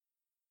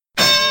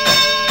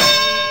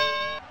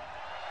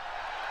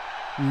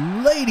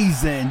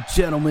Ladies and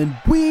gentlemen,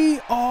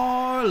 we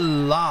are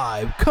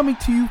live, coming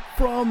to you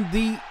from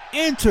the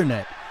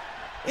internet.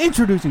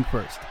 Introducing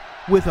first,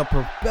 with a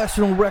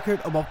professional record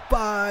of a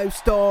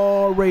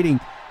 5-star rating,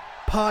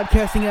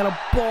 podcasting out of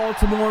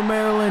Baltimore,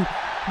 Maryland,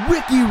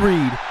 Ricky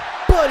Reed,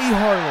 Buddy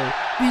Harlow,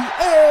 the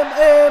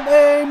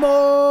MMA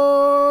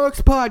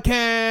Marks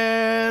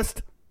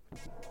Podcast.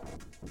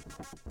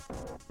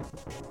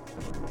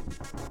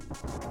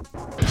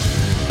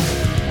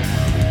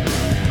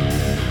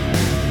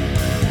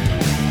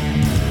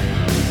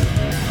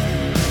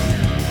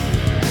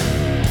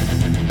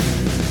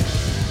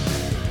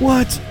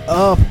 What's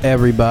up,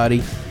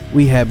 everybody?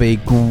 We have a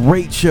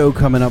great show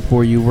coming up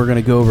for you. We're going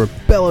to go over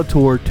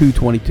Bellator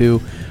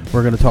 222.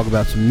 We're going to talk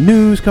about some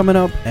news coming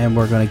up, and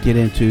we're going to get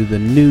into the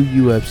new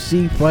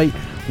UFC fight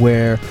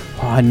where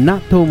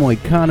Renato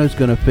Moicano is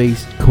going to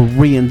face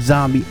Korean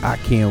Zombie. I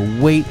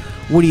can't wait.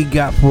 What do you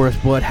got for us,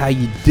 bud? How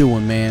you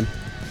doing, man?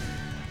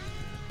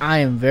 I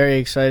am very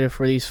excited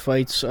for these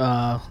fights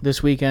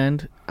this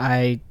weekend.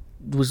 I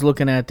was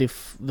looking at the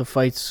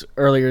fights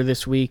earlier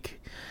this week,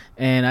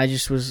 and I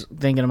just was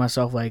thinking to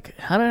myself, like,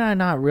 how did I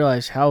not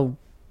realize how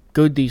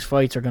good these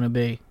fights are going to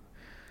be?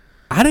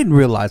 I didn't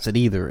realize it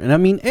either. And I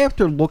mean,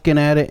 after looking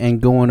at it and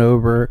going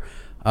over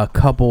a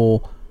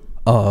couple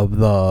of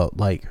the,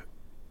 like,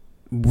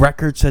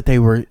 records that they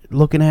were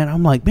looking at,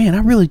 I'm like, man, I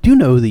really do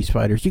know these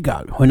fighters. You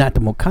got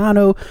Renato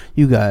Moicano,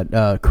 you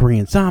got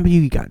Korean Zombie,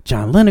 you got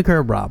John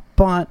Lineker, Rob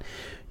Font,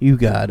 you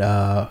got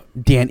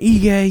Dan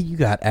Ige, you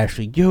got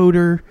Ashley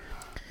Yoder.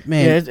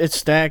 Man, yeah, it's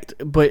stacked,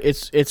 but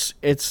it's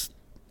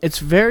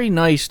very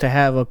nice to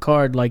have a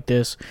card like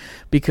this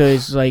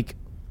because, like,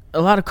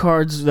 a lot of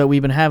cards that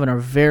we've been having are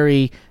a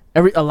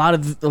lot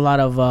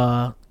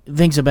of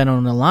things have been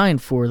on the line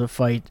for the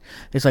fight.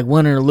 It's like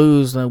win or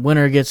lose. The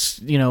winner gets,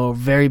 a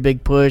very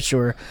big push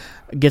or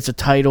gets a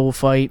title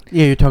fight.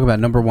 Yeah, you're talking about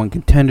number one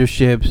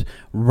contenderships,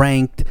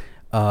 ranked,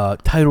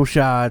 title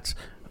shots,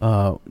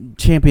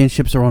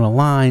 championships are on the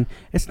line.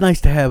 It's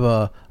nice to have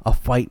a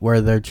fight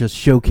where they're just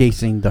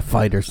showcasing the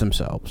fighters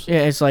themselves. Yeah,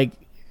 it's like,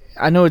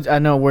 I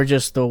know we're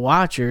just the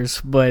watchers,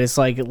 but it's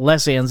like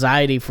less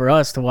anxiety for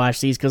us to watch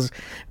these because,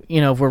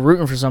 if we're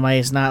rooting for somebody,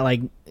 it's not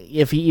like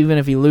even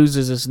if he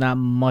loses, it's not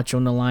much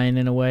on the line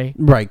in a way.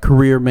 Right,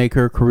 career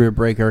maker, career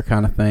breaker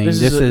kind of thing.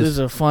 This is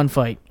a fun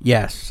fight.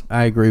 Yes,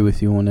 I agree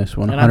with you on this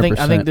one. 100%. And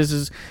I think this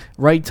is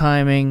right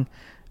timing,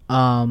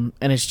 and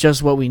it's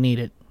just what we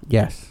needed.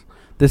 Yes,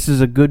 this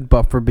is a good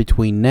buffer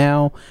between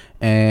now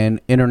and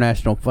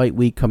International Fight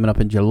Week coming up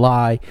in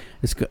July.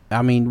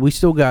 We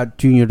still got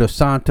Junior Dos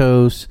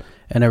Santos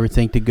and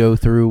everything to go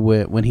through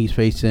when he's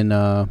facing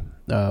Francis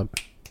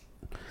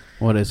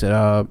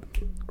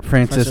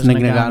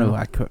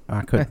Ngannou.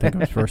 I couldn't think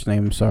of his first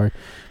name. I'm sorry,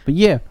 but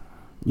yeah,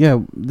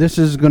 this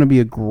is going to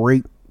be a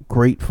great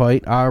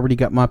fight. I already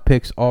got my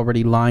picks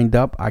already lined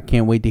up. I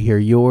can't wait to hear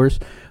yours.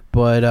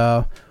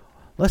 But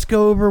let's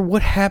go over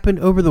what happened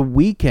over the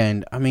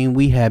weekend. I mean,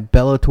 we had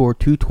Bellator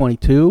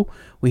 222.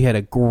 We had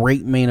a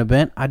great main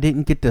event. I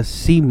didn't get to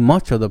see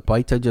much of the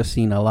fights. I just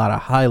seen a lot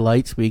of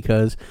highlights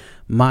because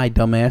my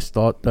dumbass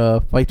thought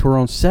the fights were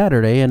on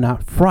Saturday and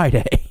not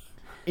Friday.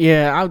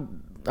 Yeah,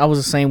 I was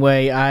the same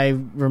way. I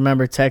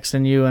remember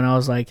texting you, and I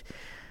was like,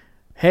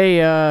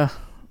 hey, I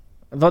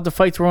thought the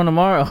fights were on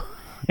tomorrow.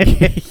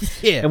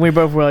 Yeah. And we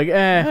both were like,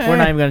 we're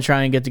not even going to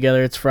try and get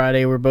together. It's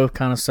Friday. We're both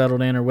kind of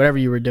settled in or whatever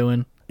you were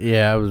doing.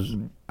 Yeah,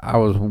 I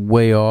was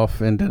way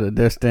off into the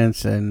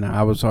distance, and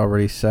I was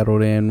already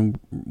settled in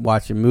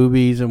watching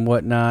movies and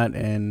whatnot,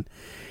 and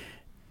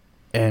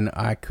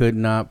I could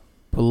not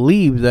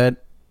believe that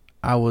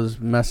I was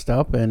messed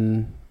up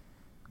and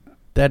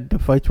that the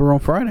fights were on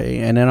Friday.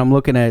 And then I'm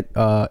looking at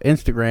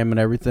Instagram and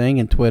everything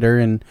and Twitter,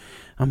 and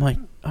I'm like,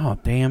 oh,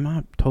 damn,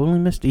 I totally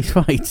missed these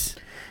fights.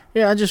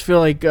 Yeah, I just feel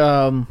like,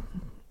 it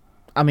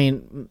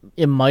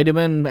might have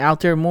been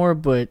out there more,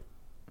 but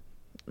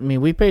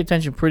we paid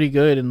attention pretty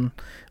good, and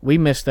we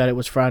missed that it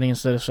was Friday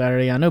instead of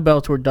Saturday. I know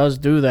Bellator does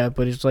do that,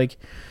 but it's like,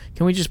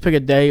 can we just pick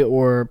a day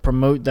or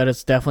promote that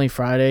it's definitely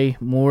Friday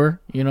more?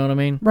 You know what I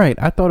mean? Right.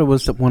 I thought it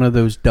was one of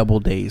those double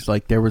days.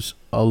 Like, there was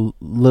a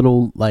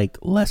little, like,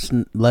 less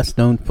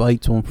known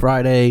fights on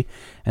Friday,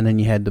 and then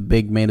you had the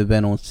big main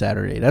event on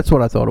Saturday. That's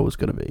what I thought it was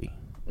going to be.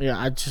 Yeah,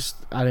 I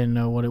didn't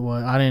know what it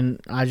was.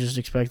 I just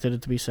expected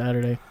it to be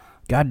Saturday.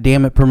 God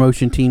damn it,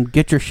 promotion team.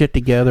 Get your shit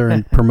together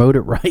and promote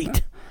it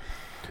right.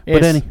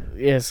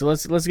 So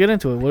let's get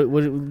into it.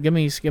 What give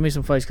me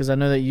some fights because I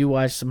know that you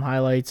watched some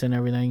highlights and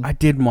everything. I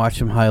did watch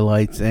some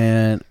highlights,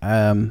 and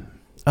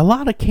a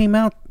lot came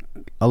out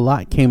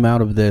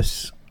of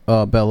this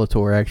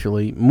Bellator,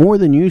 actually, more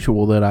than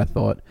usual that I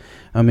thought.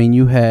 I mean,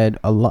 you had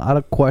a lot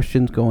of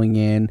questions going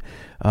in.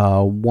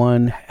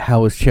 One,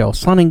 how is Chael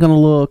Sonnen going to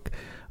look?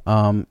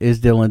 Is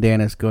Dylan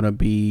Dennis going to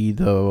be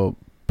the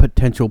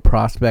potential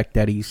prospect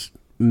that he's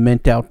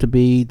meant out to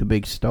be, the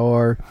big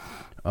star?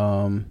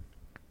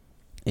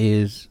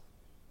 Is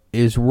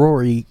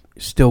Rory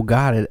still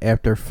got it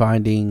after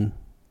finding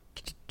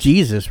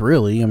Jesus,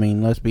 really. I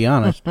mean, let's be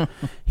honest.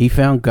 He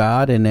found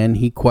God, and then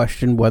he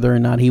questioned whether or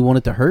not he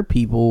wanted to hurt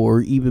people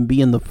or even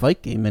be in the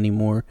fight game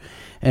anymore.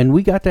 And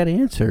we got that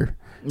answer.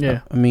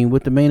 Yeah. I mean,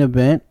 with the main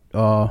event,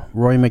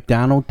 Roy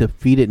McDonald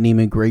defeated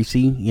Neiman Gracie,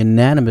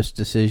 unanimous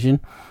decision.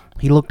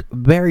 He looked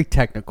very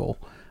technical.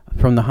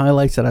 From the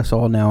highlights that I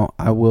saw now,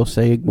 I will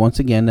say once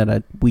again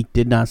that we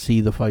did not see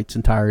the fight's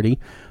entirety.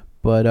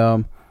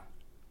 But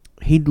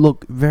he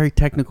looked very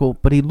technical,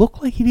 but he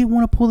looked like he didn't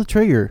want to pull the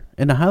trigger.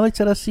 In the highlights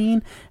that I've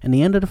seen, and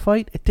the end of the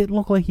fight, it didn't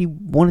look like he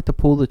wanted to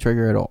pull the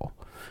trigger at all.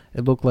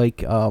 It looked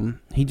like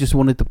he just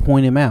wanted to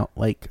point him out.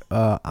 Like,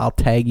 I'll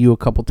tag you a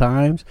couple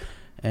times,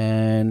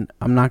 and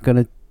I'm not going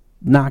to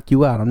knock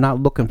you out. I'm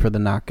not looking for the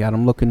knockout.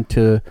 I'm looking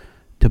to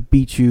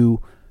beat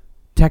you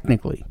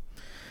technically.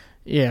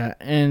 Yeah,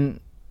 and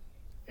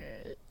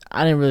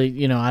I didn't really,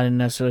 I didn't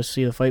necessarily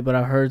see the fight, but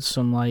I heard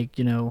some,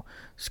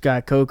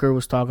 Scott Coker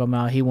was talking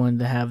about he wanted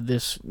to have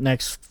this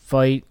next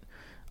fight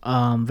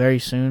very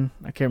soon.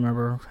 I can't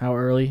remember how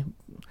early.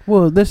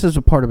 Well, this is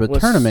a part of a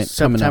tournament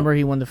September, coming up.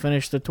 he wanted to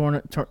finish the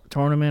tournament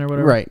or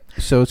whatever. Right.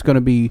 So it's going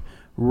to be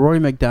Roy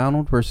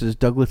McDonald versus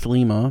Douglas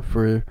Lima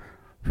for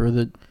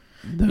the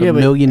 $1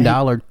 million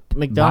McDonald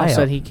buyout.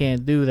 said he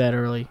can't do that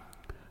early.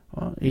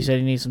 Well, He said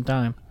he needs some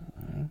time.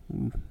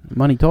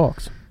 money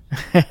talks.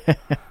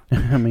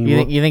 I mean,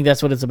 You think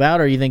that's what it's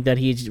about, or you think that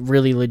he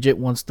really legit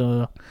wants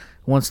the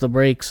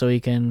break so he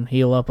can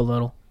heal up a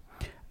little?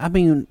 I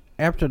mean,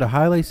 after the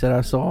highlights that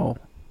I saw,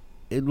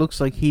 it looks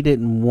like he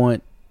didn't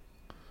want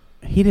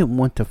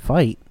to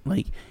fight.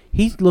 Like,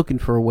 he's looking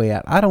for a way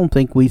out. I don't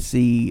think we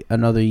see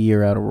another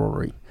year out of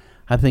Rory.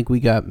 I think we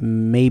got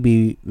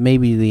maybe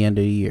the end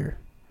of the year,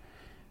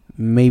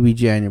 maybe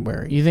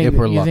January. You think if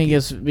we're you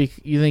lucky.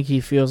 you think he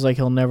feels like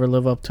he'll never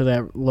live up to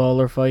that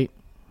Lawler fight?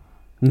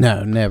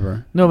 No,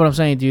 never. No, but I'm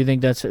saying, do you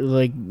think that's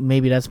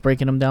maybe that's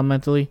breaking him down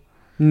mentally?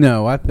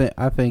 No, I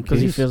think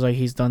Because he feels like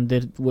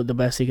did what the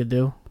best he could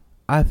do.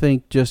 I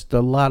think just a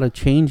lot of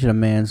change in a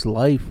man's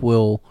life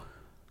will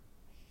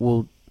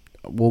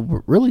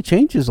really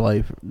change his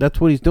life. That's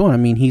what he's doing. I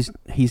mean, he's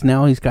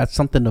got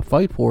something to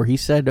fight for. He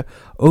said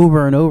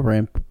over and over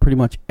in pretty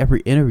much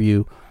every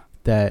interview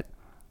that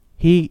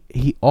he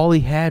all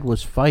he had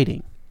was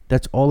fighting.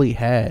 That's all he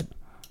had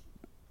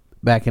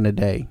back in the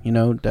day.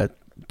 That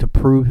to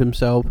prove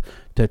himself,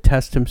 to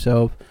test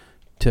himself,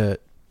 to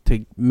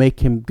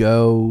make him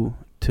go,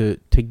 to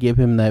give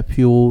him that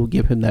fuel,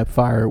 give him that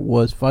fire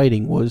was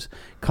fighting, was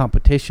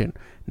competition.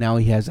 Now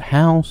he has a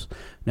house.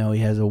 Now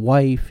he has a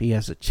wife. He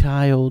has a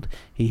child.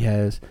 He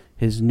has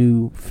his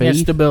new faith. He has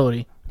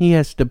stability. He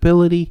has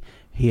stability.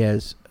 He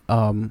has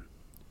and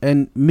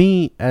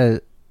me, I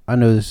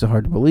know this is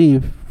hard to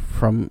believe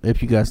from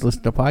if you guys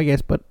listen to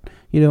podcasts, but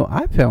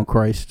I found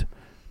Christ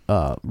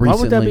recently. Why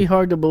would that be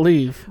hard to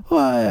believe?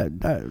 Well,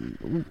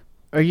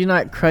 Are you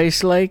not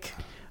Christ-like?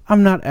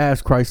 I'm not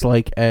as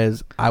Christ-like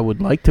as I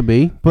would like to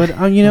be, but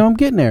I'm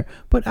getting there.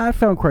 But I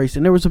found Christ,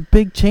 and there was a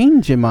big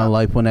change in my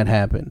life when that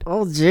happened.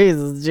 Oh,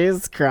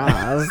 Jesus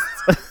Christ.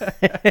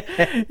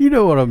 You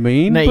know what I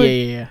mean? No, but,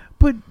 yeah.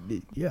 But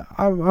yeah,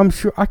 I'm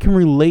sure I can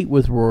relate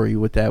with Rory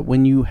with that.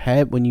 When you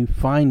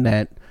find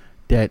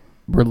that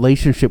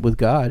relationship with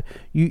God,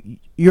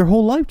 your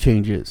whole life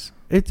changes.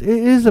 It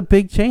is a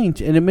big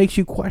change, and it makes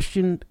you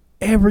question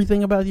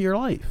everything about your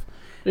life.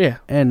 Yeah.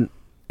 And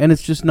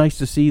it's just nice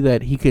to see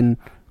that he can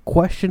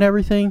question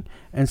everything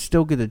and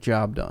still get the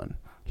job done.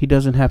 He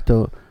doesn't have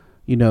to,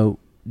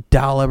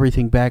 dial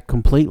everything back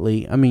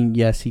completely. I mean,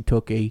 yes, he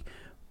took a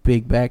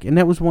big back, and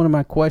that was one of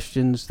my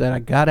questions that I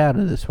got out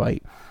of this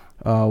fight.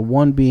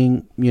 One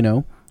being,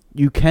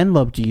 you can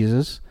love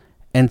Jesus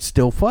and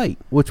still fight,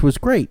 which was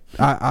great.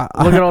 Look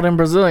at all them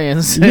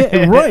Brazilians.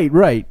 Yeah,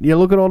 right. Yeah,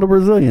 look at all the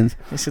Brazilians.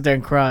 They sit there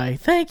and cry,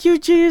 "Thank you,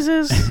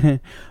 Jesus."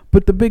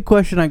 But the big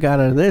question I got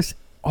out of this,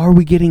 are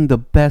we getting the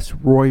best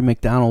Roy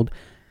McDonald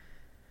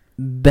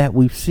that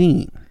we've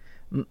seen?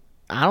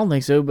 I don't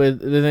think so, but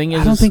the thing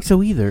is... I don't think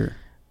so either.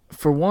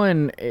 For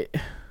one,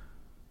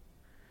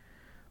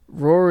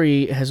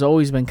 Rory has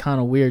always been kind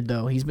of weird,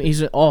 though.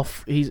 He's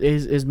off.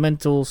 His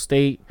mental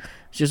state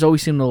just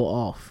always seemed a little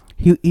off.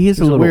 He is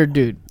a little weird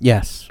dude.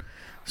 Yes.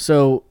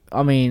 So,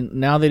 I mean,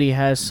 now that he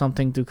has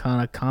something to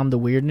kind of calm the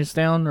weirdness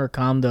down or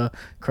calm the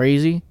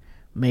crazy,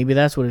 maybe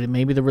that's what it is.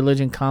 Maybe the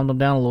religion calmed him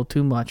down a little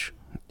too much.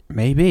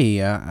 Maybe.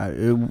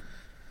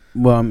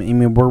 Well, I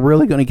mean, we're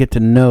really going to get to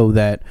know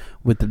that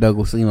with the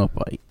Douglas Lima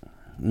fight,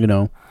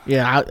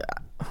 Yeah,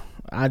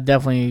 I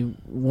definitely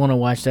want to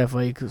watch that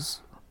fight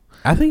because...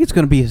 I think it's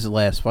going to be his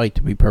last fight,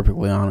 to be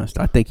perfectly honest.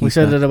 I think we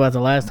said that about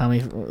the last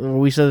time.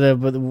 We said that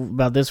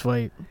about this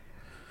fight.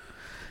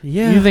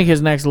 Yeah. You think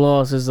his next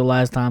loss is the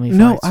last time he fights?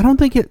 No, I don't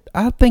think it.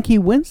 I think he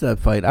wins that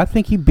fight. I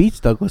think he beats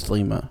Douglas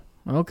Lima.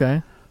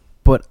 Okay.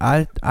 But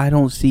I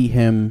don't see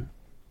him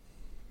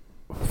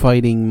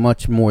fighting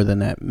much more than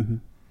that.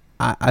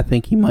 I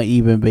think he might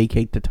even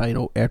vacate the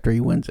title after he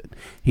wins it.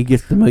 He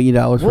gets the $1 million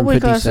from 50 Cent. What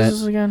weight class is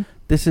this again?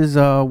 This is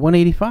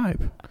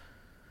 185.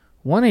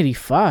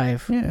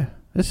 185? Yeah.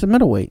 It's a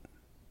middleweight.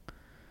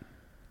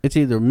 It's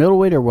either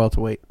middleweight or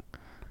welterweight.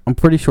 I'm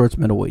pretty sure it's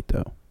middleweight,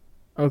 though.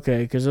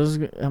 Okay, because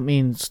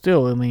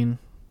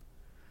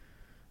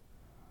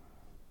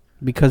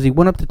because he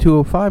went up to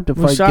 205 to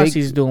fight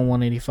Musashi's doing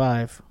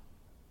 185.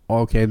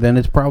 Okay, then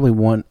it's probably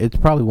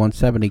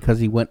 170 because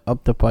he went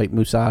up to fight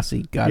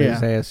Musashi, got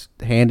his ass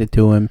handed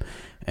to him,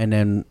 and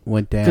then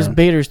went down. Because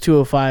Bader's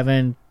 205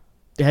 and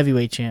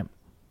heavyweight champ.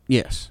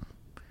 Yes.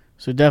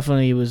 So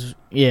definitely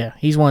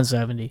he's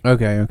 170.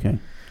 Okay.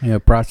 Yeah,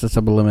 process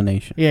of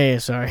elimination. Yeah,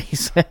 sorry.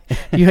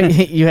 you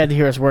had to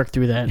hear us work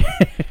through that.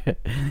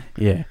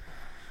 Yeah.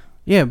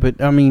 Yeah,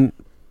 but, I mean,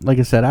 like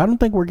I said, I don't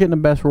think we're getting the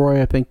best Roy.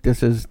 I think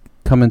this is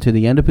coming to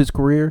the end of his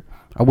career.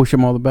 I wish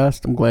him all the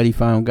best. I'm glad he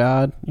found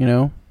God,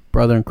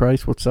 brother in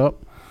Christ. What's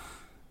up?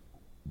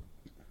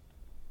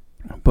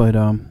 But,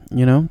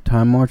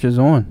 time marches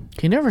on.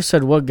 He never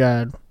said what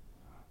God.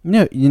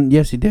 No,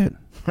 yes, he did.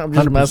 I'm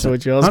just messing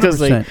with you. I was going to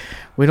say,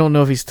 we don't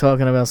know if he's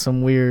talking about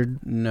some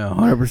weird... No,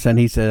 100%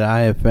 he said,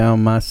 I have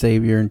found my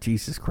Savior in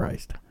Jesus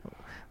Christ.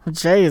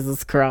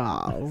 Jesus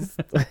Christ.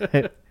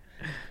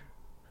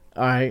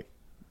 All right.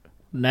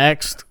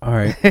 Next. All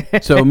right.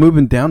 So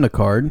moving down the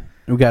card,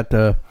 we got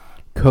the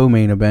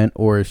co-main event,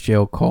 or as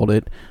Chael called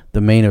it,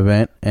 the main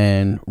event,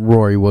 and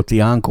Rory was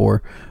the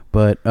encore.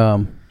 But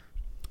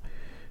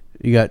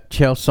you got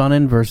Chael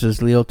Sonnen versus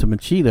Lyoto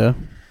Machida.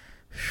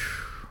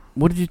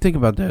 What did you think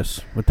about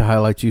this with the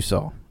highlights you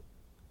saw?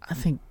 I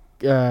think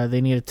they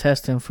need to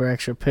test him for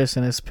extra piss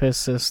in his piss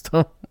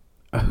system.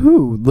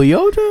 Who?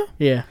 Lyoto?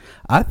 Yeah.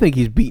 I think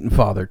he's beating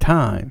Father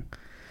Time.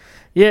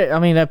 Yeah, I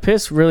mean, that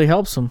piss really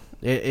helps him.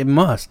 It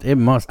must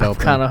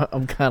help him.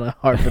 I'm kind of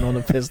harping on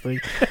the piss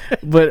thing.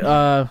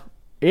 But,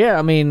 yeah,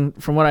 I mean,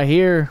 from what I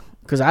hear,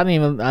 because I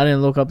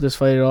didn't look up this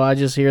fight at all. I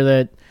just hear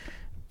that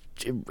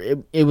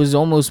it was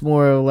almost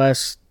more or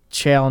less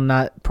Chael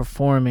not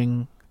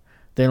performing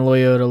than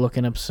Lyoto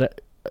looking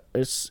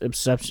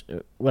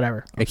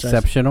whatever.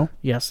 Exceptional?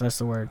 Yes, that's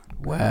the word.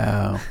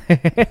 Wow.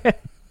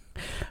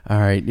 All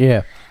right,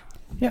 yeah.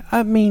 Yeah,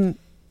 I mean,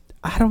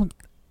 I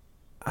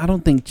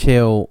don't think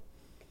Chael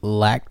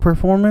lacked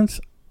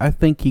performance. I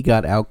think he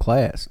got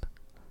outclassed.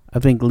 I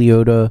think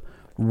Lyoto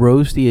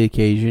rose to the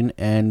occasion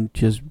and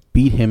just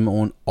beat him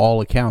on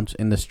all accounts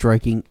in the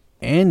striking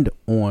and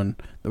on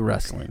the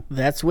wrestling.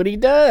 That's what he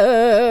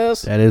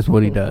does. That is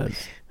what he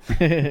does.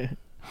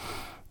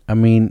 I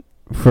mean,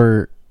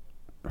 for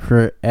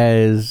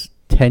as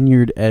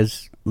tenured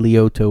as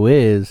Lyoto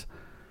is,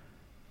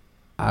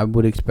 I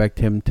would expect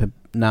him to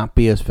not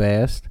be as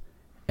fast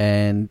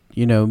and,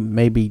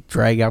 maybe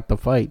drag out the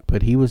fight.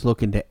 But he was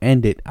looking to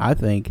end it. I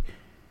think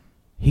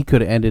he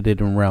could have ended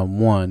it in round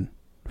 1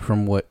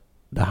 from what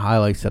the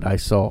highlights that I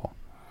saw.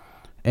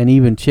 And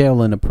even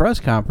Chael in the press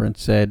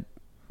conference said,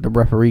 the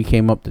referee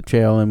came up to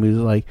Chael and was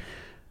like,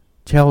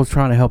 Chael was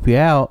trying to help you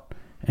out.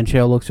 And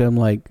Chael looks at him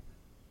like,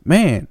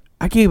 man,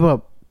 I gave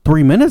up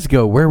 3 minutes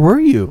ago. Where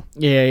were you?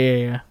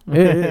 Yeah.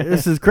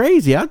 This is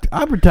crazy. I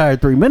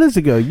retired 3 minutes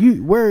ago.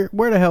 Where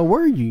the hell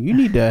were you? You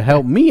need to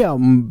help me out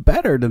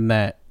better than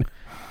that.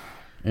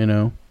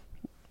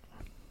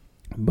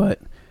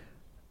 But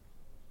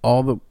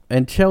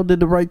and Chael did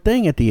the right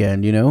thing at the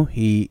end.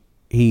 He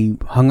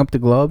hung up the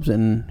gloves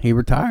and he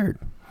retired.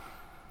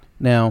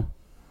 Now,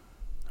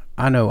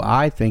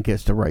 I think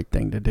it's the right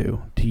thing to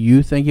do. Do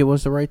you think it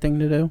was the right thing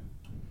to do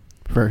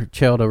for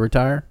Chael to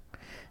retire?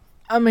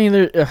 I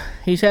mean,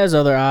 he has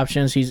other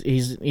options.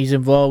 He's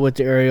involved with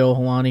the Ariel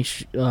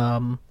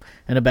Helwani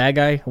and the bad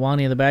guy,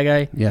 Helwani and the bad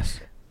guy. Yes.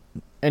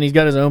 And he's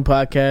got his own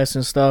podcast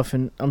and stuff,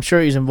 and I'm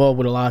sure he's involved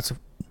with lots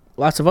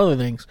of other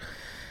things.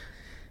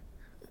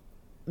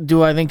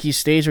 Do I think he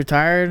stays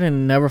retired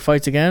and never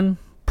fights again?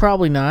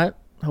 Probably not.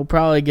 He'll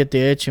probably get the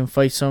itch and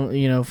fight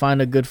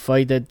find a good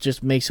fight that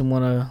just makes him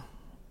want to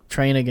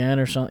train again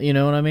or something. You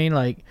know what I mean?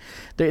 Like,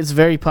 it's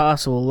very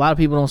possible. A lot of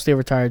people don't stay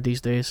retired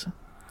these days.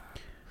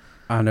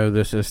 I know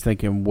this is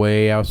thinking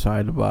way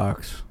outside the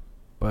box,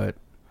 but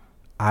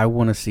I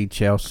want to see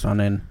Chael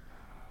Sonnen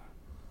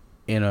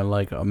in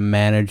a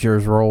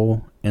manager's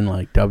role in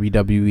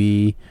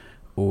WWE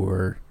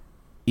or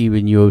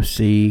even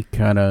UFC,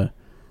 kind of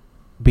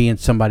being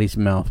somebody's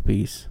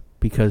mouthpiece,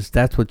 because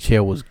that's what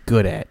Chael was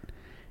good at.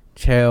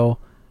 Chael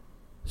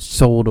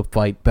sold a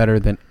fight better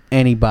than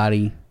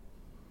anybody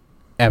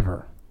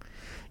ever.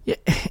 Yeah,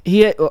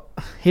 he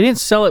didn't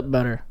sell it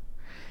better.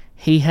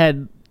 He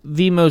had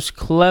the most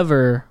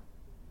clever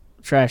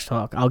trash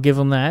talk. I'll give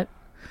him that.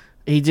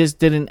 He just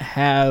didn't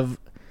have.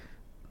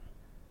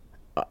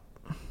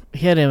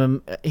 He had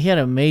an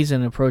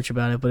amazing approach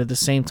about it, but at the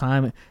same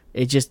time,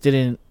 it just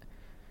didn't.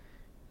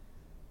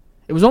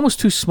 It was almost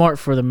too smart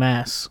for the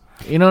mass.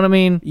 You know what I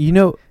mean?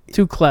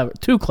 Too clever.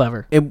 Too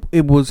clever.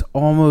 It was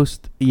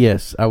almost,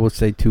 yes, I would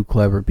say too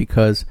clever,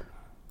 because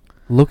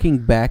looking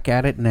back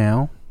at it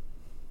now,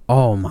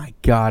 oh my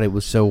God, it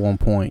was so on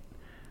point.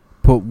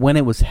 But when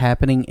it was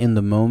happening in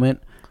the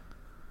moment,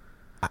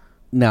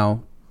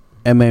 now,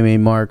 MMA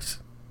marks,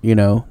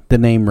 the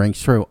name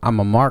rings true. I'm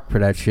a mark for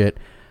that shit.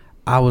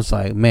 I was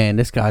like, man,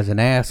 this guy's an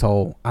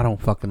asshole. I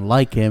don't fucking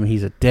like him.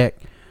 He's a dick.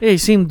 Yeah, he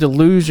seemed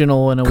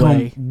delusional in a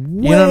way.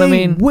 You know what I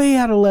mean? Way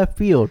out of left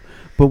field.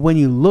 But when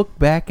you look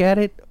back at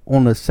it,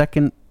 on the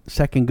second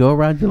go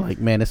around, you're like,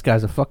 man, this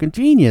guy's a fucking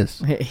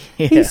genius. Yeah.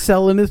 He's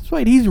selling this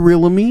fight. He's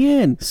reeling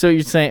me in. So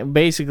you're saying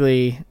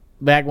basically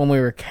back when we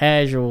were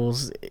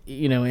casuals,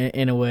 you know,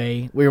 in a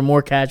way, we were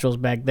more casuals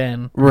back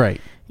then. Right.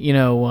 You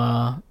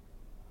know,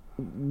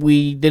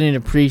 we didn't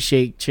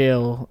appreciate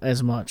Chael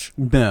as much.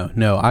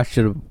 No, I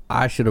should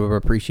have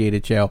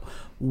appreciated Chael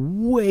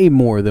way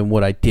more than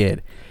what I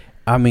did.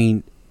 I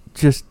mean,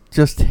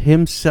 just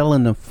him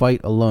selling the fight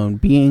alone,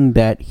 being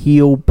that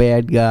heel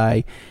bad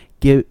guy,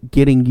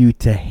 getting you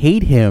to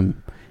hate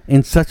him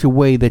in such a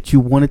way that you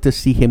wanted to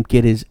see him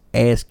get his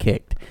ass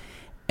kicked,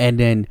 and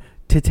then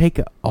to take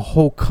a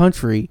whole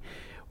country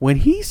when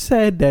he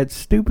said that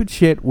stupid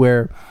shit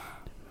where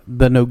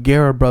the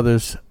Nogueira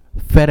brothers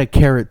fed a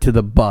carrot to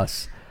the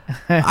bus.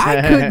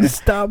 I couldn't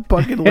stop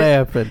fucking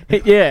laughing.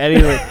 Yeah,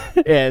 anyway,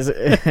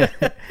 yeah.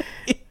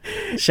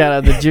 Shout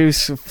out to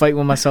Juice Fight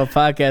With Myself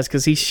podcast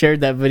because he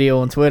shared that video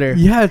on Twitter.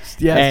 Yes,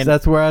 And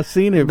that's where I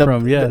seen it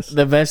from. Yes,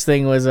 the best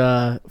thing was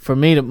for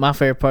me. My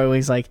favorite part was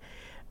he's like,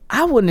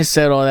 I wouldn't have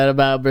said all that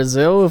about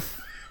Brazil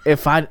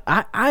if I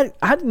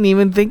didn't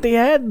even think they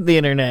had the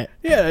internet.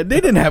 Yeah, they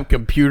didn't have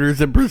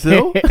computers in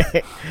Brazil.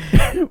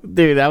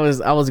 Dude, I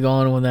was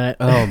going with that.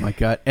 Oh my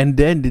god! And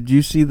then did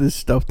you see the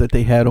stuff that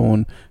they had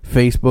on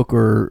Facebook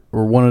or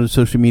one of the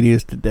social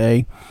medias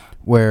today,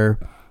 where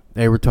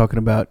they were talking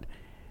about?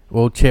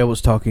 Well, Chael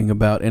was talking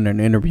about in an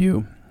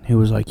interview. He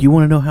was like, "You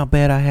want to know how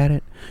bad I had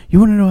it? You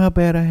want to know how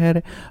bad I had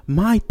it?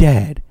 My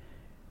dad,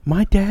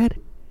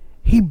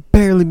 he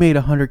barely made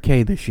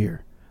 $100K this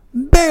year.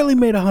 Barely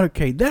made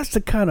 $100K. That's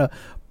the kind of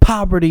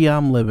poverty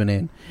I'm living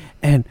in.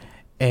 And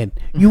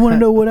you want to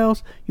know what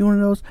else? You want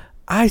to know?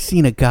 I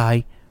seen a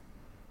guy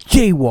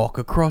jaywalk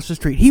across the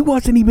street. He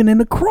wasn't even in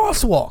the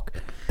crosswalk.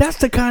 That's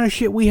the kind of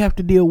shit we have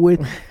to deal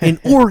with in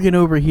Oregon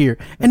over here.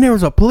 And there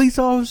was a police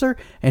officer,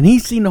 and he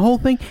seen the whole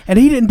thing, and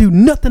he didn't do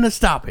nothing to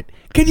stop it.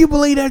 Can you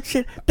believe that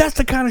shit? That's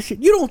the kind of shit.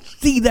 You don't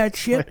see that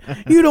shit.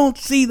 You don't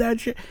see that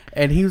shit.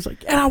 And he was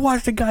like, and I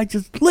watched the guy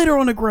just litter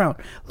on the ground.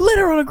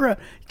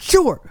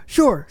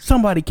 Sure.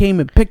 Somebody came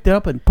and picked it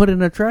up and put it in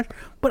the trash,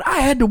 but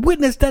I had to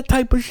witness that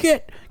type of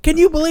shit. Can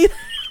you believe it?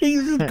 He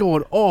was just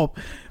going off.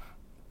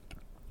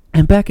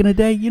 And back in the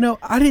day, you know,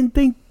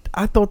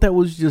 I thought that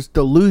was just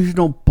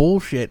delusional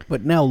bullshit,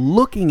 but now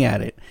looking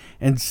at it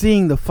and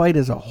seeing the fight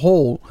as a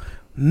whole,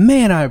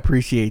 man, I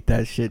appreciate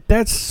that shit.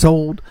 That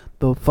sold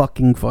the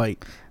fucking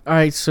fight. All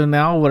right, so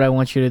now what I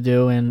want you to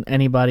do, and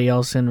anybody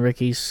else in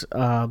Ricky's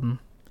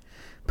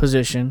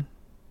position,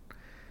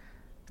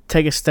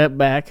 take a step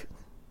back,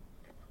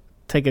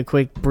 take a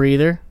quick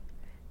breather,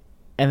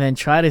 and then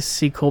try to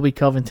see Colby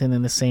Covington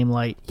in the same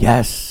light.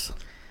 Yes.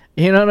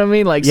 You know what I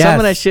mean? Like, some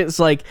of that shit's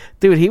like,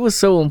 dude, he was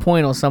so on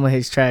point on some of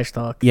his trash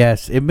talk.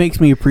 Yes, it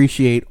makes me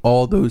appreciate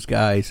all those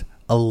guys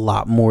a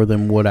lot more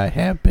than what I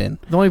have been.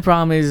 The only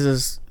problem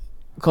is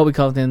Colby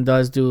Covington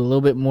does do a little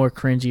bit more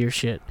cringier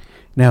shit.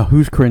 Now,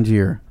 who's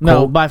cringier?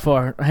 No, by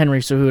far, Henry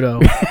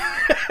Cejudo.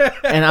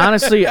 And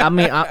honestly, I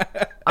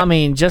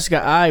mean,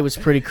 Jessica Ai was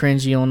pretty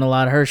cringy on a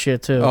lot of her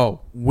shit, too. Oh,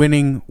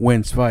 winning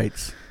wins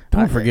fights.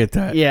 Don't forget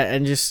that. Yeah,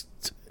 and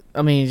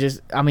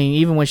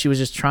even when she was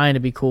just trying to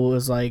be cool, it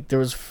was like there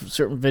was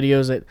certain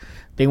videos that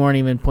they weren't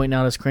even pointing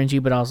out as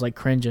cringy, but I was like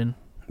cringing.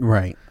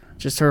 Right.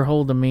 Just her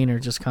whole demeanor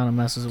just kind of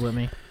messes with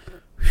me.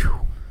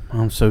 Whew.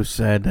 I'm so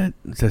sad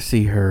to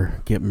see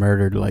her get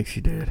murdered like she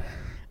did.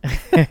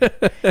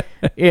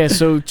 Yeah,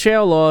 so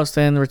Chael lost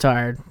and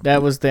retired.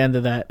 That was the end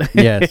of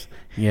that.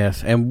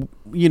 Yes. And,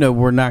 you know,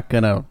 we're not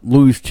going to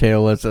lose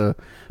Chael as a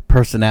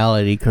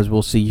personality because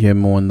we'll see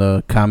him on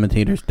the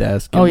commentator's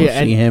desk and we'll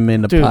see him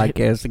in the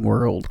podcasting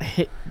world.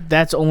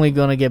 That's only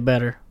going to get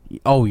better.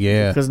 Oh,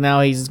 yeah. Because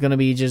now he's going to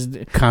be just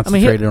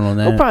concentrated on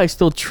that. He'll probably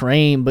still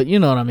train, but you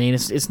know what I mean.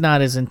 It's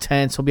not as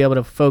intense. He'll be able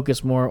to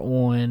focus more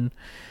on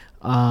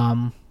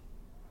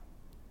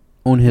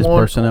his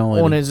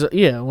personality, on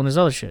his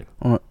other shit.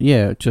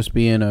 Just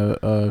being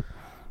a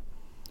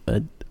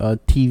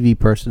TV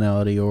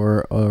personality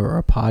or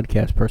a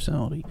podcast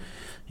personality.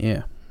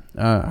 Yeah,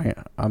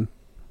 I'm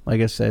like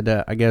I said.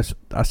 I guess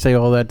I say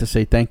all that to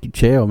say thank you,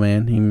 Chael,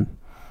 man.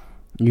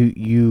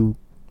 You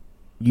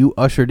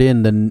ushered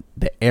in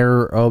the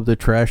era of the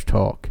trash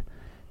talk,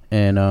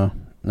 and I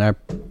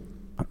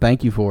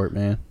thank you for it,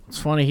 man. It's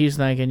funny he's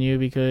thanking you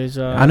because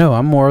I know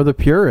I'm more of the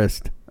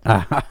purist.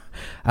 I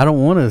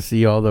don't want to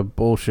see all the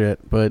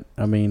bullshit, but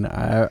I mean,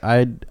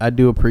 I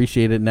do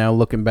appreciate it now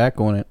looking back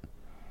on it.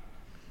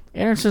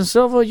 Anderson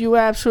Silva, you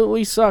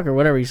absolutely suck, or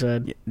whatever he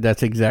said. Yeah,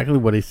 that's exactly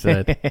what he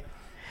said.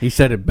 He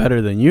said it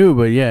better than you,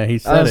 but yeah, he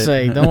said it. I'll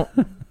say,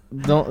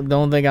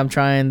 don't think I'm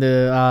trying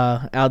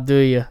to outdo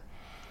you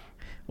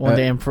on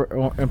the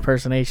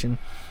impersonation.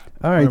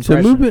 All right,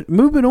 so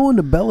moving on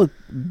to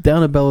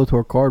down the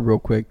Bellator card real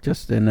quick,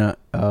 just in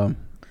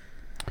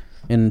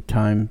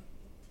time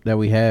that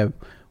we have.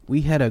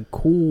 We had a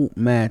cool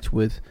match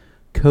with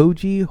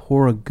Koji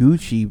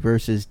Horiguchi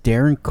versus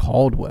Darren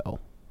Caldwell.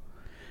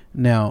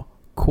 Now,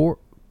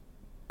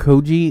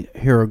 Koji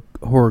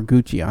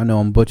Horiguchi, I know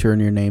I'm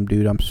butchering your name,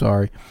 dude. I'm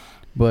sorry.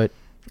 But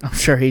I'm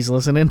sure he's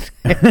listening,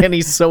 and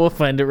he's so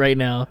offended right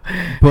now.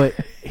 But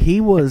he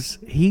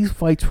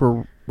fights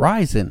for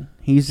Rizin.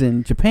 He's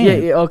in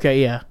Japan. Yeah,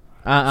 okay, yeah.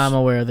 I'm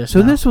aware of this.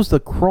 So now. this was the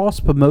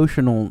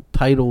cross-promotional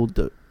title,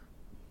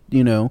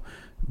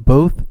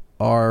 both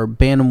are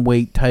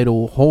bantamweight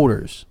title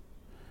holders.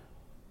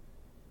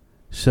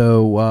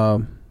 So,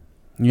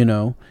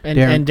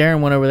 and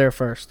Darren went over there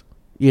first.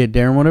 Yeah,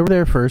 Darren went over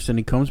there first, and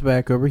he comes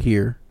back over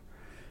here.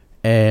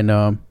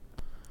 And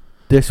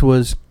this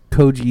was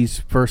Koji's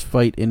first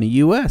fight in the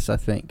U.S., I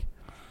think.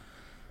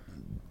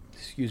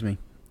 Excuse me.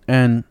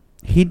 And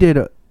he did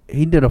a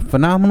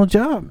phenomenal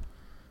job.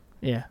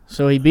 Yeah,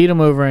 so he beat him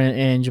over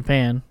in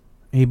Japan.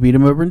 He beat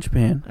him over in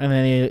Japan. And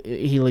then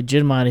he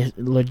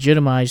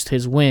legitimized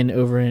his win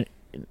over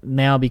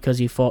now because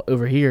he fought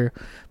over here.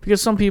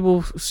 Because some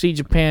people see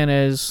Japan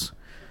as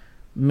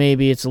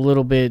maybe it's a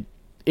little bit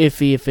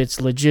iffy if it's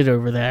legit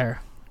over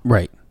there.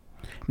 Right.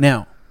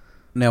 Now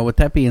with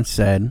that being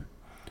said,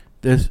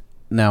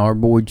 our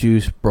boy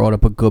Juice brought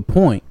up a good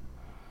point.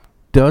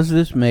 Does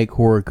this make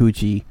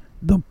Horiguchi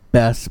the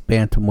best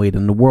bantamweight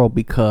in the world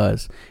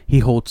because he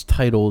holds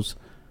titles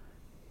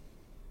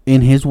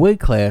in his weight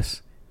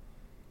class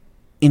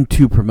in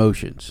two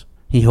promotions?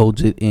 He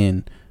holds it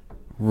in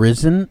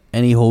Rizin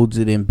and he holds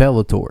it in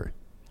Bellator.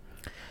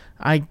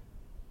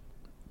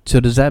 So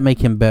does that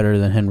make him better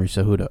than Henry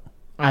Cejudo?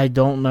 I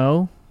don't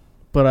know,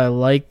 but I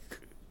like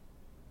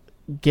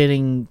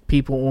getting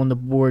people on the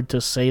board to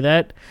say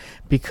that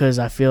because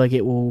I feel like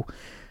it will.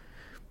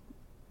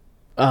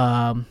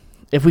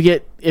 If you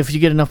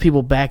get enough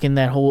people back in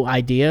that whole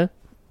idea,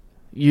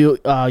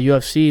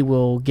 UFC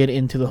will get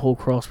into the whole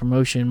cross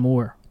promotion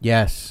more.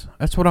 Yes,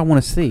 that's what I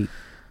want to see.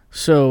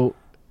 So,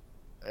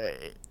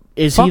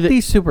 fuck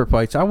these super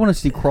fights. I want to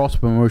see cross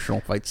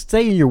promotional fights.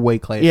 Stay in your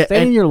weight class. Yeah,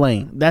 stay in your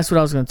lane. That's what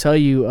I was going to tell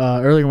you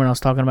earlier when I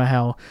was talking about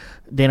how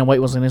Dana White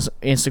was on his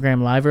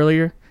Instagram Live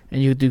earlier,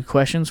 and you could do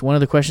questions. One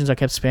of the questions I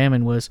kept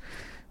spamming was,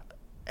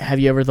 "Have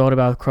you ever thought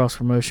about cross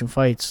promotion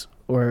fights,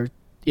 or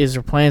is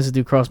there plans to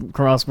do cross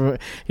promotion?" You know what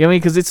I mean?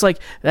 Because it's like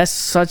that's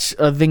such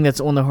a thing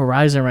that's on the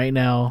horizon right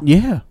now.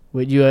 Yeah.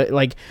 With you,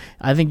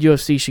 I think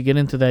UFC should get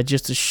into that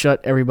just to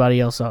shut everybody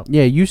else up.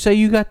 Yeah, you say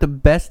you got the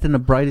best and the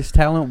brightest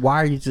talent.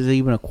 Why is this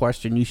even a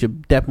question? You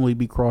should definitely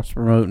be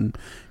cross-promoting.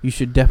 You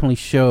should definitely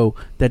show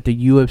that the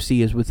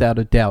UFC is without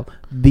a doubt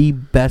the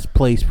best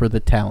place for the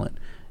talent.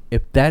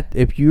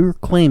 If you're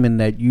claiming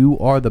that you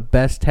are the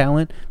best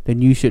talent,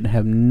 then you should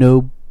have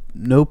no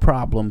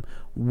problem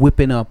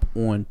whipping up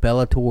on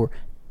Bellator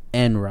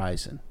and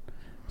Rizin.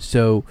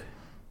 So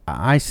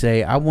I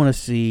say I want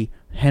to see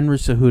Henry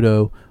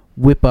Cejudo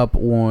whip up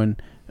on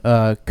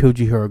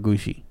Koji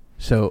Horiguchi.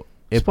 So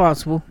it's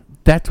possible.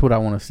 That's what I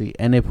want to see.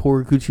 And if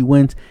Horiguchi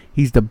wins,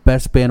 he's the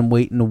best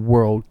bantamweight in the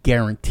world,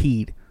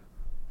 guaranteed.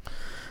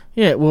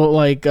 Yeah, well,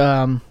 I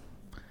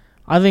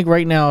think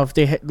right now if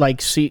they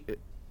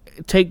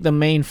take the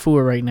main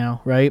four right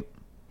now, right?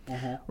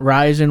 Uh-huh.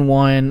 Rizin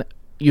 1,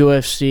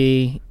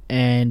 UFC,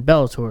 and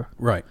Bellator.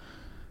 Right.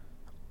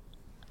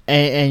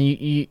 And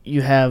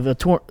you have a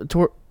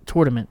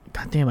tournament.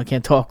 God damn, I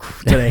can't talk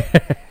today.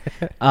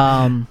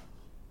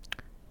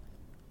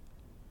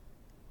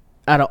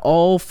 Out of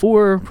all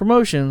four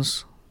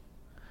promotions,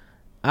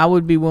 I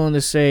would be willing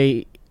to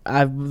say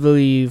I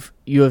believe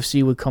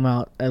UFC would come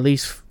out at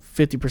least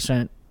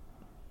 50%.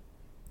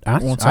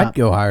 I'd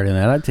go higher than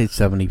that. I'd say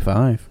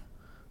 75.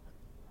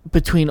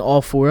 Between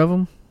all four of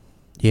them?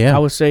 Yeah. I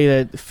would say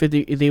that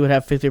they would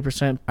have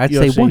 50%. I'd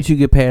UFC. say once you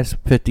get past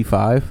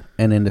 55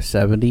 and into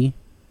 70,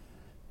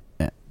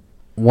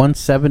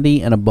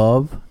 170 and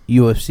above,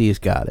 UFC has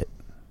got it.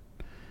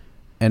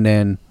 And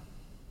then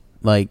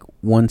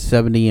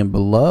 170 and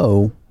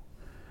below,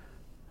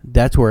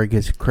 that's where it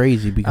gets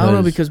crazy. Because I don't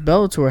know, because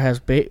Bellator has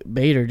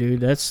Bader,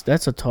 dude. That's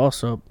a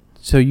toss-up.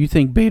 So you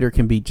think Bader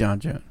can beat John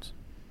Jones?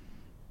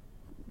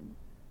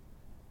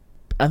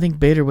 I think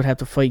Bader would have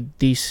to fight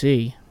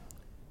DC.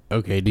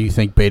 Okay, do you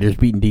think Bader's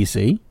beating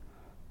DC?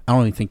 I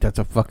don't even think that's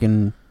a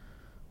fucking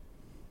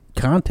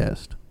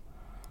contest.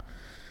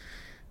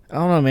 I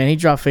don't know, man. He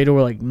dropped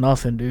Fedor like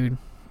nothing, dude.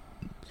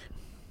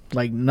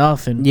 Like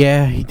nothing.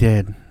 Yeah, he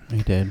did.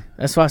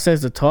 That's why I said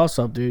it's a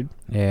toss-up, dude.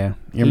 Yeah.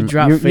 He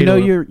dropped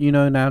Fedor.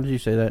 Now that you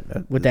say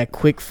that. With that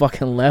quick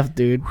fucking left,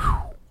 dude.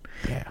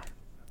 Yeah.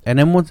 And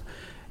then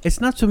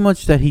it's not so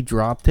much that he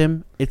dropped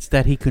him, it's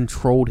that he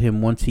controlled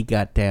him once he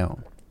got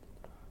down.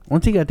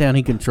 Once he got down,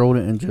 he controlled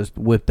it and just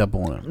whipped up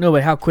on him. No,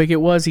 but how quick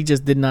it was, he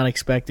just did not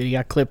expect it. He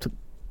got clipped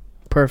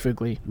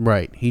perfectly.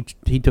 Right. He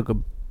took a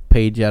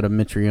page out of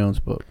Mitrione's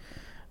book.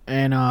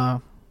 And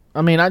I'm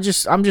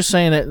just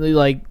saying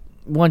that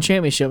one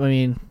championship. I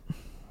mean,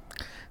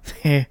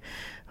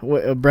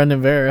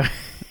 Brendan Vera.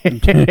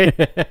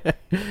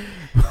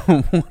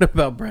 What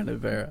about Brendan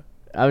Vera?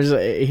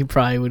 He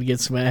probably would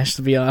get smashed,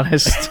 to be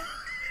honest.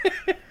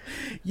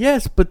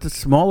 Yes, but the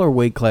smaller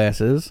weight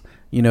classes,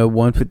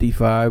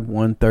 155,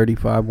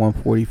 135,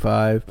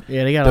 145.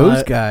 Yeah, they got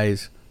those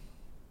guys.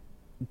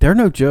 They're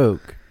no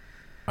joke.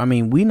 I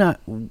mean, we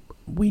don't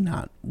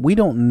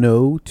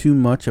know too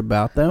much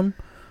about them,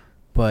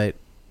 but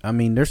I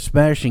mean, they're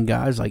smashing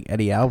guys like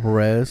Eddie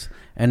Alvarez,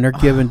 and they're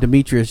giving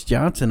Demetrius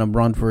Johnson a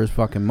run for his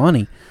fucking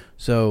money.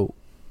 So,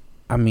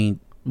 I mean,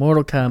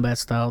 Mortal Kombat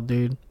style,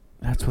 dude.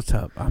 That's what's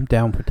up. I'm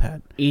down for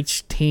that.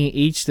 Each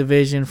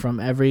division from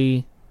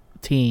every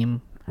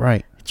team,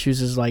 right,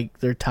 chooses like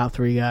their top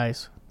 3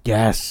 guys.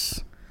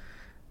 Yes,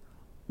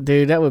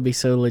 dude, that would be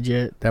so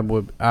legit. That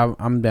would.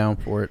 I'm down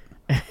for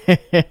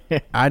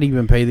it. I'd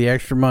even pay the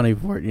extra money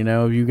for it. You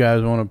know, if you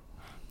guys want to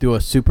do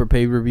a super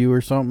pay-per-view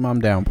or something,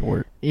 I'm down for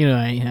it. You know,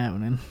 it ain't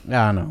happening.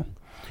 I know.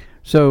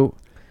 So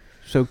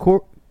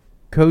Koji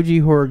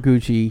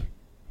Horiguchi,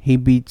 he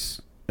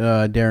beats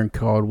Darren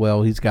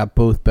Caldwell. He's got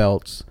both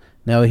belts.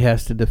 Now he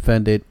has to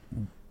defend it.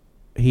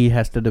 He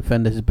has to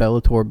defend his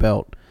Bellator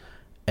belt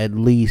at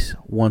least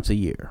once a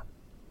year.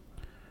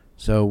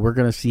 So we're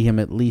going to see him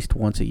at least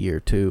once a year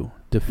to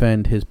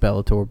defend his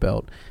Bellator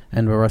belt.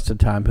 And the rest of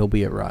the time, he'll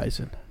be at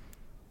Ryzen.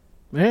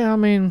 Yeah, I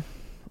mean,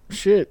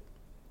 shit.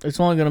 It's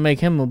only going to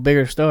make him a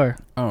bigger star.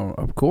 Oh,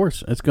 of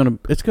course. It's going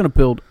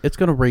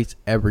to raise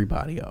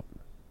everybody up.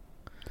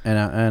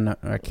 And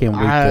I can't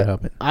wait to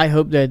have it. I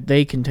hope that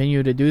they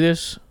continue to do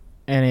this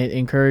and it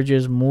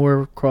encourages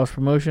more cross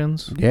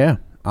promotions. Yeah,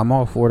 I'm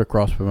all for the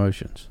cross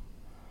promotions.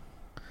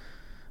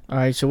 All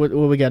right, so what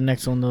we got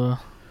next on the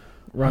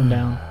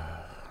rundown?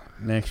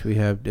 Next we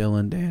have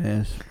Dylan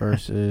Dennis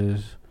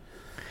versus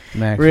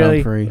Max Really?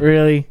 Humphrey.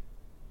 Really?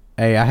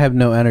 Hey, I have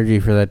no energy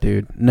for that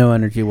dude. No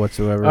energy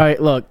whatsoever. All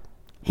right, look.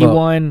 He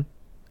won.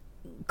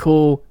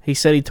 Cool. He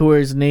said he tore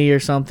his knee or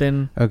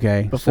something.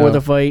 Okay. Before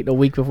the fight, a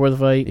week before the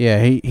fight.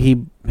 Yeah,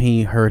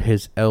 he hurt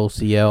his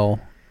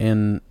LCL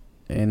in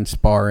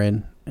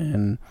sparring,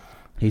 and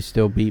he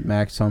still beat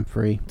Max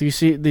Humphrey. Do you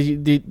see?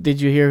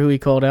 Did you hear who he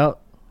called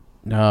out?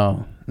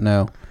 No.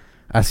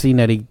 I seen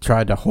that he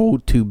tried to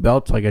hold 2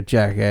 belts like a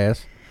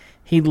jackass.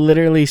 He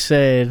literally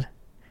said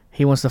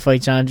he wants to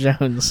fight John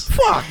Jones.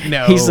 Fuck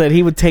no. He said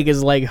he would take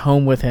his leg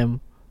home with him.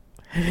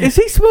 Is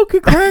he smoking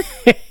crack?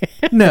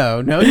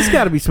 No, he's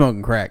got to be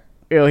smoking crack.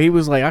 You know, he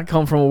was like, I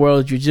come from a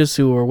world of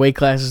jiu-jitsu where weight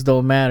classes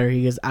don't matter.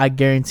 He goes, I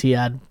guarantee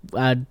I'd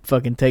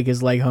fucking take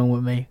his leg home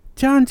with me.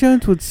 John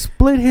Jones would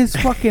split his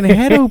fucking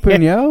head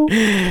open, yo.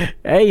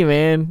 Hey,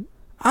 man.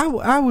 I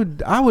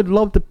would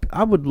love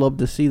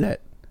to see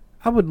that.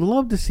 I would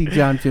love to see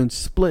John Jones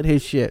split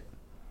his shit.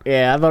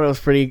 Yeah, I thought it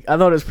was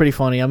pretty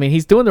funny. I mean,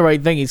 he's doing the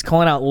right thing. He's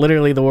calling out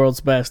literally the world's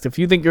best. If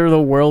you think you're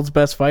the world's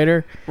best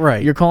fighter,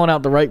 right, you're calling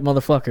out the right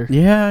motherfucker.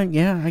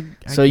 Yeah.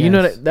 So you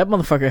know that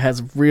motherfucker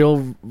has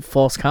real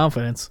false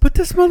confidence. But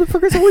this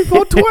motherfucker's only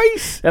fought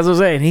twice. That's what I'm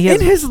saying. He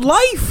has, in his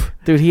life,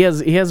 dude. He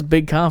has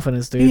big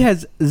confidence, dude. He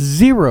has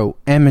 0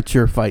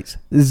 amateur fights.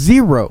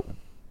 0.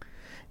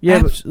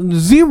 Yeah,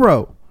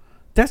 0.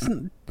 That's.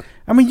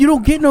 I mean, you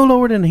don't get no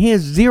lower than he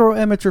has 0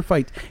 amateur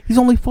fights. He's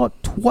only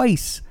fought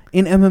twice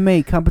in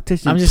MMA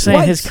competition. I'm just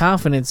saying his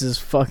confidence is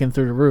fucking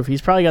through the roof.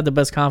 He's probably got the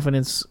best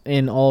confidence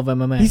in all of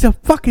MMA. He's a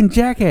fucking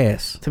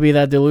jackass. To be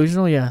that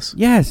delusional, yes.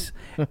 Yes.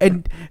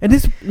 and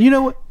this, you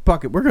know what?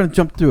 Fuck it. We're going to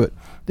jump through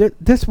it.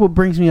 This what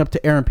brings me up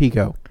to Aaron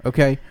Pico,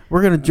 okay?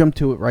 We're going to jump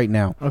to it right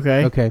now.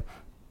 Okay.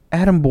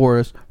 Adam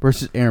Boris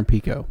versus Aaron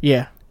Pico.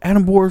 Yeah.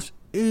 Adam Boris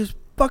is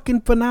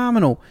fucking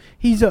phenomenal.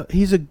 He's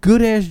a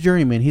good-ass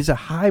journeyman. He's a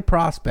high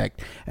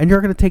prospect. And you're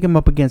going to take him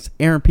up against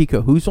Aaron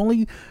Pico, who's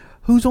only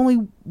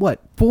what?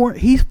 4?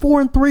 He's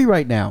 4-3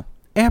 right now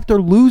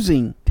after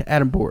losing to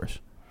Adam Boris.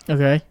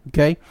 Okay?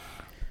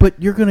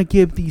 But you're going to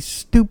give these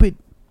stupid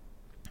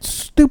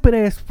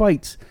ass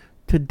fights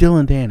to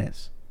Dylan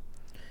Dennis.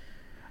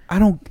 I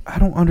don't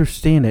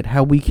understand it.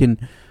 How we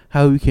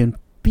can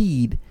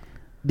feed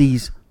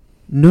these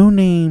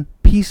no-name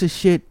piece of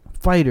shit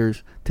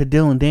fighters to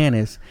Dylan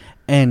Dennis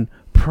and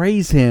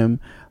praise him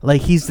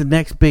like he's the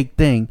next big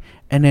thing,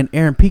 and then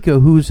Aaron Pico,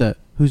 who's a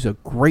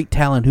great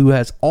talent, who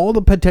has all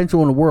the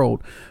potential in the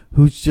world,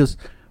 we're just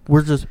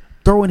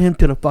throwing him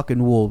to the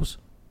fucking wolves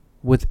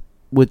with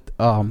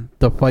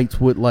the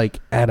fights with like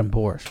Adam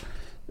Boris.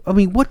 I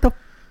mean, what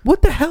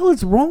the hell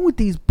is wrong with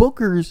these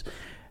bookers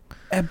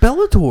at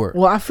Bellator?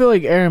 Well, I feel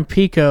like Aaron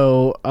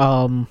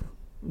Pico,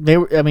 they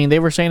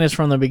were saying this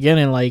from the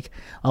beginning, like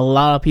a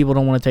lot of people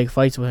don't want to take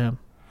fights with him.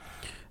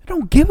 I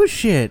don't give a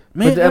shit,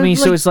 man. But, I mean,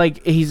 so it's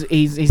like he's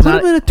put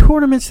not him in a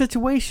tournament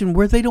situation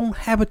where they don't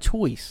have a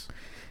choice.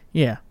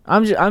 Yeah,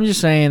 I'm just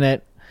saying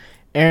that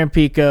Aaron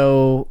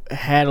Pico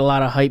had a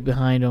lot of hype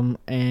behind him,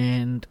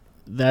 and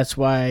that's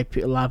why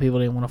a lot of people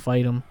didn't want to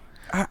fight him.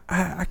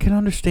 I can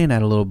understand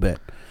that a little bit,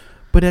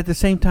 but at the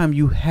same time,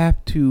 you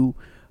have to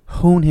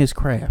hone his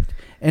craft,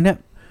 and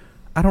that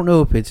I don't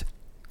know if it's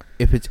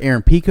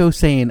Aaron Pico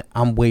saying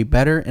I'm way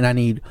better and I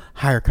need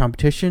higher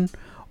competition,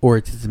 or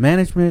it's his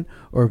management,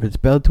 or if it's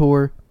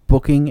Bellator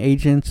booking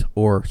agents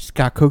or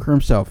Scott Coker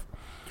himself.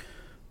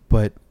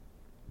 But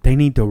they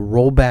need to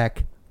roll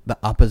back the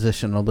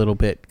opposition a little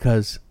bit,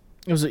 because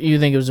you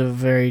think it was a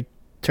very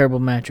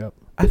terrible matchup.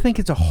 I think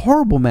it's a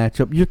horrible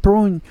matchup.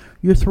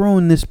 You're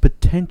throwing this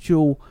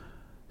potential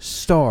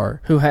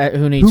star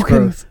who needs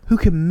growth, who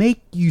can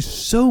make you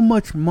so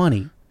much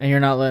money. And you're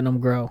not letting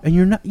him grow. And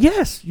you're not.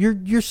 Yes,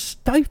 you're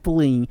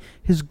stifling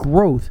his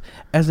growth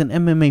as an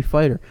MMA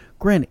fighter.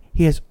 Granted,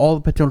 he has all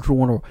the potential in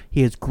the world.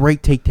 He has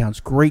great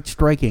takedowns, great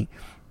striking.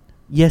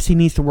 Yes, he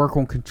needs to work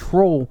on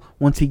control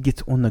once he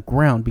gets on the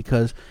ground,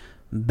 because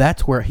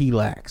that's where he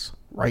lacks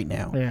right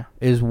now. Yeah.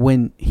 Is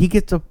when he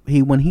gets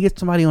when he gets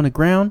somebody on the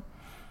ground,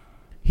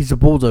 he's a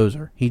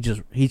bulldozer.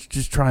 He's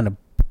just trying to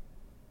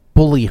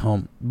bully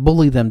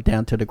them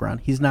down to the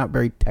ground. He's not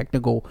very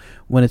technical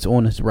when it's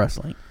on his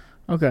wrestling.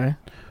 Okay.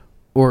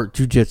 Or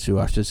jiu-jitsu,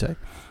 I should say.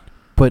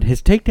 But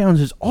his takedowns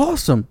is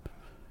awesome.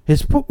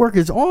 His footwork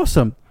is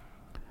awesome.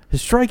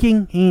 His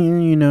striking,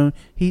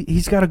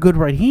 he's got a good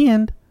right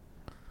hand.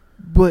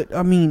 But,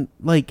 I mean,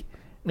 like...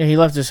 Yeah, he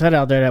left his head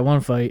out there that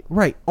one fight.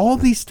 Right. All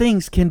these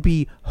things can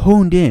be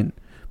honed in.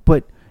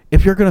 But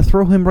if you're going to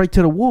throw him right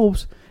to the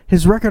wolves,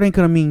 his record ain't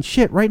going to mean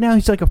shit. Right now,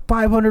 he's like a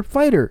 500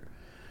 fighter.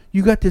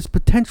 You got this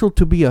potential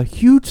to be a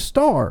huge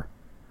star.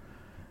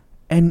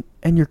 And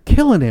you're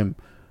killing him.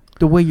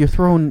 The way you're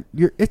throwing,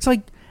 it's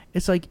like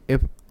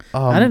if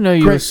I didn't know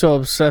you were so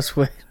obsessed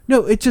with.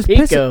 No, it just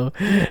Pico.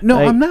 No,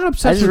 I'm not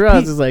obsessed. I just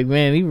realized it's like,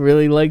 man, he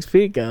really likes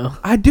Pico.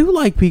 I do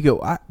like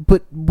Pico,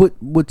 but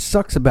what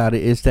sucks about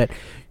it is that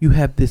you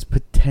have this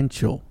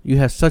potential. You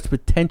have such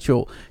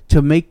potential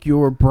to make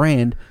your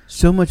brand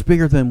so much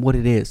bigger than what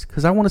it is.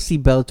 Because I want to see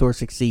Bellator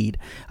succeed.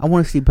 I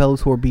want to see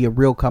Bellator be a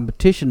real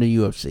competition to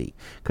UFC.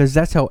 Because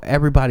that's how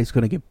everybody's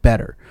going to get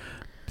better.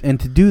 And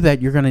to do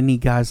that, you're going to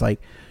need guys like.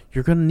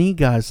 You're going to need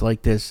guys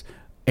like this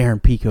Aaron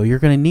Pico. You're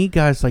going to need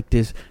guys like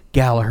this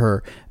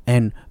Gallagher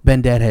and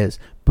Benitez.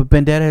 But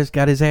Benitez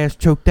got his ass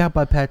choked out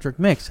by Patrick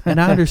Mix.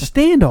 And I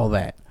understand all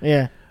that.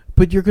 Yeah.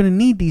 But you're going to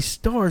need these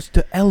stars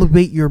to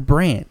elevate your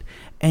brand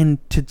and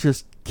to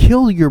just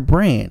kill your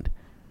brand.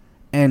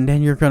 And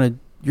then you're going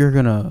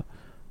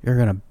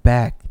to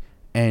back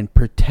and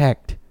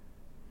protect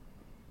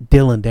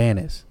Dylan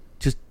Dennis.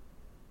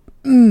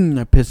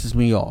 That pisses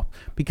me off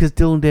because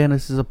Dylan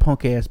Dennis is a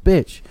punk ass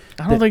bitch.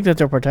 I don't think that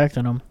they're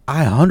protecting him.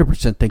 I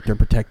 100% think they're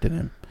protecting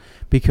him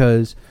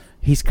because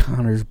he's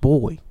Connor's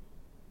boy.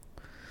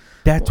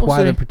 That's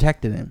why they're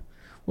protecting him.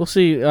 We'll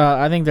see.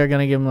 I think they're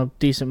gonna give him a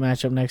decent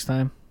matchup next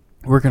time.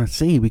 We're gonna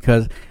see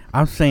because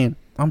I'm saying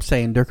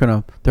they're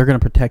gonna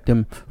protect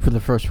him for the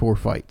first 4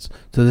 fights.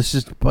 So this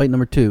is fight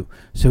number 2.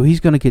 So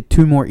he's gonna get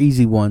 2 more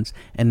easy ones,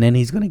 and then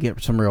he's gonna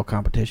get some real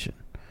competition.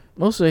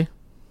 We'll see.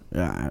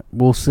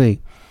 We'll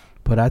see.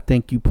 But I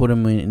think you put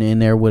him in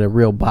there with a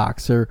real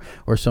boxer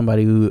or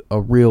somebody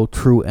a real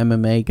true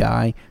MMA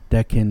guy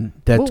that can.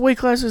 What weight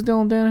class is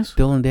Dylan Dennis?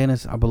 Dylan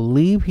Dennis, I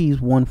believe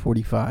he's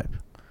 145.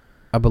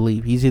 I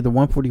believe he's either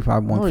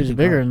 145, 155. Oh, he's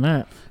bigger than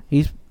that.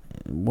 He's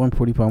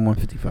 145,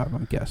 155.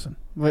 I'm guessing.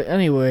 But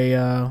anyway,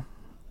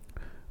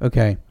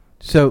 okay.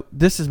 So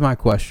this is my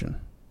question.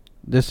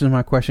 This is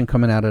my question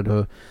coming out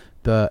of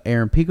the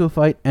Aaron Pico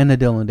fight and the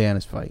Dylan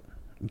Dennis fight.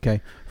 Okay.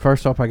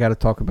 First off, I got to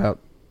talk about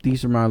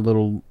these are my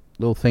little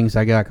things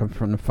I got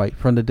from the fight.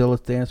 From the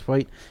Dylan Dennis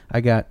fight,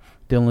 I got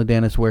Dylan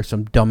Dennis wear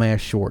some dumbass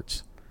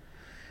shorts.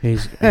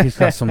 He's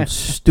got some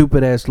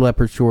stupid ass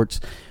leopard shorts.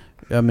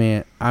 I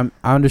mean, I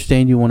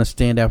understand you want to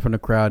stand out from the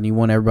crowd and you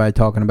want everybody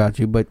talking about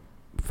you, but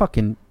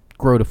fucking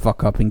grow the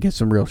fuck up and get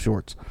some real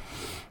shorts.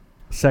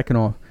 Second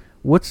off,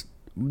 what's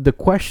the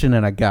question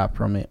that I got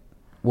from it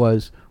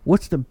was,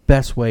 what's the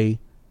best way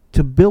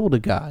to build a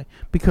guy?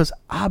 Because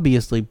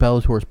obviously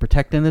Bellator is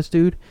protecting this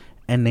dude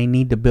and they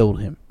need to build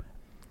him.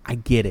 I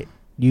get it.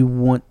 You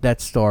want that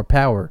star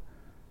power,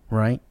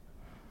 right?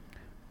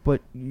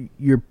 But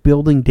you're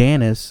building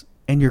Dennis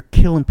and you're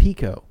killing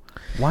Pico.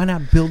 Why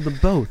not build them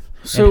both?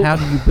 So, and how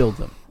do you build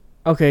them?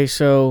 Okay,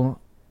 so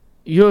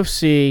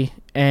UFC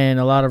and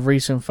a lot of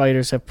recent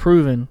fighters have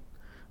proven,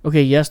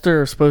 okay, yes,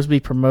 they're supposed to be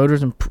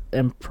promoters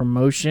and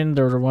promotion.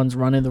 They're the ones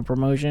running the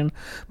promotion.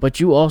 But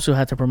you also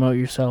have to promote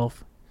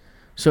yourself.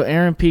 So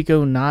Aaron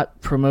Pico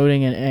not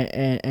promoting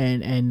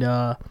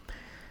and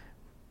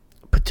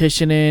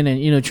petitioning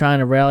and trying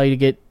to rally to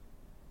get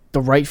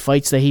the right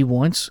fights that he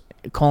wants,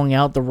 calling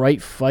out the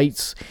right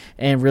fights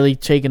and really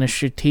taking a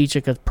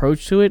strategic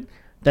approach to it,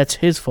 that's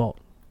his fault.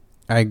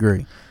 I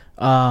agree.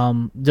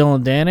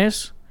 Dylan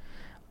Dennis,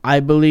 I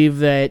believe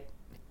that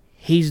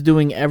he's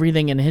doing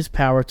everything in his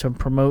power to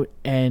promote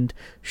and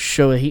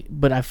show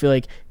but I feel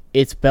like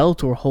it's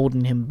Bellator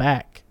holding him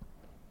back.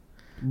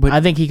 But I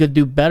think he could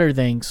do better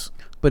things.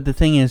 But the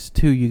thing is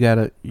too, you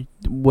gotta,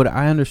 what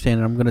I understand,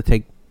 and I'm gonna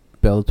take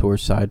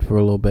Bellator's side for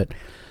a little bit.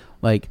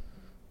 Like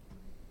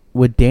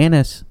with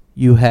Dennis,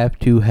 you have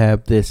to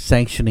have this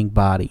sanctioning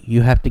body.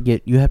 You have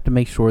to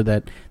make sure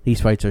that these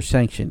fights are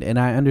sanctioned. And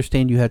I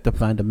understand you have to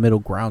find a middle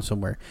ground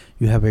somewhere.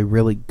 You have a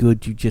really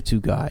good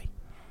jiu-jitsu guy,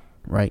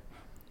 right?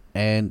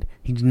 And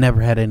he's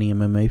never had any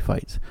MMA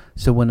fights.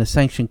 So when the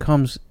sanction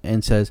comes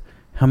and says,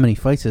 how many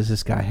fights has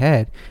this guy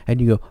had? And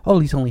you go, oh,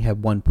 he's only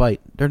had 1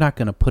 fight. They're not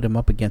going to put him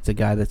up against a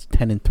guy that's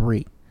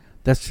 10-3.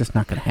 That's just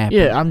not going to happen.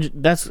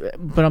 Yeah,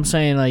 but I'm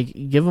saying,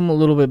 like, give him a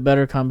little bit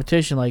better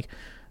competition. Like,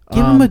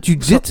 give him a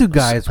jiu-jitsu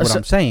guy is what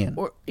I'm saying.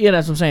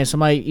 That's what I'm saying.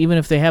 Somebody, even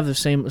if they have the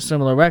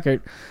similar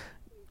record,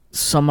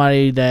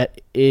 somebody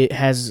that it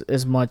has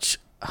as much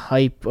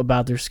hype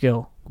about their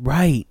skill.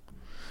 Right.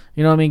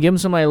 You know what I mean? Give him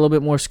somebody a little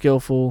bit more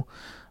skillful,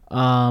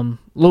 a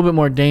little bit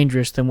more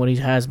dangerous than what he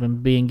has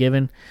been being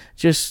given.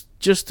 Just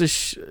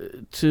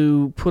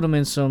to put him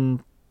in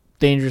some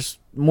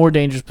more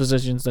dangerous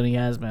positions than he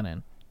has been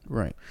in.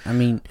 Right.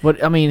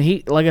 But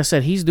he, like I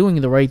said, he's doing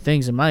the right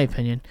things in my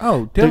opinion.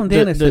 Oh, Dylan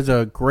Dennis is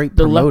a great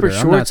the promoter.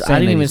 leopard shorts. I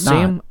didn't even see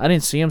him. I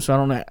didn't see him, so I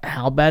don't know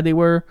how bad they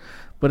were.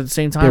 But at the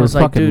same time, they were it's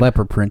like, fucking dude,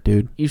 leopard print,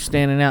 dude. You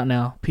standing out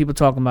now. People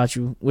talking about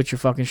you with your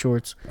fucking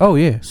shorts. Oh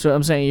yeah. So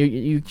I'm saying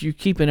you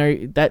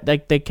keeping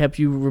that they kept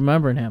you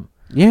remembering him.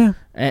 Yeah.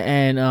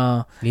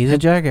 And he's a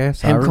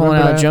jackass. Him calling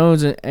out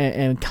Jones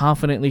and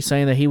confidently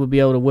saying that he would be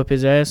able to whip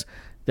his ass.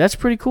 That's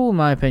pretty cool in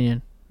my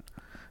opinion.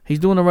 He's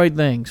doing the right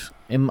things.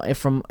 And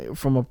from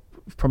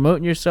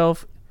promoting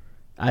yourself,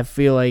 I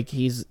feel like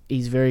he's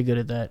very good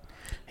at that.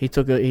 He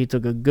took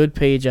a good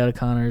page out of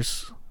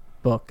Connor's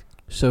book.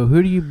 So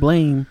who do you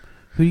blame?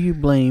 Who do you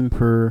blame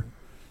for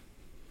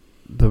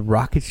the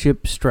rocket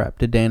ship strapped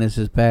to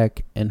Dennis's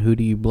back, and who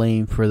do you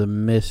blame for the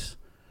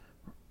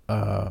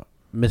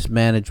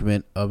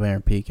mismanagement of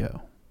Aaron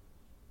Pico?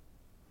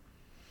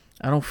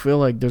 I don't feel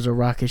like there's a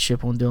rocket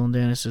ship on Dylan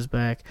Dennis's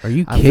back. Are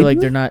you kidding I feel like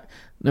me? they're not.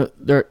 No,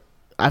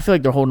 I feel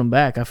like they're holding him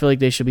back. I feel like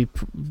they should be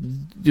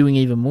doing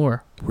even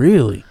more.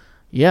 Really?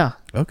 Yeah.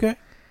 Okay.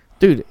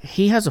 Dude,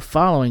 he has a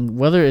following,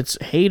 whether it's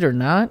hate or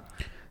not.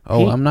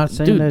 Oh, I'm not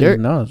saying that he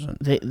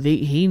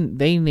doesn't.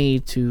 They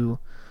need to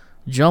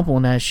jump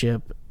on that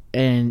ship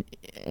and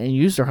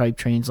use their hype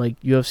trains like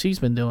UFC's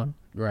been doing.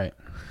 Right.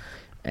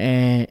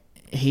 And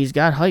he's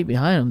got hype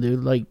behind him,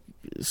 dude. Like,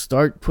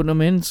 start putting him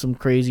in some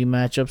crazy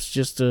matchups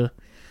just to,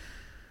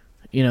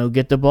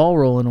 get the ball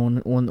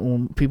rolling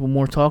on people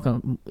more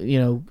talking.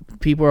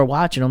 People are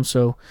watching him,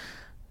 so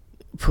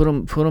put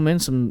him in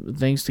some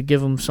things to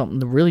give him something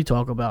to really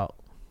talk about.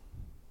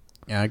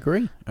 I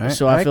agree.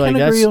 So I feel like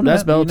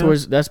that's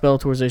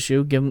Bellator's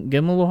issue. Give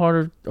him a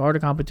little harder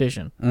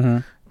competition. Mm-hmm.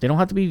 They don't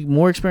have to be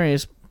more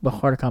experienced, but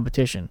harder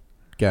competition.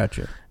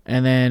 Gotcha.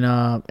 And then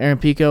Aaron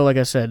Pico, like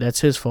I said,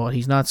 that's his fault.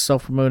 He's not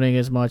self-promoting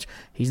as much.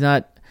 He's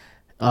not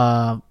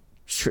being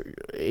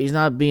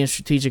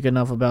strategic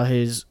enough about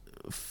his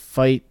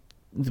fight,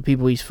 the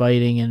people he's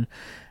fighting,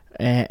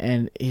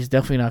 and he's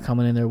definitely not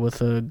coming in there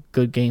with a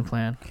good game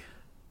plan.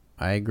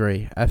 I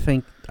agree. I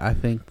think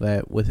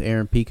that with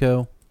Aaron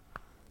Pico,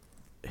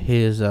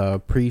 his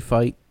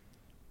pre-fight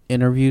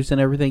interviews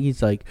and everything,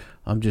 he's like,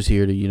 I'm just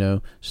here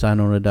to, sign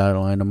on the dotted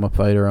line. I'm a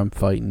fighter. I'm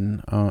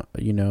fighting.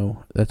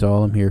 That's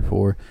all I'm here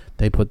for.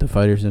 They put the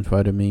fighters in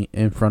front of me,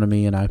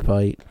 and I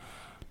fight.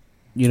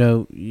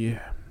 You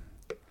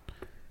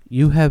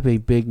have a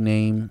big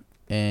name,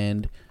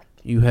 and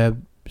you have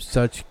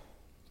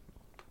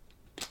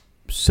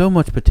so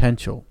much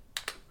potential.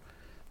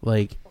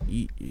 Like,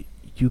 you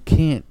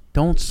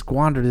don't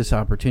squander this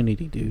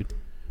opportunity, dude.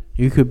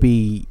 You could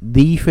be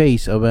the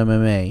face of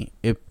MMA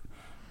if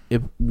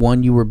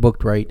one, you were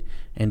booked right,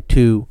 and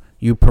two,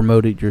 you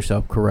promoted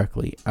yourself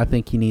correctly. I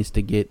think he needs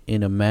to get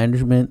in a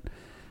management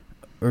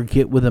or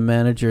get with a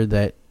manager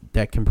that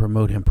can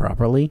promote him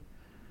properly.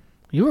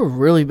 You were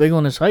really big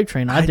on this hype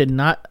train. I did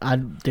not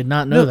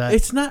know that.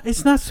 It's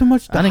not so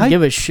much the I didn't hype.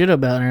 give a shit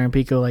about Aaron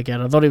Pico like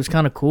that. I thought he was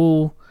kind of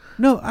cool.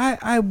 No,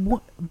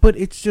 but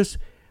it's just,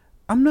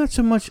 I'm not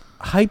so much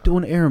hyped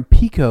on Aaron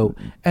Pico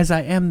as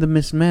I am the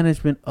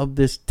mismanagement of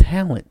this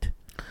talent.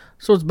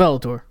 So it's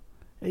Bellator.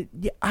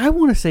 Yeah, I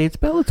want to say it's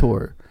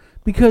Bellator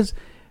because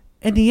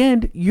in the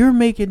end, you're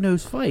making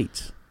those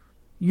fights.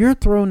 You're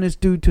throwing this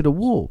dude to the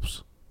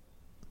wolves,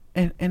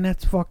 and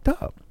that's fucked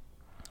up.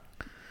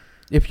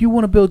 If you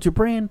want to build your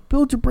brand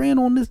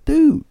on this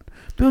dude.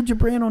 Build your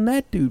brand on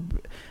that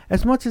dude.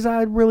 As much as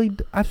I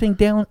think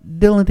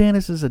Dylan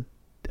Dennis is a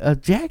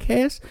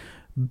jackass,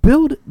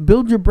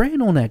 build your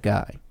brand on that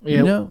guy.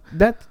 Yeah.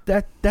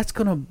 That's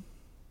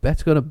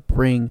gonna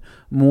bring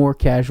more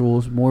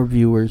casuals, more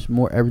viewers,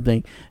 more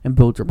everything, and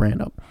build your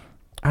brand up.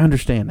 I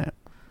understand that,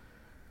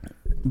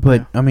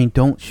 but yeah.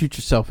 Don't shoot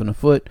yourself in the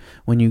foot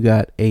when you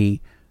got a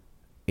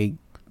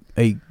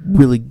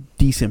really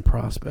decent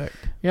prospect.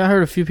 Yeah, I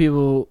heard a few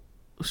people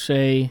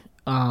say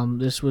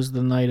this was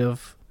the night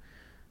of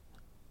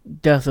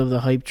death of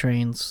the hype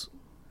trains.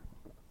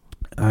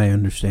 I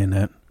understand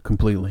that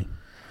completely.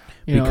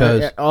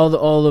 Because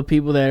all the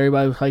people that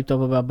everybody was hyped up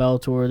about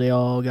Bellator, they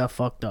all got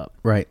fucked up.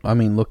 Right.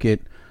 Look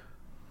at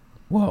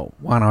Juan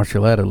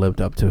Archuleta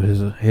lived up to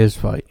his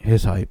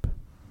hype.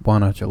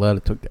 Juan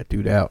Archuleta took that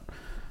dude out,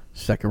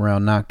 second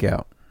round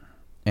knockout,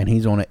 and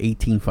he's on an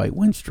 18-fight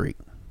win streak.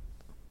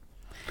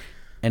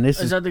 And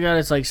this is that the guy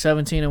that's like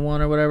 17-1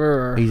 or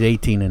whatever? Or? He's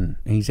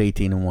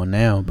 18-1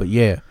 now, but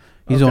yeah,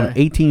 he's on an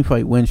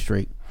 18-fight win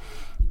streak.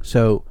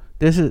 So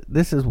this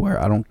is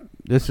where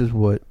this is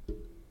what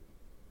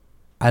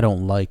I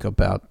don't like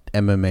about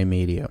MMA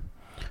media.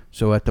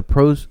 So at the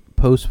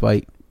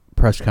post-fight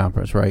press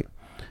conference, right,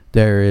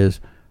 there is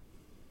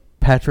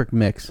Patrick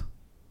Mix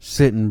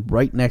sitting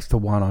right next to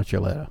Juan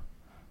Archuleta.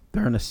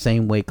 They're in the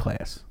same weight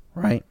class,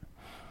 right?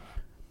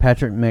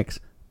 Patrick Mix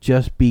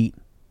just beat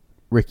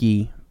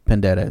Ricky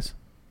Pendedes.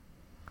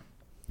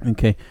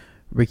 Okay,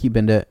 Ricky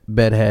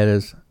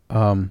Pendedes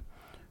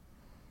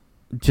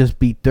just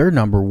beat their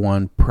number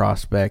one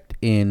prospect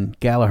in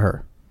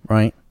Gallagher,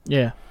 right?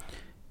 Yeah.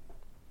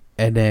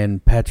 And then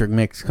Patrick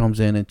Mix comes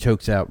in and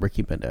chokes out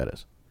Ricky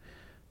Pendedes.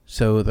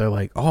 So they're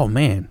like, oh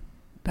man,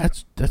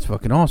 that's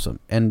fucking awesome.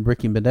 And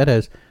Ricky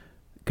Pendedes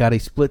got a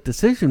split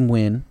decision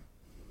win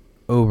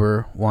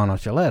over Juan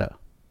Archuleta.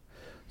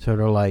 So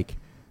they're like,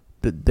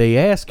 they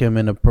ask him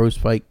in a post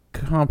fight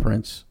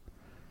conference,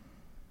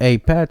 hey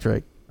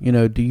Patrick,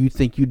 do you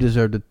think you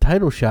deserve the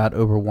title shot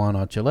over Juan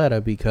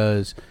Archuleta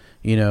because,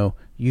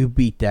 you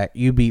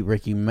beat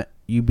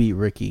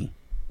Ricky.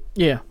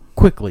 Yeah.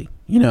 Quickly,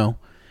 and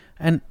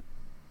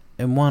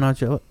Juan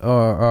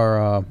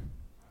Archuleta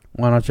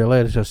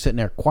is just sitting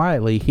there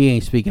quietly. He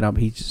ain't speaking up.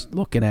 He's just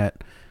looking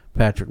at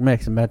Patrick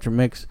Mix, and Patrick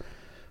Mix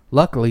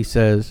luckily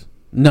says,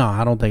 no,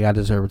 I don't think I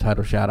deserve a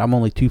title shot. I'm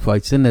only 2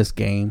 fights in this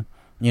game.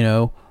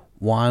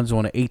 Juan's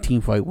on an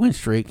 18-fight win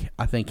streak.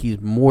 I think he's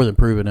more than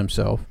proven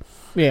himself.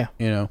 Yeah.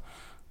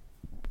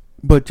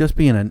 But just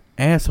being an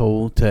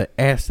asshole to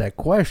ask that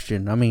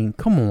question, I mean,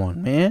 come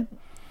on, man.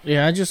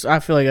 Yeah, I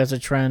feel like that's a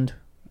trend.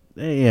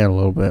 Yeah, a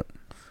little bit.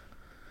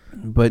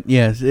 But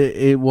yes,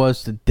 it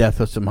was the death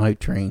of some hype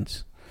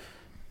trains.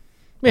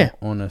 Yeah.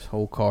 On this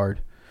whole card.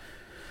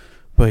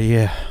 But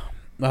yeah.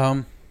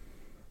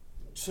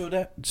 So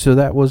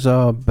that was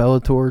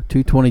Bellator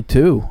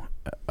 222.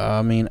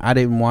 I mean, I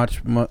didn't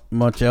watch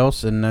much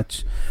else, and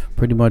that's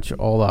pretty much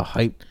all the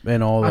hype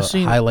and all the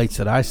highlights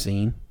that I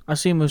seen. I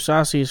see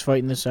Mousasi is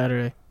fighting this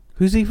Saturday.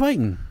 Who's he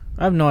fighting?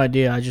 I have no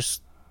idea.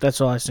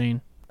 That's all I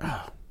seen.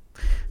 Oh.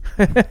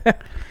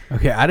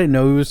 Okay, I didn't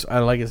know he was.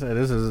 Like I said,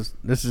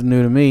 this is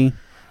new to me.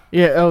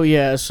 Yeah. Oh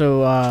yeah.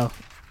 So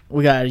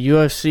we got a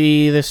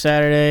UFC this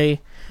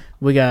Saturday.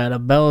 We got a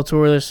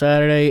Bellator this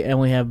Saturday, and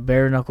we have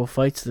bare knuckle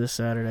fights this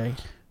Saturday.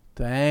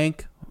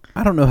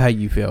 I don't know how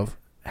you feel.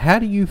 How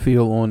do you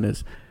feel on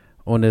this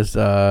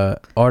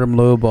Artem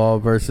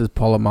Lobov versus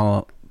Paula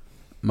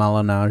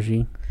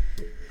Malignaggi?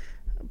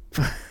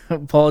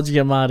 Paul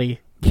Giamatti,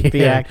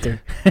 the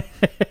actor.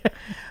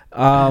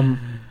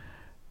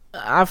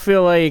 I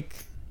feel like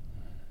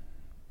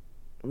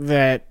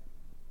that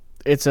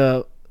it's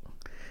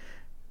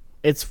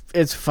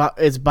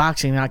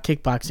boxing, not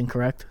kickboxing,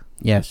 correct?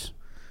 Yes.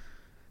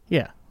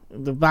 Yeah,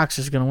 the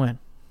boxer's gonna win.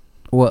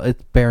 Well,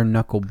 it's bare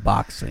knuckle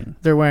boxing.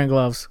 They're wearing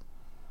gloves.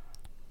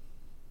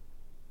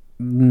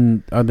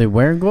 Are they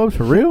wearing gloves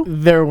for real?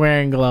 They're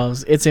wearing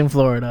gloves. It's in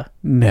Florida.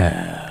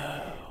 No.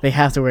 They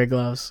have to wear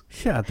gloves.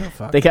 Shut the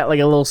fuck up. They got like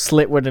a little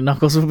slit where the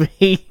knuckles will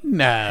be.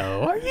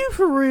 No. Are you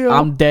for real?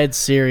 I'm dead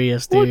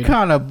serious, dude. What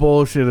kind of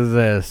bullshit is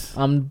this?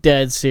 I'm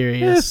dead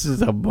serious. This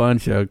is a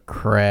bunch of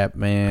crap,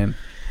 man.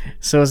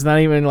 So it's not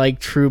even like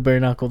true bare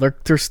knuckle.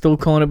 They're still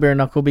calling it bare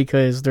knuckle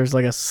because there's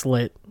like a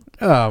slit.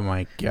 Oh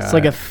my god. It's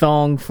like a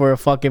thong for a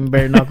fucking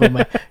bare knuckle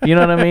man. You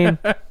know what I mean?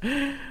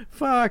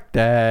 Fuck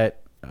that.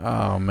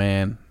 Oh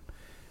man.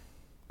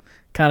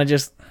 Kind of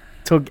just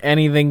took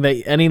any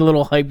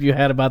little hype you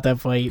had about that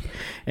fight.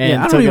 And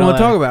I don't even want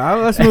to talk about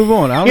it. Let's move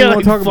on. I don't even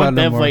want to talk about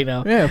that fight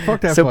now. Yeah, fuck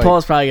that fight. So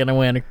Paul's probably going to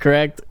win,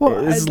 correct?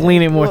 Well, it's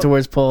leaning more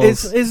towards Paul.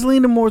 It's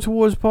leaning more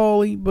towards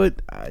Paulie,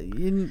 but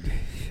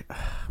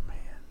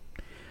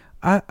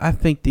I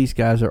think these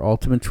guys are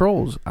ultimate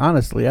trolls.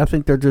 Honestly, I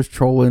think they're just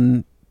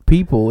trolling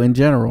people in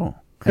general.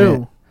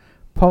 Who?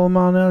 Paula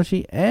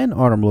Malignaggi and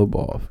Artem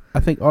Lobov. I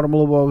think Artem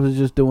Lobov is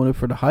just doing it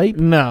for the hype.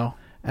 No.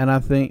 And I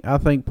think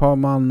Paul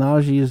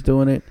Malignaggi is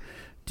doing it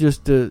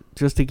just to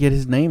get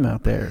his name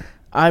out there.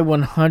 I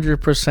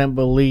 100%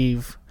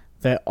 believe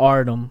that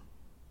Artem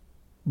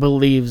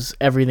believes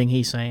everything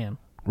he's saying.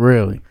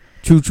 Really?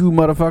 Choo-choo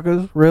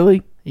motherfuckers?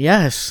 Really?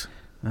 Yes.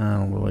 I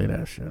don't believe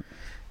that shit.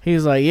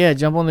 He's like, yeah,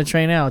 jump on the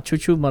train now.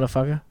 Choo-choo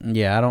motherfucker.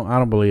 Yeah, I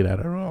don't believe that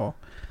at all.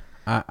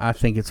 I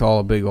think it's all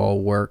a big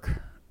old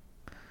work.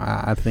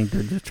 I think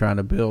they're just trying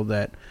to build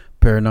that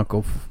bare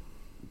knuckle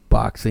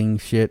boxing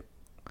shit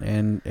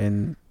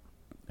and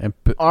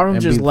Artem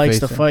just likes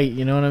to fight.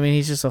 You know what I mean?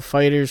 He's just a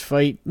fighter,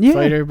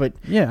 but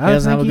he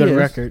doesn't have a good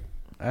record.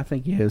 I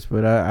think he is,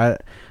 but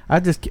I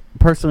just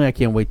personally I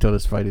can't wait till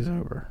this fight is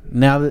over.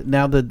 Now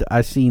that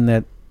I seen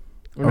that,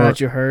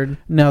 that you heard.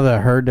 Now that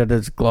I heard that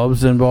there's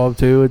gloves involved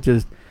too,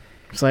 it's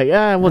like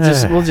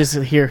we'll just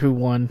hear who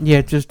won. Yeah,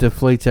 it just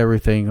deflates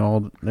everything.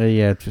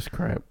 It's just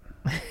crap.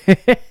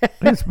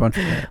 It's a bunch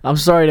of crap. I'm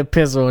sorry to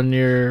piss on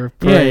your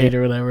parade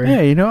or whatever.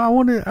 Yeah, I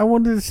wanted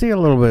to see a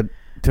little bit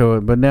to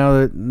it, but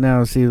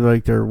now I see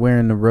like they're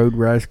wearing the road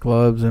rash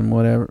gloves and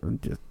whatever.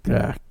 Just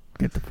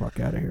get the fuck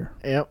out of here.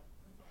 Yep.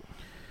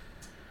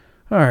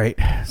 All right,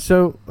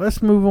 so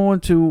let's move on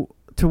to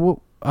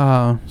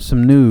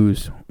some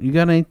news. You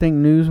got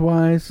anything news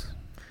wise?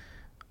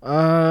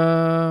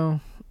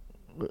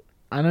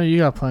 I know you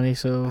got plenty,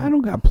 so I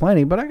don't got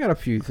plenty, but I got a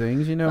few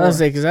things. I was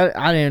say because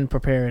I didn't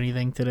prepare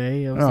anything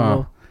today. It was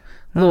a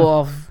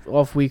little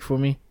off week for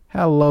me.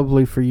 How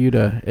lovely for you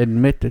to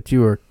admit that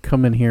you are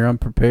coming here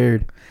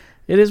unprepared.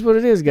 It is what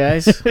it is,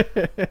 guys.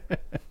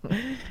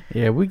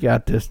 Yeah, we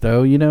got this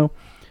though.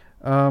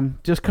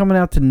 Just coming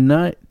out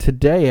tonight,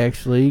 today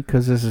actually,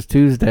 because this is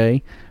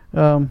Tuesday.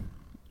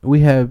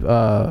 We have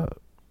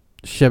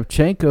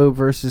Shevchenko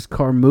versus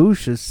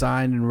Carmouche is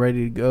signed and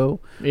ready to go.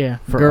 Yeah,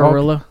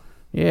 Gorilla.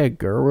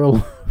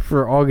 Gorilla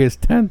for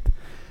August 10th.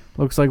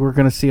 Looks like we're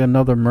gonna see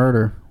another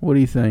murder. What do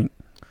you think?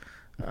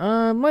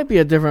 Might be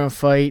a different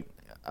fight.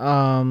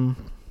 Might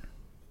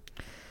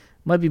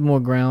be more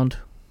ground.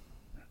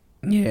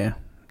 Yeah.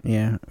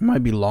 It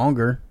might be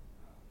longer.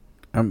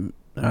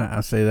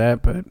 I say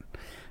that, but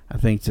I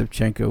think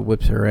Shevchenko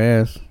whips her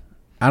ass.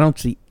 I don't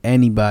see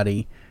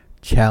anybody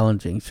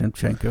challenging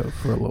Shevchenko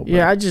for a little bit.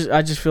 Yeah, I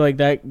just feel like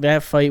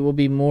that fight will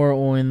be more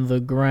on the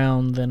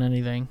ground than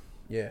anything.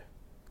 Yeah.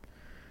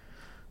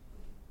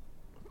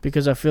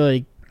 Because I feel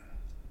like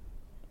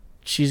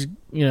she's,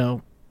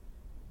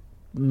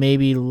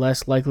 maybe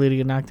less likely to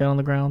get knocked out on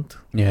the ground.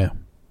 Yeah.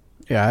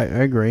 Yeah, I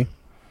agree.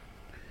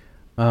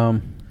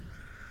 So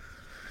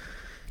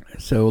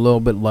a little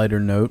bit lighter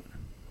note.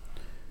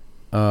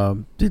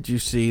 Did you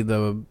see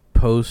the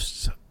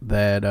posts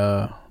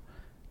that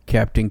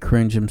Captain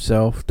Cringe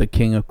himself, the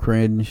king of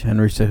cringe,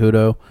 Henry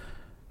Cejudo,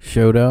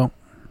 showed up?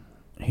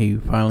 He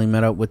finally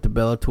met up with the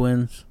Bella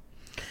twins.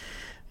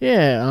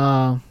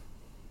 Yeah.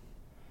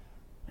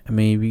 I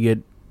mean, if you get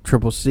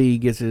Triple C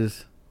gets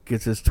his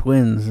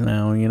twins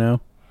now,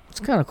 It's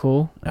kind of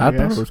cool. I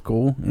thought it was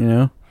cool,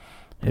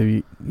 If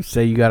you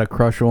say you got a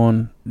crush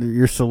on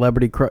your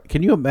celebrity crush,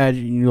 can you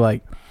imagine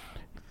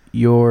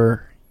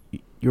you're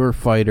a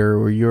fighter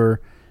or you're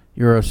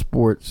a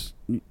sports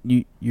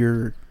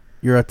you're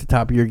at the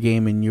top of your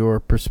game in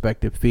your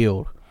prospective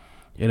field,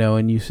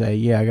 and you say,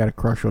 yeah, I got a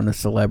crush on a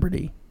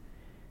celebrity,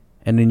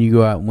 and then you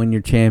go out and win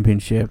your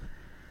championship,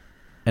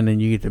 and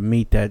then you get to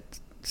meet that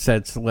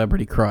said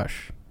celebrity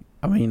crush.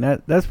 I mean,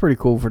 that's pretty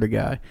cool for the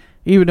guy,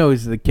 even though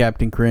he's the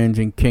Captain Cringe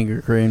and King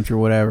of Cringe or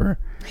whatever.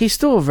 He's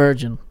still a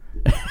virgin.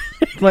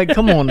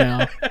 Come on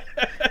now.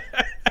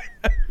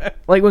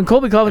 When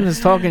Colby Covington's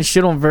talking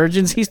shit on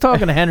virgins, he's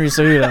talking to Henry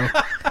Cejudo.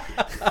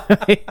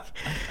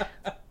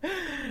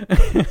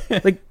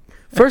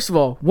 First of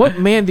all, what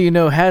man do you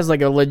know has a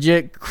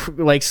legit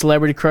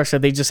celebrity crush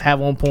that they just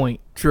have on point?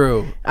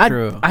 True.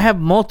 I have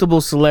multiple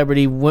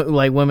celebrity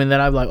women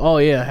that I'm like, oh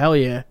yeah, hell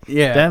yeah,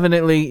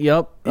 definitely,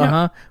 yep,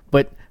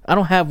 But I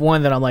don't have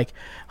one that I'm like,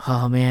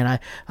 oh man,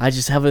 I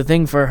just have a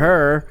thing for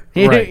her.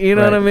 You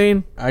know what I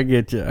mean? I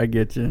get you,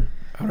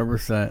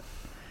 100%.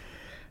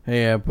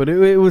 Yeah, but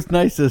it was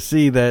nice to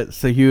see that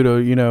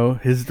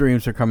Cejudo, his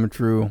dreams are coming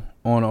true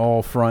on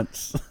all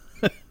fronts.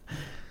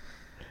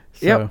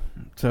 So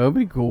it'll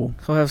be cool.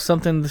 He'll have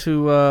something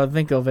to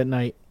think of at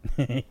night.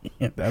 Yeah,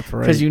 that's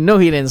right. Because he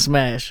didn't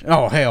smash.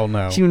 Oh, hell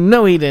no.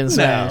 He didn't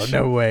smash.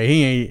 No way.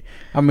 He ain't.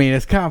 I mean,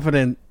 as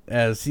confident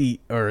as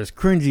or as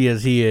cringy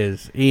as he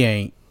is, he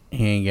ain't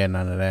getting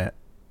none of that.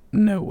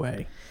 No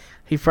way.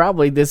 He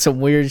probably did some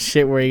weird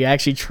shit where he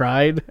actually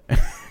tried.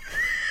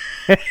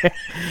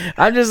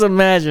 I'm just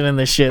imagining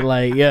the shit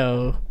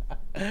yo.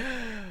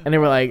 And they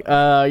were like,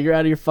 you're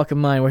out of your fucking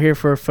mind. We're here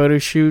for a photo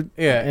shoot.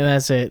 Yeah. And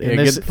that's it. And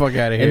get the fuck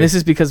out of here. And this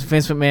is because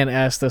Vince McMahon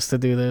asked us to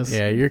do this.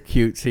 Yeah, you're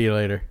cute. See you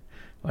later.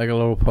 Like a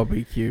little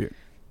puppy cute.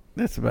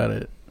 That's about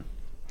it.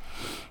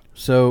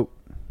 So,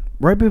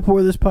 right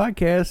before this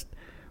podcast,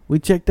 we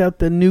checked out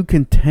the new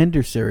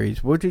Contender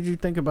Series. What did you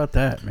think about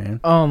that, man?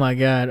 Oh, my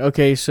God.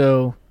 Okay,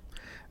 so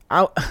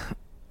I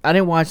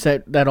didn't watch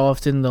that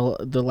often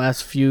the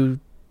last few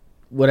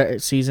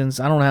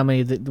seasons. I don't know how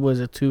many, was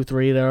it 2,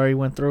 3 that I already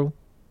went through?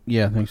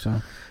 Yeah, I think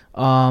so.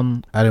 I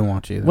didn't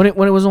watch either. When it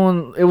was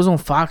on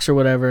Fox or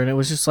whatever, and it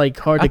was just hard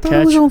to catch. I thought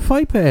it was on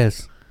Fight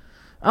Pass.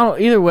 I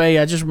don't. Either way,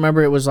 I just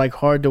remember it was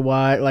hard to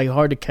watch,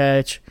 hard to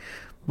catch,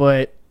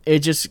 but it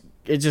just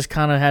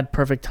kind of had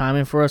perfect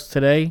timing for us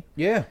today.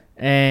 Yeah.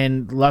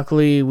 And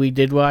luckily we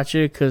did watch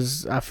it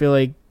because I feel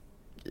like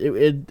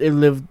it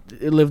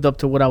lived up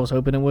to what I was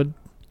hoping it would.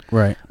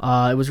 Right.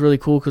 It was really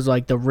cool because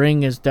the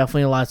ring is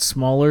definitely a lot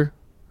smaller.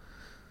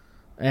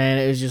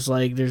 And it's just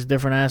there's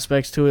different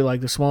aspects to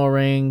it. The small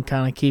ring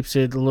kind of keeps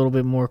it a little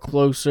bit more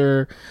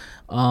closer.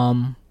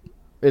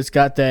 It's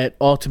got that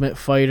Ultimate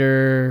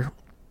Fighter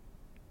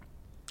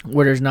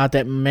where there's not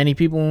that many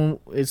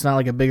people. It's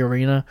not a big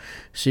arena,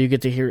 so you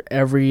get to hear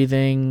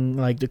everything.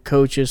 The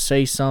coaches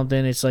say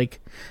something. It's a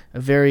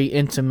very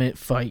intimate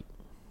fight,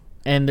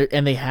 and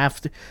they have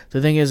to. The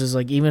thing is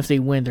even if they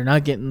win, they're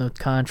not getting the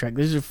contract.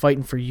 These are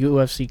fighting for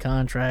UFC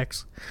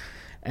contracts,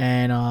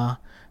 and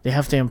they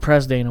have to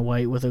impress Dana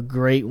White with a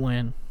great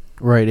win.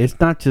 Right. It's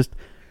not just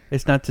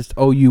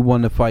oh, you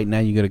won the fight, now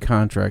you get a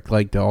contract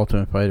like the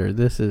Ultimate Fighter.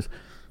 This is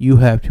you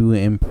have to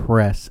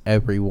impress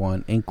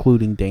everyone,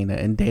 including Dana,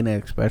 and Dana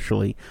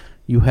especially.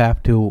 You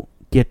have to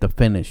get the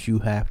finish. You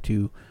have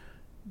to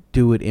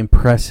do it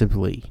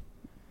impressively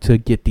to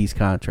get these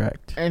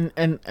contracts. And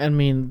I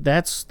mean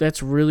that's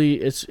really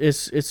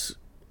it's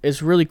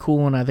really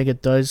cool, and I think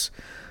it does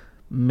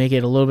make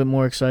it a little bit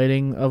more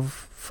exciting of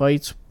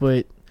fights,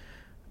 but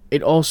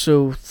it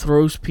also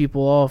throws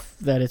people off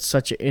that it's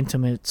such an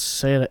intimate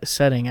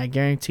setting. I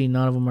guarantee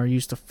none of them are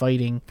used to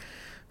fighting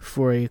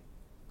for a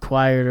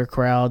quieter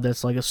crowd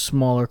that's a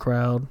smaller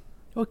crowd.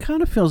 Well, it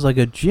kind of feels like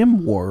a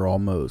gym war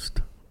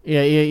almost.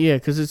 Yeah.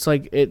 Because it's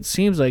like it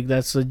seems like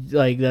that's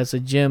a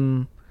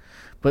gym,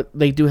 but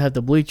they do have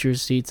the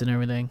bleachers, seats, and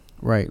everything.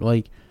 Right,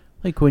 like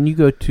when you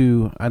go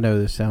to, I know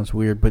this sounds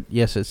weird, but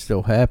yes, it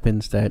still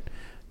happens that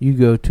you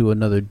go to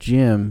another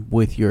gym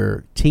with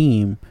your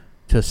team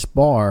to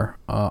spar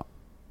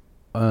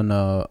on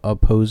a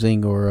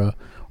opposing or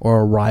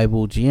a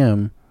rival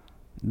gym.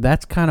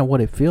 That's kind of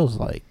what it feels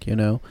like, you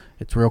know.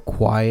 It's real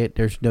quiet.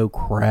 There's no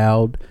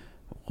crowd.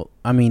 Well,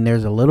 I mean,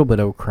 there's a little bit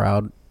of a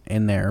crowd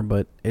in there,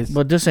 but it's.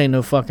 But this ain't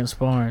no fucking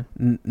sparring.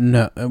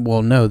 No,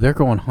 well, no, they're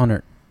going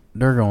 100.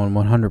 They're going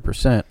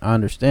 100%. I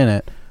understand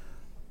that,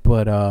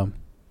 but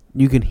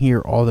you can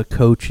hear all the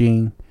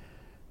coaching.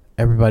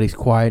 Everybody's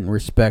quiet and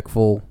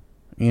respectful.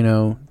 You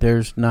know,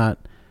 there's not,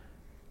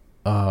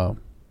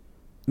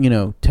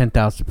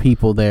 10,000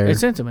 people there.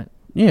 It's intimate.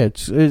 Yeah,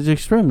 it's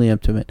extremely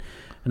intimate.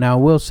 Now,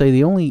 I will say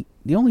the only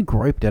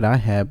gripe that I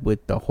have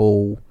with the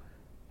whole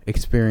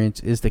experience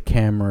is the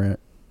camera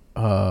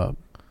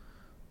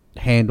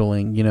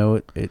handling. You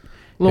know, it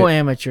little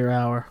amateur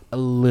hour. A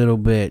little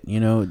bit. You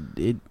know,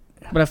 it.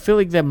 But I feel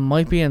like that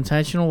might be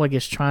intentional. Like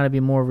it's trying to be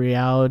more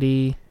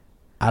reality.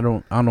 I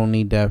don't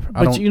need that.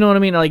 But you know what I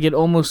mean? Like it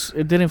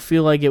didn't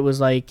feel like it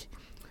was like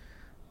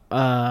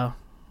they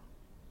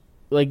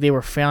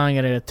were failing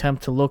at an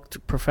attempt to look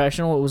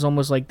professional. It was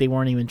almost like they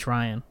weren't even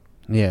trying.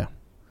 Yeah,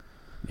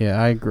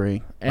 I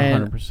agree,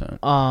 100%.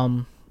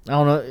 I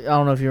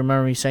don't know if you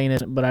remember me saying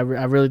this, but I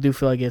really do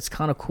feel like it's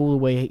kind of cool the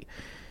way,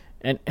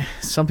 and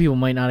some people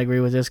might not agree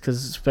with this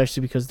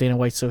especially because Dana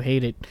White's so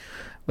hated.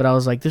 But I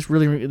was like, this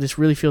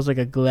really feels like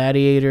a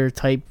gladiator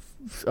type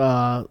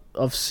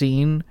of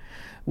scene,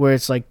 where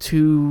it's like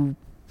two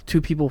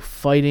people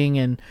fighting,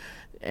 and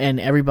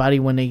everybody,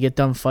 when they get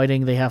done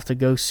fighting, they have to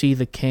go see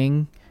the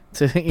king.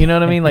 You know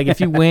what I mean? Like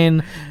if you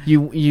win,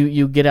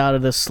 you get out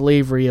of the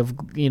slavery of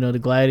the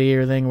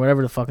gladiator thing,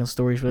 whatever the fucking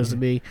story's supposed to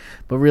be.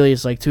 But really,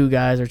 it's like two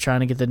guys are trying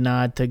to get the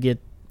nod to get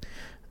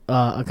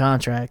a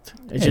contract.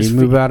 You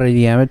move out of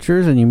the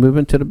amateurs and you move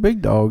into the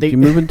big dogs. You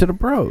move into the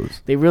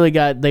pros. They really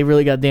got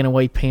Dana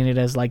White painted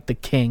as like the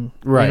king.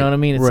 Right. You know what I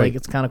mean? It's like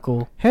it's kind of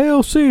cool.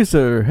 Hail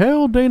Caesar!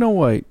 Hail Dana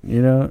White!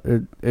 You know,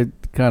 it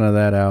kind of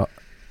that out.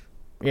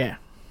 Yeah.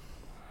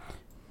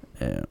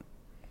 Yeah.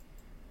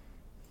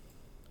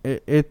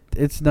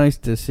 It's nice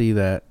to see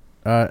that.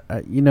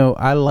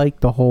 I like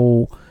the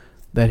whole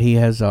that he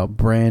has a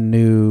brand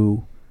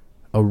new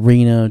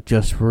arena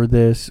just for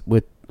this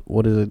with.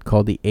 What is it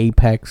called? The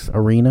Apex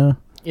Arena?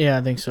 Yeah,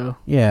 I think so.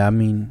 Yeah, I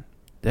mean,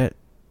 that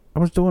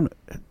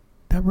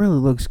really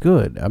looks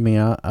good. I mean,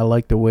 I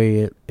like the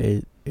way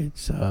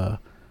it's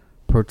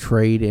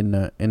portrayed in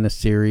the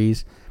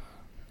series,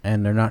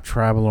 and they're not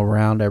traveling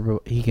around.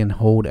 He can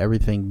hold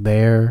everything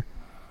there,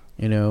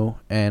 you know.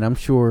 And I'm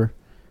sure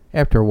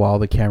after a while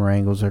the camera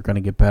angles are going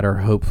to get better.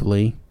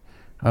 Hopefully,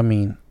 I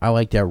mean, I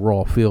like that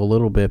raw feel a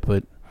little bit,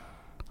 but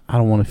I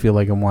don't want to feel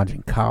like I'm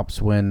watching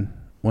cops when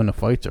the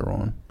fights are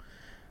on.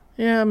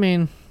 Yeah, I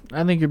mean,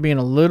 I think you're being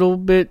a little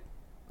bit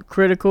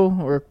critical,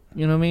 or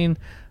you know what I mean?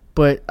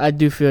 But I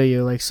do feel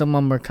you. Like some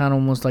of them are kind of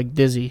almost like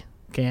dizzy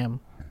cam.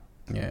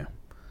 Yeah.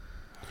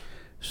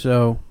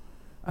 So,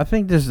 I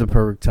think this is the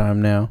perfect time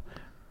now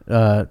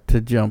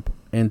to jump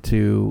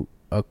into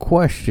a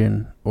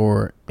question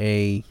or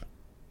a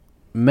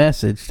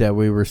message that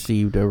we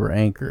received over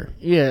Anchor.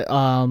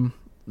 Yeah,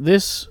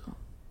 this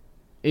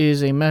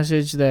is a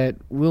message that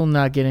will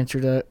not get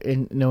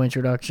no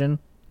introduction.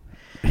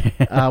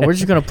 We're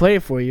just gonna play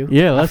it for you.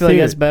 Yeah, let's I feel like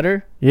that's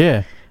better.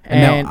 Yeah.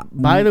 And now,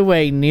 by the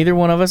way, neither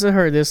one of us had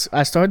heard this.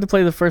 I started to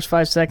play the first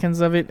 5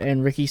 seconds of it,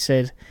 and Ricky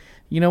said,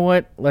 "You know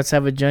what? Let's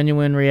have a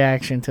genuine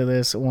reaction to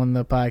this on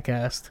the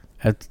podcast."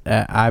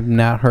 I've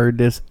not heard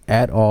this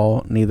at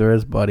all. Neither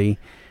has Buddy.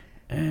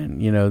 And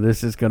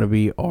this is gonna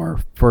be our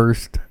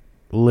first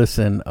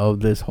listen of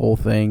this whole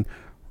thing.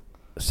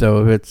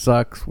 So if it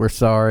sucks, we're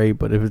sorry.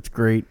 But if it's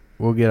great,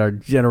 we'll get our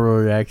general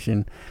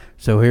reaction.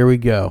 So here we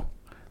go.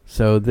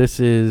 So this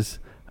is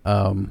it.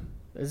 I'm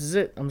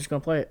just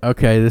going to play it.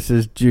 Okay, this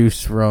is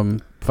Juice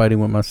from Fighting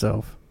With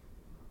Myself.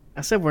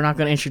 I said we're not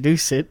going to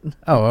introduce it.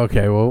 Oh,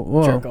 okay.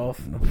 Well, jerk off.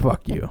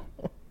 Fuck you.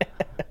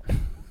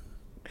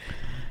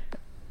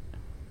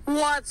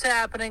 What's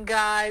happening,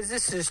 guys?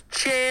 This is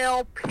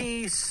Chael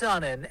P.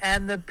 Sonnen,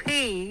 and the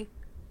P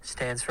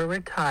stands for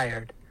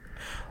retired.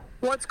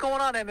 What's going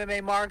on,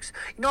 MMA Marks?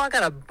 I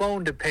got a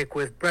bone to pick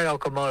with Brett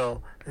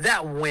Okamoto.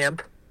 That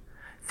wimp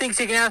thinks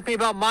he can ask me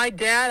about my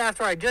dad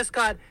after I just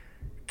got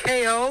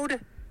KO'd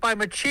by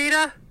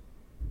Machida?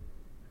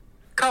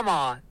 Come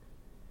on.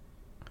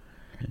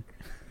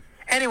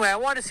 Anyway, I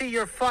want to see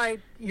your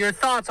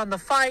thoughts on the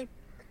fight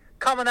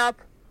coming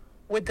up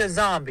with the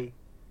zombie,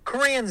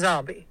 Korean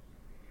zombie.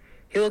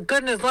 He looked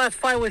good in his last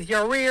fight with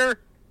Yair.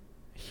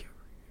 He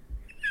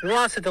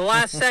lost at the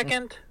last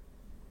second.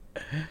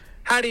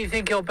 How do you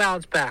think he'll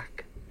bounce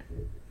back?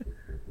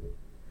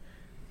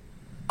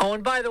 Oh,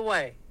 and by the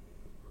way,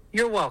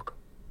 you're welcome.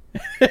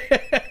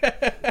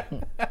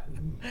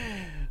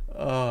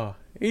 Oh,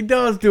 he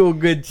does do a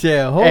good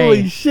Chael.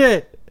 Holy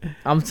shit.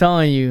 I'm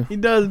telling you, He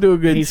does do a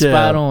good he's job.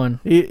 spot on.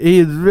 He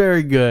is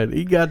very good.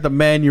 He got the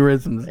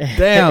mannerisms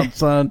down,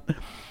 son.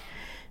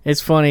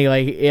 It's funny,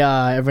 like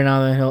every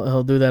now and then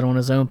he'll do that on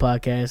his own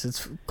podcast.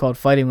 It's called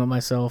Fighting with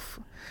Myself.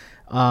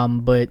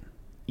 But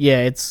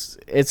yeah, it's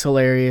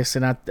hilarious.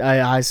 And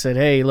I said,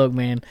 hey, look,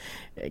 man,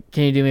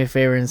 can you do me a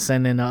favor and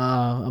send in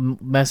a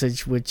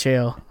message with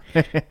Chael?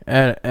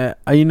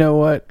 You know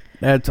what?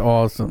 That's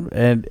awesome.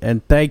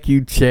 And thank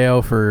you,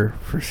 Chael, for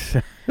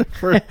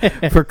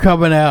for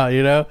coming out.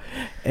 You know,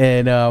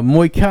 and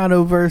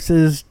Moicano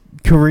versus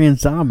Korean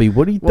Zombie.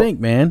 What do you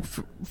think, man?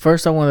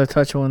 First, I wanted to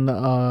touch on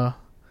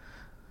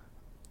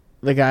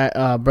the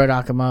guy Brett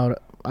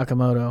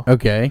Okamoto.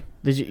 Okay.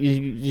 Did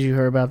you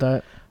hear about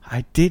that?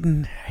 I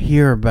didn't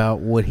hear about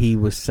what he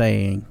was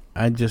saying.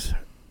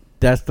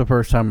 That's the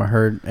first time I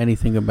heard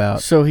anything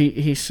about So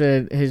he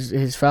said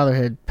his father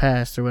had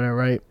passed or whatever,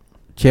 right?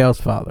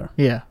 Chael's father.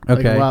 Yeah.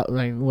 Okay.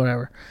 Like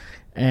whatever.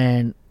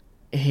 And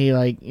he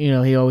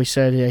he always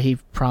said that he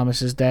promised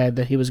his dad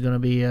that he was going to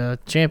be a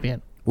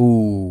champion.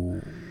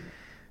 Ooh.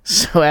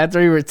 So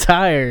after he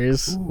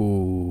retires,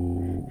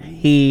 Ooh.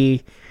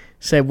 he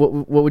said,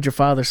 "What would your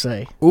father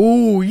say?"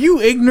 Ooh, you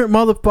ignorant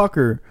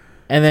motherfucker.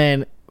 And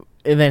then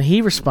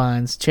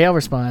Chael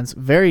responds,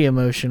 very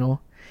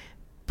emotional,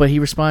 but he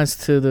responds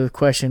to the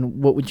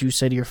question, "What would you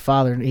say to your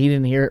father?" And he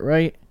didn't hear it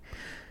right,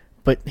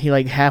 but he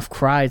like half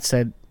cried,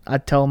 said,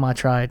 "I'd tell him I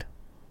tried."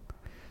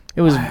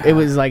 It was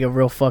like a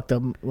real fucked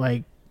up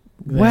like.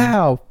 Thing.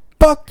 Wow,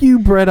 fuck you,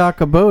 Brett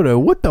Okamoto.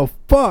 What the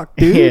fuck,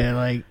 dude? Yeah,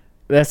 like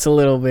that's a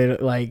little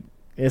bit like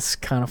it's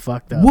kind of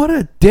fucked up. What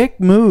a dick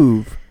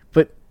move.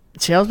 But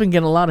Chael's been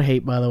getting a lot of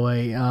hate, by the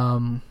way.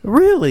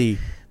 Really?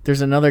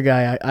 There's another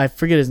guy, I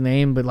forget his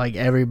name, but like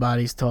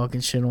everybody's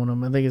talking shit on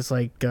him. I think it's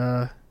like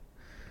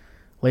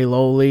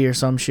Leiloli or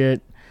some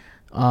shit.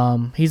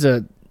 He's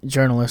a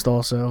journalist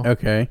also.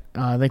 Okay.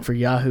 I think for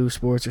Yahoo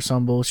Sports or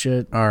some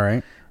bullshit. All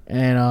right.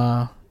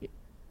 And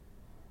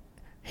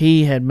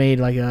he had made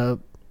like a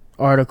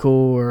article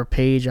or a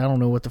page, I don't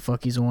know what the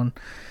fuck he's on,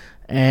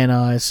 and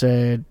it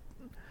said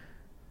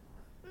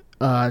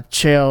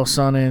Chael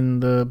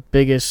Sonnen, the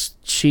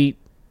biggest cheat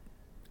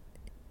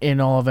in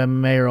all of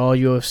MMA or all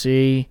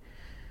UFC,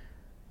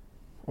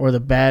 or the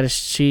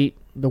baddest cheat,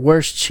 the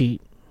worst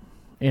cheat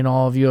in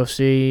all of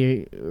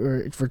UFC,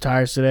 or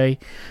retires today.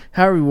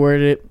 However he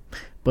worded it,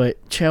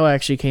 but Chael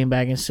actually came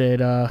back and said,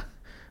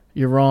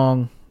 "You're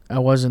wrong. I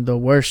wasn't the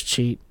worst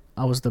cheat.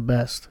 I was the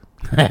best."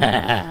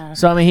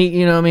 So I mean,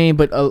 you know what I mean.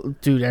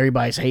 But dude,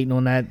 everybody's hating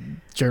on that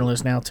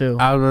journalist now too.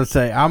 I was gonna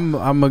say I'm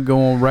gonna go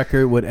on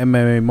record with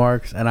MMA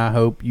Marks, and I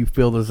hope you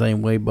feel the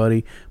same way,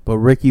 buddy. But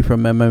Ricky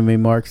from MMA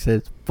Marks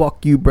says,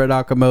 "Fuck you, Brett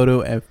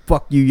Okamoto, and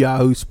fuck you,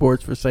 Yahoo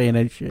Sports, for saying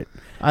that shit."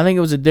 I think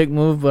it was a dick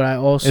move, but I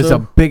also It's a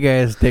big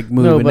ass dick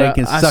move, No, and but they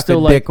can I suck a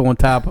still dick on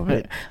top of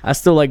it. I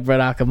still like Brett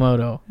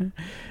Okamoto.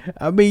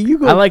 I mean, you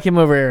go. I like him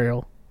over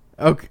Ariel.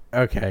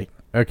 Okay.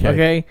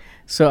 Okay,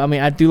 so I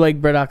mean, I do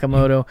like Brett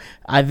Okamoto.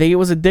 I think it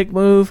was a dick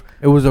move.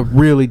 It was a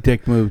really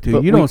dick move, dude.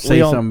 But You don't say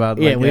something about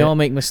it. Yeah, like we that. all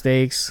make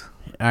mistakes.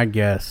 I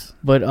guess.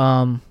 But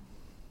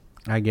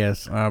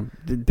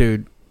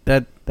Dude,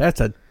 that's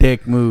a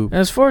dick move.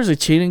 as far as the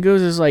cheating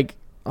goes, it's like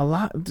a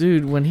lot,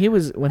 dude. When he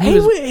was in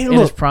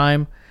his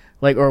prime,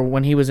 like, or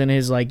when he was in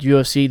his like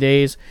UFC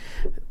days,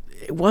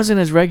 it wasn't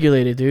as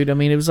regulated, dude. I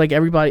mean, it was like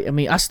everybody. I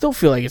mean, I still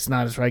feel like it's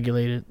not as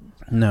regulated.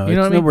 No, You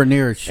know it's what I mean? nowhere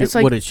near It's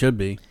like- what it should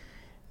be.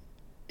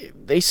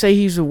 They say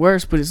he's the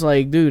worst, but it's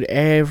like, dude,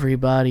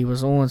 everybody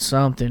was on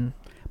something.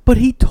 But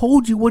he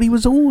told you what he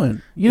was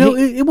on. You know,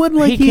 it wasn't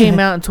like he came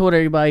out and told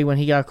everybody when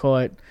he got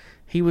caught.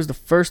 He was the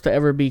first to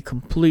ever be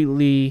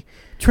completely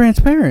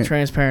transparent.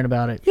 transparent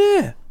about it.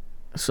 Yeah.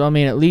 So I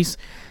mean, at least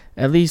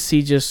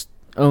he just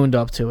owned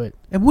up to it.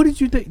 And what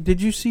did you think?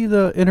 Did you see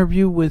the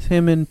interview with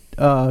him and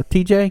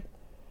TJ?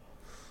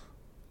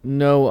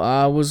 No,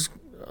 I was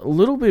a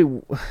little bit.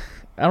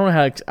 I don't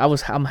know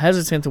how. I'm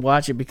hesitant to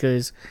watch it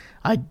because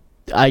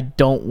I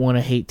don't want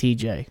to hate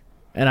TJ,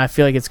 and I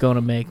feel like it's going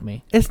to make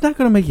me. It's not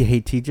going to make you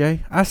hate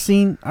TJ. I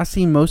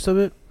seen most of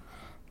it.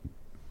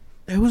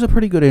 It was a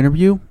pretty good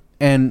interview,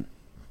 and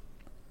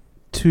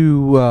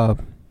to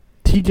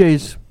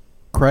TJ's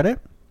credit,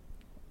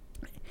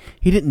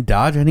 he didn't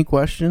dodge any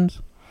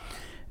questions,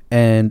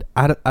 and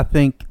I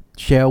think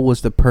Chael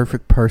was the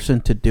perfect person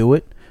to do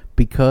it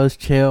because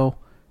Chael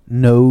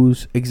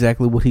knows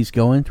exactly what he's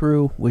going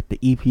through with the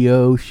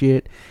EPO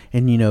shit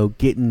and, you know,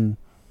 getting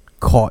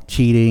caught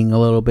cheating a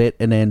little bit,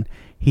 and then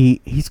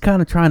he's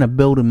kind of trying to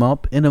build him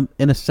up in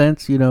a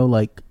sense, you know,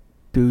 like,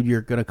 dude, you're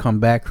gonna come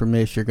back from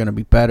this, you're gonna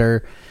be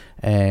better,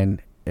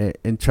 and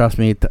trust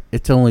me,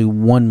 it's only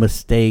one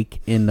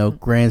mistake in the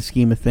grand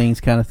scheme of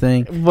things, kind of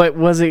thing. But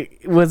was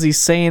he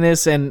saying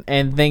this and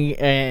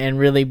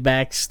really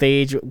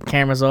backstage,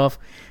 cameras off?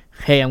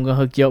 Hey, I'm gonna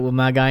hook you up with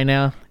my guy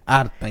now.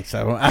 I don't think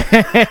so.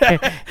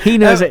 He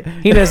knows it.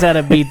 He knows how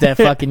to beat that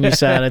fucking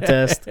USADA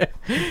test.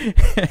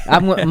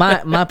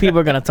 My people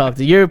are gonna talk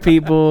to your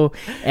people,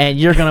 and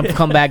you're gonna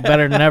come back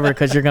better than ever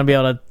because you're gonna be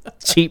able to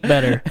cheat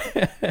better.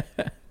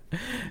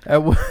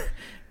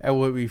 That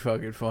would be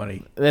fucking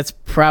funny. That's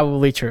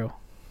probably true.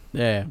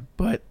 Yeah,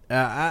 but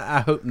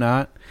I hope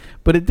not.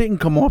 But it didn't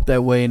come off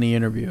that way in the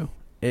interview.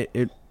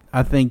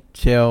 I think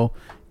Chael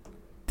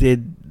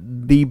did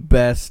the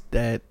best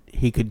that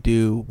he could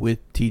do with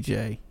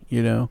TJ,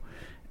 you know,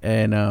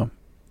 and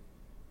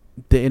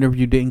the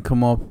interview didn't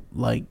come off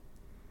like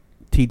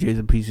TJ's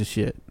a piece of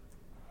shit.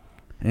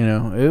 You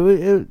know,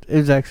 it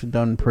was actually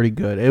done pretty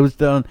good.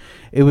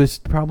 It was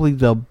probably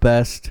the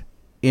best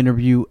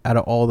interview out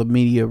of all the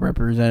media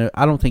represented.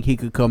 I don't think he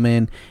could come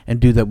in and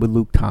do that with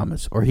Luke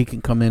Thomas, or he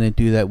can come in and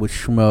do that with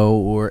Schmo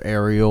or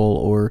Ariel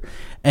or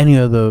any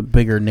of the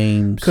bigger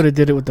names. Could have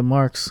did it with the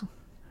Marks.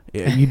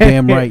 Yeah, you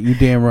damn right. You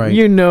damn right.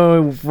 You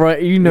know, right?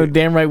 You know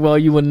damn right well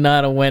you would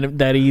not have went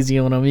that easy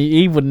on him.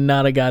 He would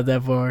not have got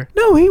that far.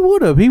 No, he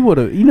would have. He would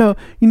have. You know.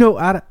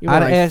 I'd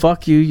like, asked,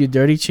 fuck you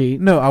dirty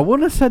cheat. No, I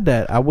wouldn't have said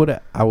that. I would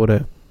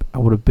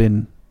have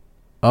been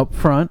up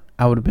front.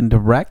 I would have been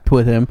direct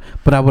with him,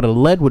 but I would have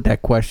led with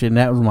that question.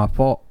 That was my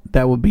fault.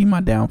 That would be my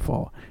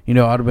downfall. You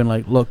know, I'd have been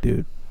like, look,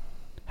 dude,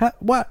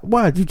 why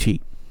did you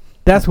cheat?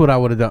 That's what I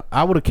would have done.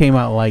 I would have came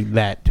out like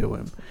that to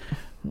him.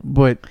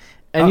 But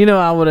and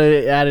I would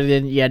have added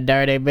in, yeah,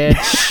 dirty bitch.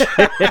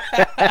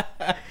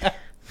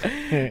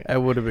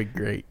 That would have been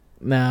great.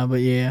 Nah, but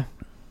yeah,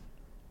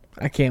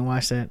 I can't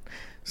watch that.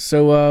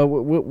 So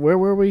where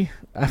were we?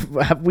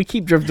 We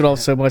keep drifting off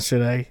so much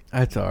today.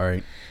 That's all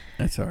right.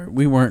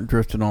 We weren't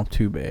drifting off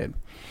too bad.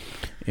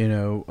 You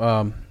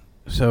know,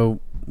 so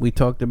we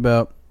talked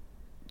about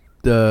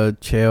the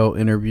Chael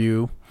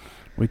interview.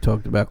 We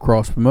talked about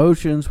cross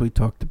promotions. We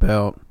talked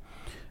about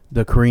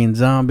the Korean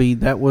Zombie.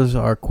 That was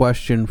our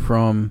question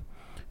from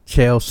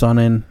Chael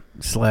Sonnen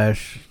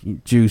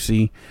 /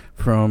 Juicy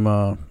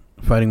from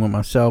Fighting With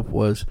Myself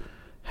was,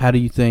 how do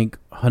you think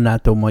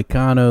Renato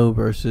Moicano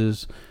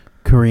versus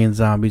Korean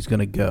Zombie's going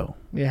to go?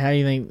 Yeah, how do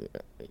you think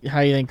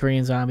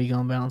Korean Zombie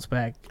going to bounce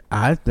back?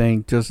 I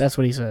think that's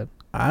what he said.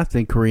 I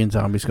think Korean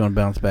Zombie's going to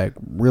bounce back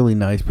really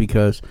nice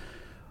because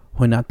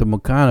Renato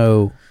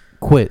Moicano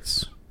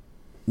quits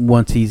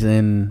once he's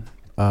in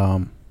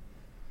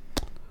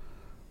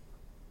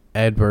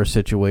adverse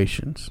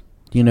situations.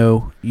 You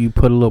know, you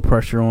put a little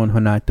pressure on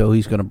Renato,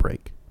 he's going to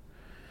break.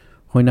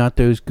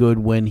 Renato's good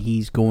when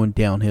he's going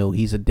downhill.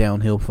 He's a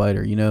downhill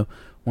fighter. You know,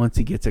 once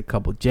he gets a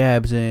couple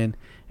jabs in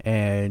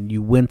and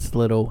you wince a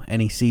little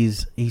and he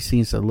sees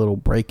a little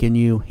break in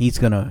you, he's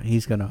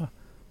gonna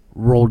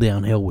roll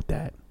downhill with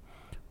that.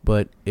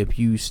 But if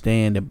you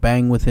stand and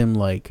bang with him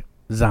like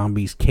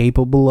Zombie's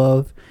capable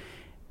of,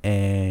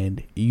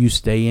 and you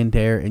stay in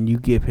there and you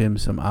give him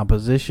some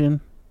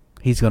opposition,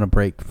 he's gonna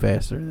break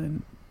faster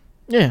than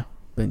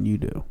you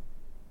do.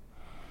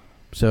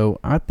 So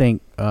I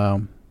think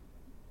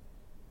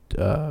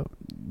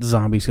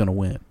Zombie's gonna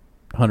win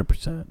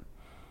 100%.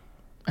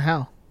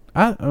 How?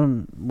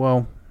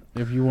 Well,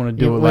 if you want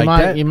to do it like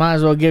that, you might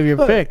as well give your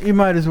pick. You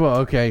might as well.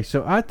 Okay,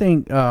 so I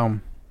think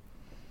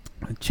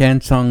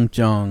Chan Sung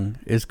Jung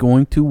is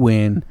going to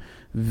win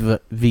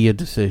via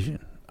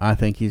decision. I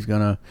think he's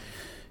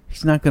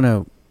not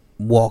gonna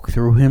walk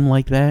through him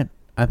like that.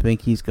 I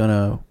think he's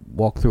gonna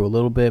walk through a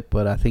little bit,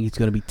 but I think he's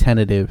gonna be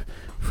tentative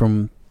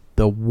from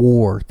the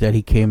war that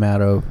he came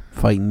out of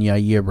fighting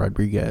Yair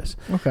Rodriguez.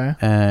 Okay.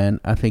 And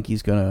I think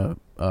he's gonna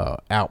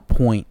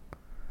outpoint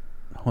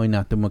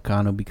Renato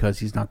Moicano because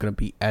he's not gonna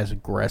be as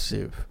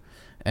aggressive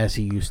as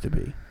he used to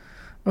be.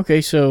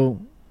 Okay,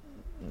 so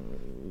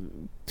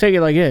take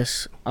it like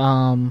this.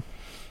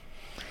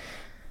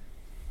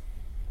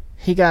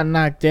 He got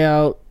knocked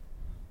out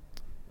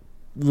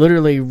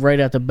literally right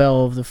at the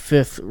bell of the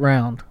 5th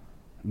round.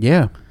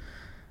 Yeah.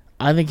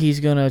 I think he's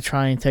going to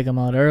try and take him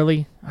out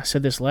early. I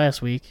said this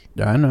last week.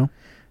 I know.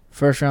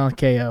 First round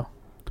KO.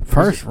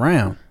 First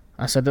round?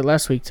 I said that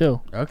last week,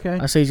 too. Okay.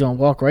 I said he's going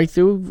to walk right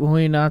through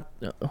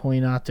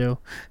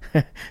Renato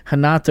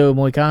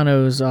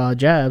Moicano's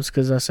jabs,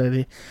 because I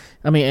said,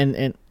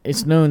 and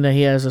it's known that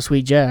he has a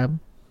sweet jab,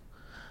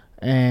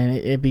 and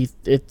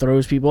it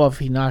throws people off.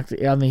 He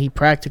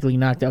practically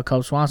knocked out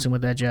Cub Swanson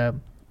with that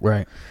jab.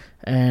 Right.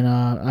 And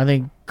I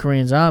think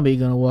Korean Zombie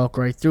going to walk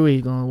right through.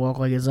 He's going to walk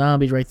like a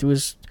zombie right through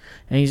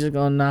and he's just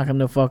going to knock him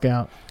the fuck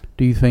out.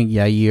 Do you think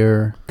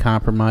Yair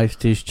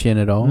compromised his chin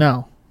at all?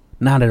 No.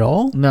 Not at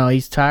all? No,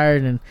 he's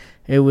tired, and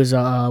it was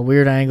a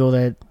weird angle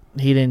that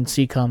he didn't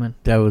see coming.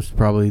 That was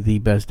probably the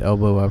best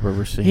elbow I've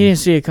ever seen. He didn't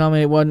see it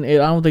coming. It wasn't. I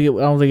don't think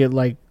it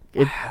like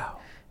it. Wow.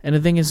 And the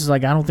thing is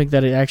like I don't think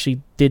that it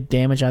actually did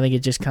damage. I think it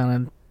just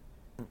kind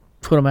of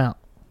put him out.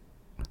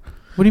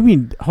 What do you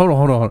mean? Hold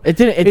on. It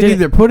didn't. It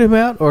either put him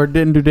out or it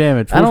didn't do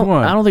damage. Which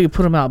one? I don't think it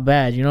put him out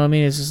bad. You know what I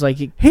mean? It's just like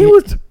he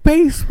was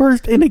face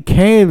first in the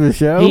canvas,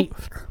 yo.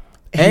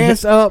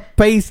 Ass up,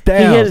 face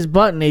down. He hit his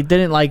button. He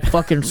didn't like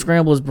fucking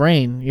scramble his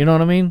brain. You know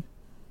what I mean?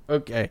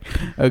 Okay.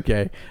 I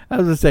was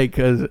gonna say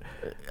because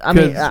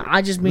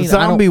I just mean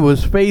Zombie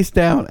was face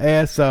down,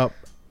 ass up,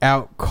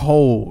 out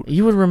cold.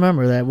 You would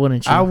remember that,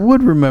 wouldn't you? I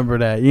would remember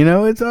that. You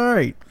know, it's all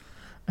right.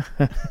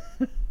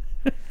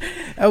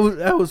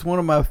 That was one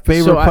of my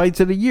favorite fights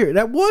of the year.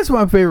 That was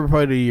my favorite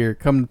fight of the year.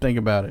 Come to think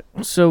about it.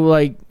 So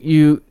like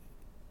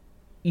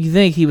you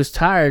think he was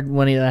tired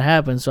when that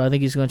happened, so I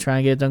think he's going to try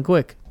and get it done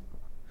quick.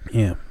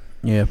 Yeah.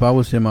 If I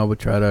was him, I would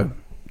try to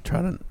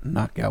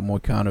knock out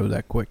Moicano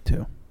that quick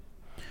too.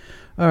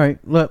 All right.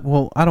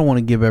 Well, I don't want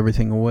to give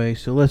everything away,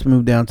 so let's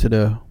move down to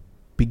the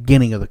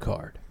beginning of the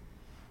card.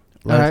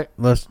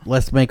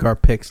 Let's make our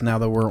picks now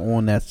that we're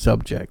on that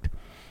subject.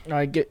 All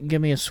right,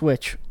 give me a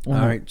switch. All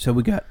right, so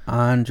we got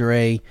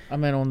Andre. I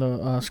meant on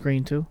the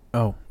screen too.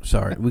 Oh,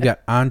 sorry. We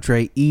got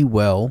Andre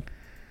Ewell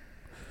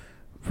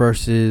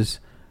versus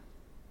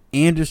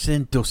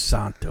Anderson Dos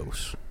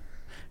Santos,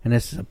 and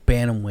this is a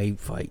bantamweight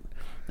fight.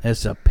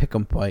 It's a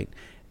pick'em fight,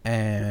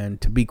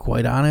 and to be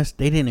quite honest,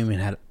 they didn't even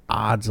have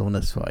odds on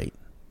this fight.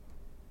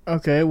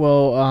 Okay,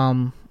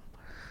 well,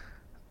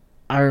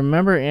 I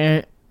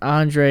remember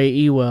Andre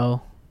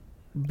Ewell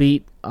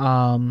beat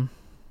Renan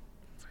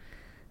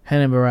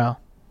Barão.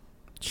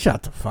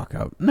 Shut the fuck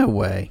up. No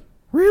way.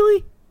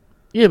 Really?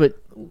 Yeah, but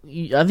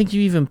I think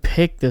you even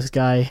picked this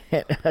guy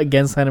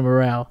against Renan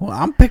Barão. Well,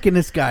 I'm picking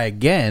this guy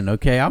again,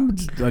 okay? I'm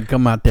just going to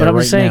come out there right now. But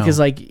I'm just saying, because,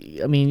 like,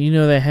 I mean, you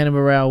know that Renan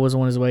Barão was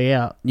on his way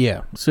out.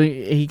 Yeah. So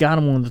he got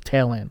him on the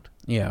tail end.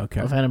 Yeah,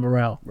 okay. Of Renan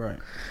Barão. Right.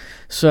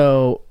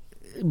 So,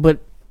 but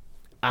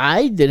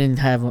I didn't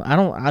have him.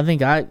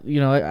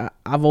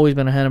 I've always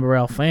been a Renan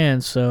Barão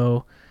fan,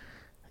 so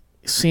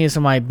seeing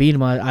somebody beat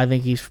him, I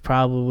think he's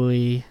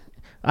probably.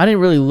 I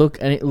didn't really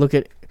look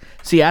at.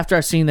 See, after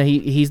I seen that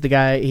he's the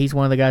guy, he's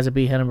one of the guys that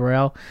beat Renan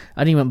Barão,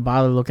 I didn't even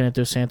bother looking at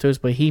Dos Santos,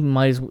 but he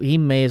may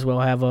as well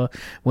have a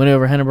win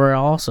over Renan Barão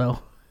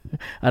also.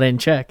 I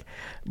didn't check,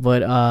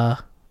 but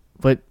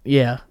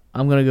yeah,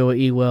 I'm gonna go with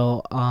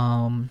Ewell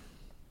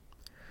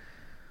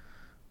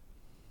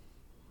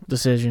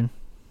decision.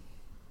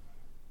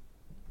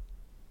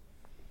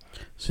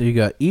 So you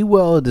got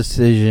Ewell a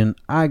decision.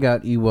 I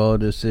got Ewell a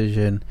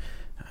decision.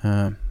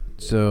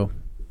 So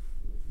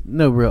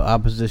no real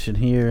opposition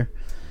here.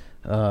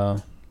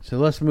 So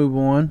let's move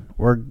on.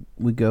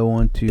 We go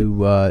on to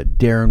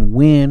Darren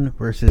Wynn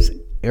versus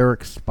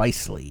Eric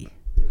Spicely.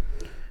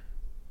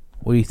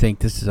 What do you think?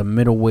 This is a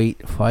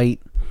middleweight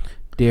fight.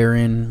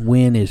 Darren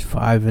Wynn is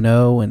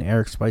 5-0, and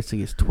Eric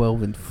Spicely is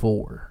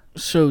 12-4.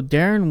 So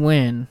Darren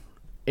Wynn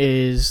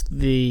is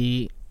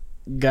the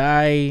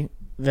guy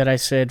that I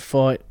said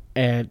fought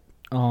at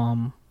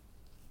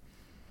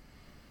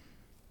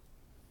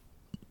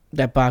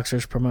that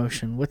boxer's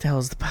promotion. What the hell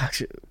is the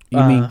boxer?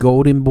 You mean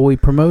Golden Boy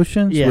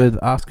Promotions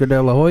with Oscar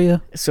De La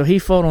Hoya? So he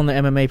fought on the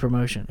MMA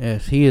promotion.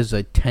 Yes, he is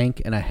a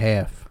tank and a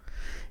half.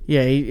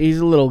 Yeah, he's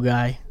a little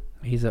guy.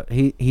 He's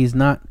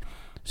not.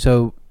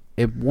 So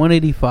if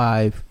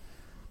 185,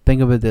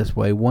 think of it this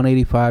way: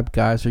 185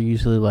 guys are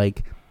usually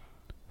like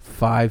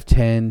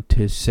 5'10"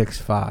 to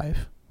 6'5".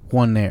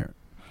 One there.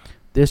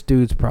 This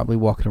dude's probably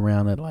walking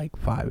around at like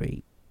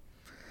 5'8".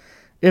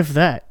 If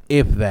that.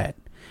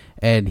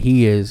 And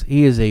he is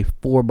a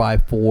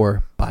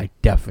 4x4 by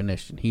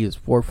definition. He is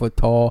 4 foot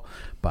tall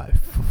by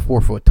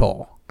 4 foot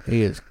tall.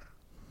 He is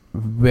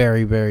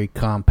very, very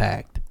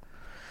compact.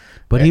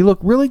 But he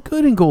looked really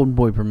good in Golden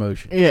Boy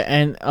Promotion. Yeah,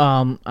 and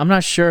I'm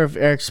not sure if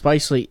Eric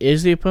Spicely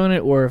is the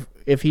opponent or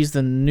if he's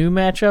the new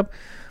matchup,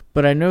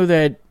 but I know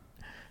that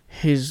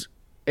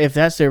if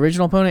that's the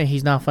original opponent,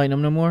 he's not fighting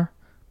him no more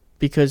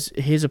because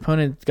his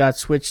opponent got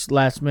switched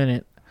last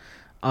minute,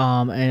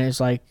 and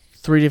it's like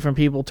 3 different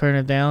people turned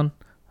it down.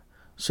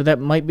 So that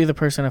might be the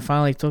person that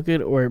finally took it,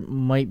 or it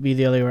might be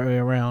the other way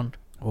around.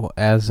 Well,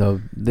 as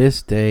of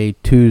this day,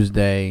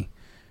 Tuesday,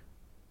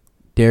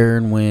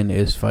 Darren Wynn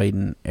is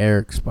fighting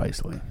Eric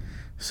Spicely.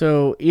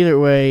 So either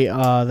way,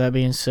 that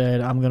being said,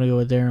 I'm going to go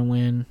with Darren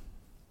Wynn.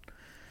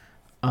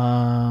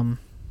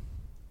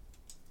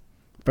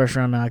 First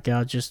round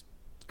knockout, just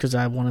because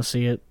I want to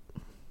see it.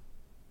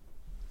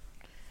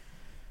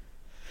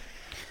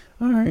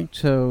 All right,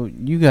 so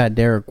you got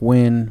Derek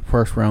Wynn,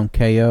 first round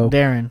KO.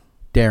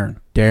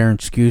 Darren,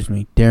 excuse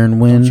me. Darren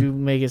Wynn. Don't you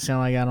make it sound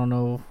like I don't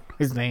know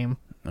his name.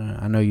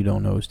 I know you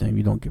don't know his name.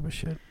 You don't give a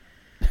shit.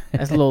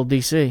 That's a little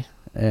DC.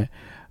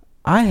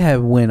 I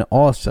have Wynn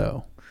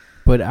also,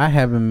 but I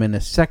have him in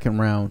a second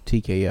round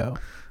TKO.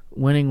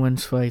 Winning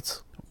wins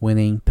fights.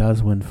 Winning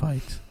does win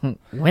fights.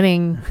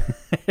 Winning.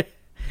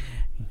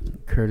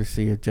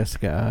 Courtesy of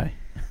Jessica I.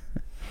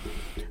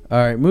 All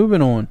right,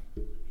 moving on.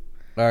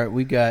 All right,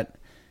 we got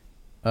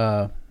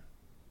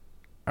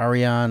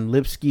Ariane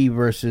Lipsky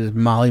versus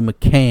Molly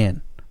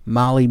McCann.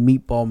 Molly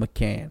Meatball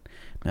McCann.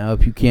 Now,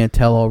 if you can't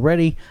tell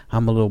already,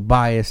 I'm a little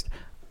biased.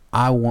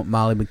 I want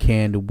Molly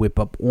McCann to whip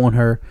up on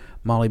her.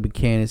 Molly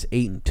McCann is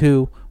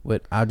 8-2,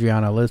 with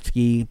Adriana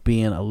Lipsky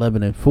being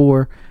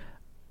 11-4.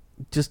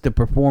 Just the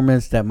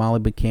performance that Molly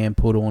McCann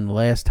put on the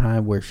last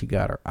time where she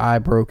got her eye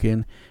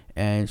broken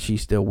and she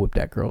still whipped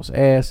that girl's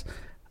ass.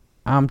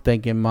 I'm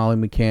thinking Molly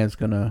McCann's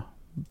going to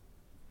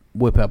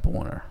whip up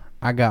on her.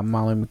 I got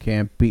Molly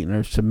McCann beating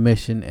her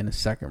submission in the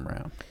second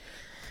round.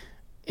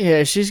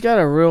 Yeah, she's got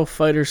a real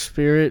fighter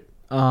spirit,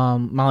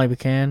 Molly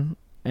McCann,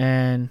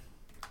 and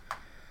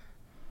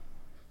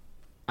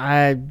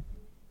I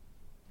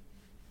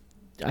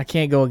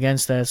can't go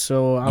against that.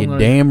 So You're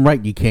damn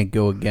right you can't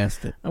go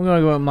against it. I'm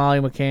gonna go with Molly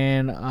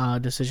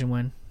McCann, decision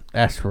win.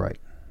 That's right.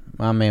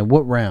 My man,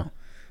 what round?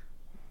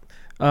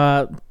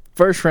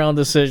 First round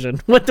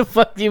decision. What the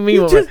fuck do you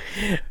mean?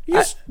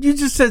 You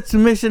just said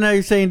submission. Now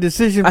you're saying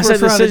decision. I said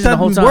First round. decision It the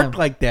whole doesn't time. work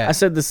like that. I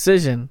said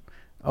decision.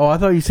 Oh, I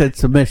thought you said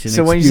submission.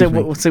 So when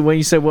Excuse me. when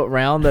you said what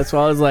round, that's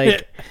why I was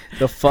like,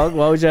 the fuck?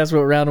 Why would you ask what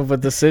round of a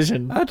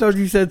decision? I thought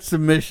you said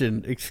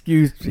submission.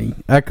 Excuse me.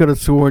 I could have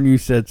sworn you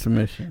said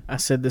submission. I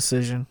said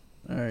decision.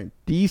 All right.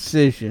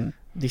 Decision.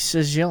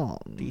 Decision.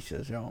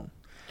 Decision. All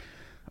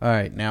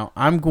right. Now,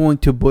 I'm going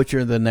to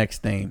butcher the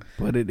next name,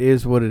 but it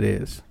is what it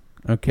is.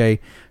 Okay.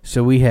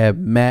 So we have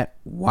Matt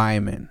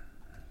Wyman.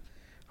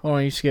 Hold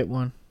on, you skipped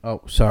one.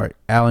 Oh, sorry.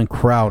 Alan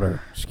Crowder.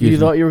 Excuse me. You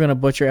thought you were going to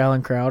butcher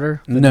Alan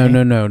Crowder?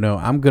 No.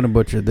 I'm going to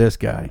butcher this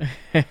guy.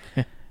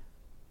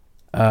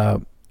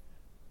 Yair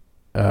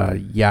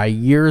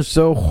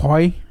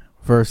Zohoy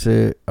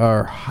versus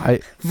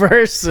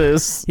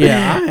Versus.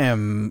 Yeah,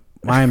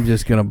 I am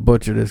just gonna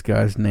butcher this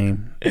guy's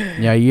name.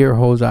 Yair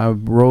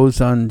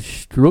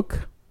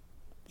Rosenstruck.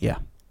 Yeah.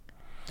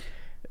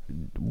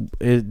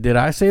 Did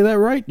I say that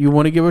right? You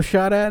want to give a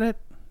shot at it?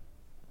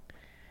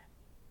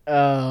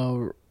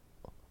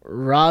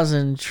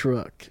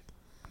 Rosenstruck.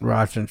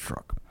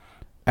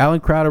 Alan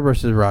Crowder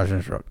versus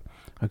Rosenstruck.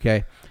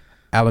 Okay.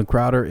 Alan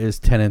Crowder is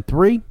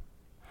 10-3.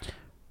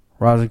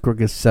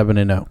 Rosenstruck is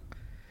 7-0.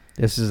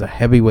 This is a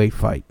heavyweight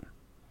fight.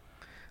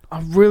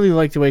 I really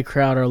like the way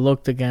Crowder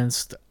looked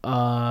against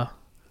Hardy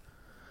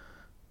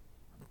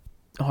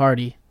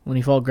when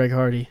he fought Greg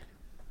Hardy.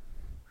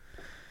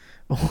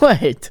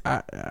 What?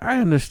 I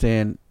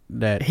understand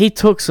that. He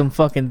took some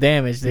fucking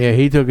damage. Dude. Yeah,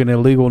 he took an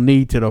illegal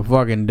knee to the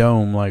fucking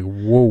dome. Like,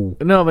 whoa.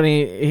 No, but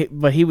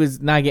he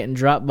was not getting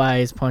dropped by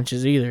his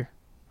punches either.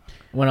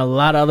 When a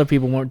lot of other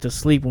people went to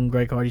sleep on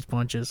Greg Hardy's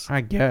punches.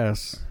 I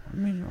guess. I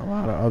mean, a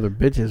lot of other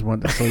bitches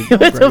went to sleep.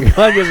 What the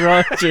fuck is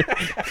wrong with you?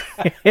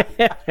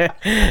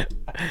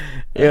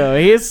 Yo,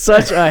 he is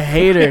such a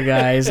hater,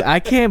 guys. I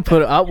can't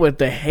put up with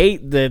the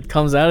hate that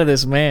comes out of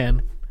this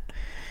man.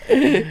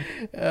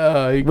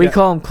 We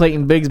call him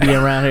Clayton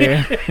Bigsby around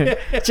here.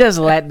 Just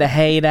let the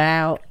hate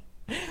out.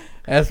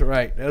 That's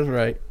right. All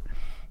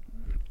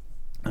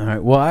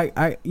right. Well,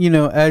 I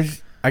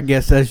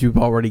as you've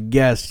already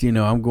guessed,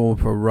 I'm going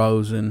for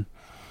Rosen.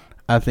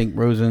 I think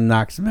Rosen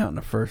knocks him out in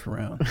the first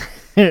round.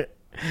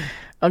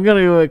 I'm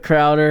gonna go with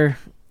Crowder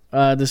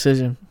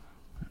decision.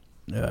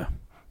 Yeah,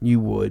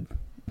 you would.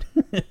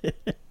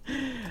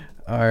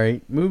 All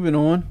right, moving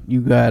on.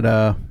 You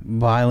got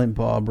Violent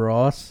Bob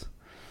Ross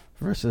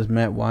versus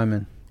Matt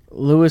Wyman.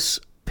 Luis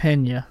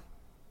Pena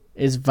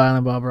is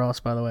Violent Bob Ross,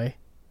 by the way.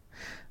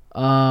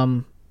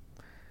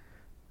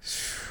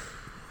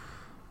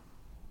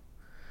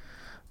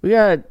 We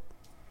got.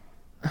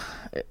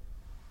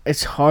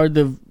 It's hard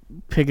to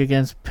pick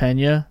against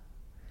Pena.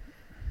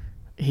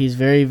 He's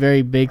very,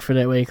 very big for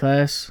that weight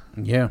class.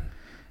 Yeah.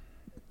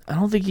 I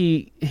don't think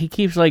he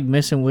keeps like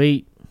missing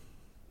weight.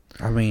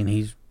 I mean,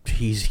 he's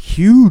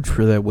huge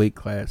for that weight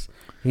class.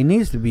 He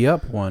needs to be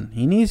up one.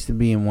 He needs to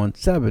be in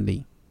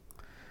 170.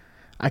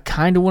 I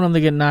kind of want him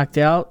to get knocked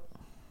out.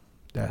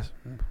 I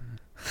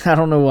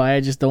don't know why.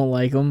 I just don't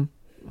like him.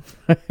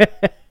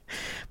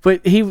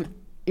 But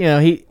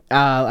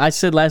I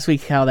said last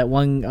week how that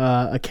one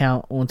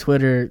account on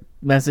Twitter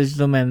messaged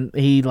him and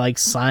he like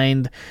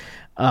signed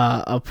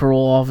a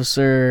parole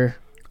officer.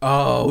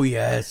 Oh,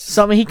 yes.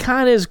 Something. He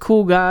kind of is a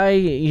cool guy,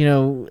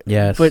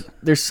 Yes. But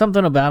there's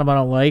something about him I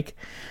don't like.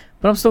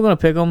 But I'm still going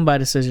to pick him by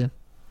decision.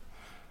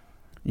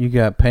 You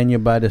got Pena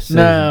by decision.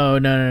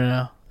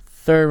 No.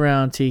 Third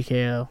round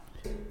TKO.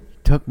 You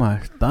took my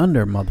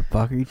thunder,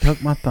 motherfucker. You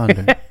took my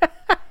thunder.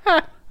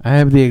 I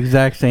have the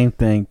exact same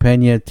thing.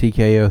 Pena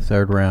TKO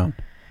third round.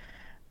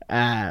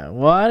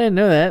 Well, I didn't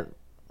know that.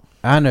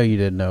 I know you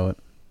didn't know it.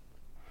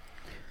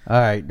 All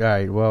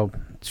right. Well,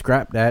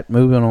 scrap that.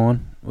 Moving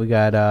on. We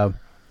got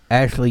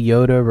Ashley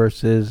Yoda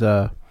versus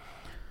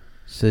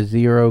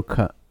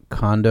Cesaro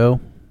Kondo.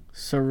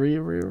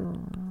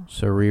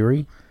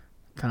 Sariri.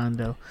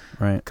 Kondo.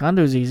 Right.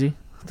 Kondo's easy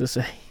to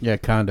say. Yeah,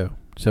 Kondo.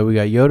 So we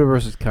got Yoda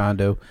versus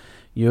Kondo.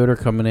 Yoda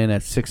coming in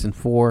at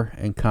 6-4,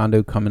 and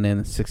Kondo coming in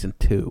at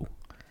 6-2.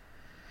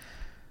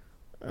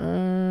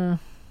 I'm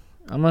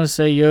gonna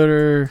say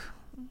Yoder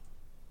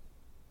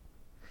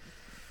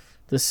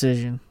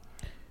decision.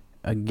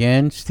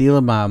 Again,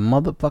 stealing my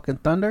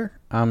motherfucking thunder.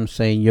 I'm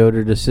saying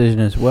Yoder decision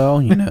as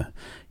well. You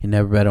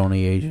never bet on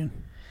the Asian.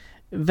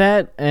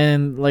 That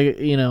and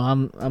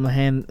I'm a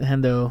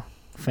Hendo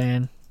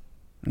fan.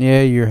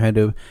 Yeah, you're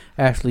Hendo.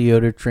 Ashley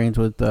Yoder trains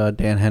with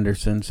Dan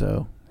Henderson,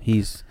 so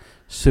he's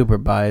super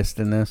biased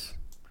in this.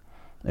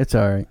 It's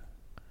all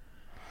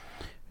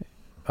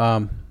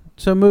right.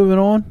 So moving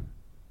on.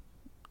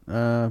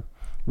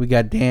 We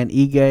got Dan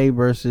Ige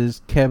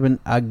versus Kevin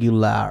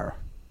Aguilar.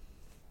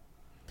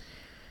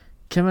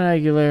 Kevin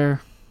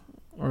Aguilar,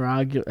 or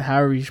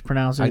however you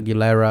pronounce it.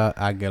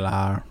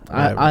 Aguilar.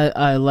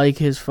 I like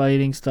his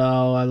fighting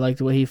style. I like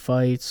the way he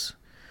fights.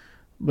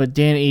 But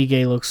Dan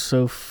Ige looks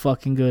so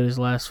fucking good his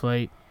last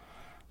fight.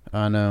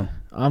 I know.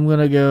 I'm going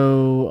to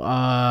go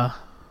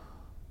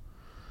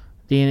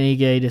Dan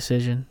Ige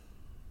decision.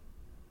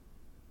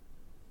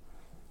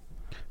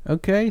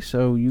 Okay,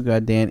 so you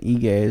got Dan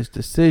Igue's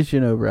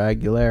decision over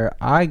Aguilera.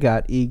 I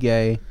got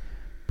Ige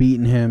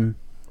beating him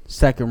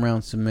second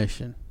round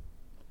submission.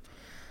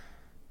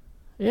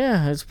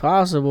 Yeah, it's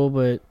possible,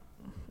 but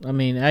I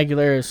mean,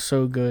 Aguilera is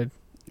so good.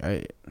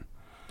 Right.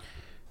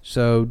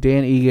 So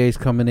Dan Igue's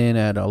coming in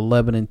at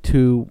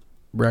 11-2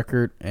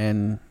 record,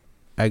 and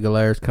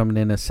Aguilera's coming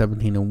in at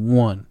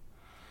 17-1.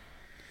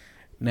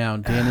 Now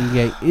Dan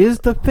Ige is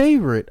the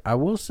favorite. I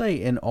will say,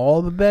 in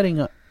all the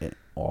betting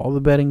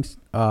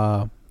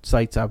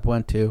sites I've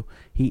went to,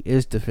 he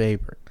is the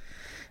favorite.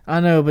 I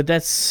know, but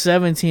that's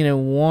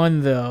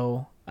 17-1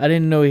 though. I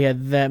didn't know he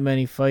had that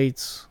many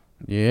fights.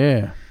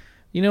 Yeah.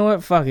 You know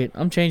what? Fuck it.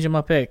 I'm changing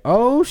my pick.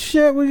 Oh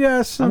shit, we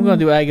got some. I'm gonna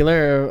do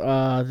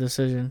Aguilera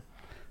decision.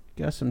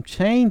 Got some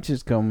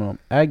changes coming up.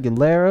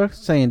 Aguilera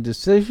saying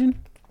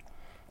decision.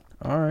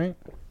 All right.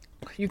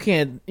 You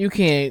can't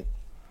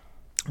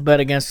bet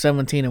against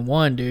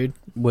 17-1, dude.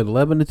 With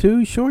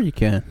 11-2, sure you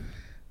can.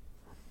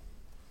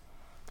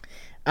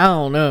 I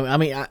don't know. I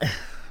mean,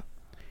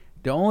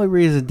 The only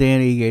reason Dan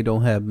Ige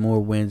don't have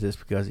more wins is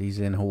because he's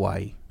in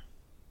Hawaii.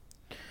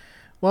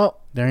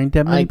 well, There ain't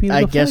that many people.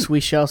 I to guess fight. we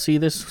shall see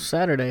this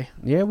Saturday.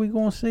 Yeah, we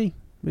gonna see.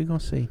 We gonna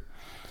see.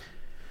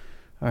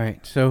 All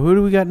right. So who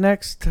do we got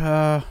next?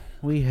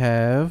 We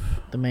have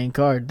The main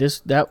card.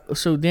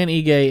 So Dan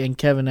Ige and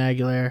Kevin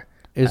Aguilera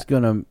is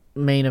gonna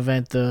main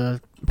event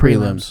the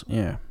prelims.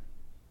 Yeah.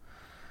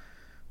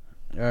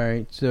 All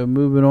right. So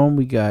moving on,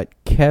 we got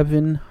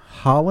Kevin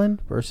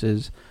Holland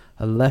versus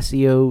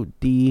Alessio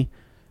Di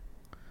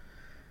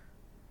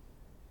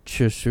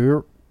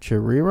Chirico.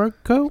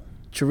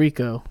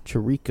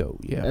 Chirico.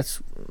 Yeah.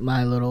 That's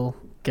my little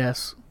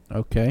guess.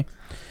 Okay.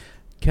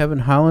 Kevin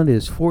Holland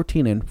is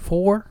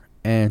 14-4,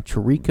 and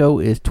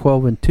Chirico is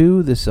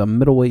 12-2. This is a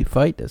middleweight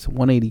fight. That's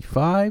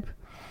 185.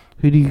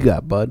 Who do you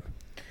got, bud?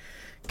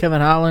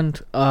 Kevin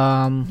Holland.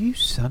 You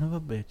son of a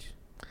bitch.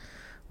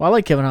 Well, I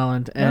like Kevin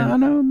Holland, and I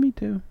know, me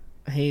too.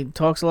 he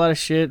talks a lot of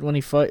shit when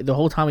he fight. The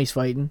whole time he's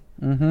fighting.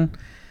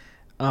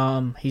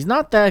 Mm-hmm. He's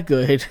not that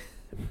good,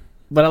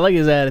 but I like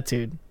his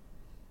attitude.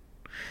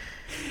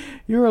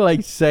 You were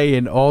like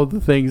saying all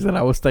the things that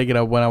I was thinking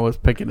of when I was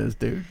picking this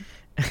dude.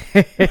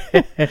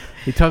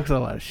 He talks a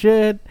lot of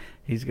shit.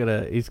 He's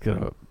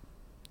gonna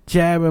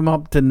jab him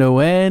up to no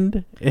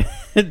end.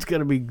 It's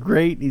gonna be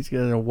great. He's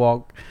gonna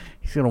walk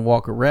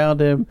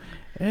around him.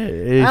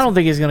 I don't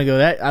think he's gonna go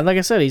that. Like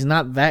I said, he's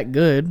not that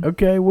good.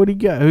 Okay, what do you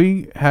got?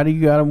 How do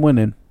you got him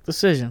winning?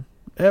 Decision.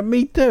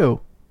 Me too.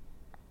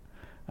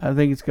 I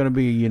think it's gonna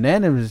be a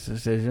unanimous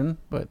decision,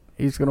 but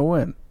he's gonna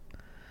win.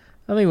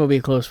 I think it will be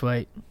a close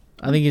fight.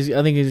 I think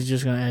he's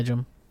just gonna edge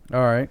him.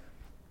 All right.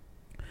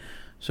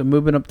 So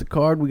moving up the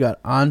card, we got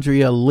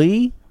Andrea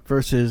Lee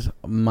versus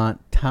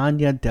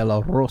Montana De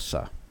La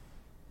Rosa.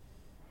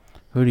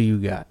 Who do you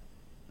got?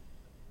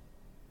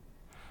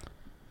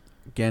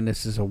 Again,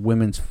 this is a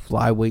women's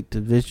flyweight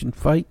division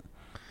fight.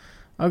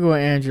 I'll go with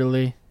Andrea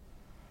Lee.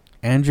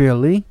 Andrea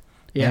Lee?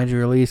 Yeah.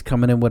 Andrea Lee is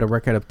coming in with a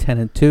record of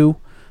 10-2.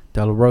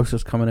 De La Rosa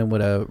is coming in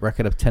with a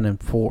record of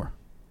 10-4.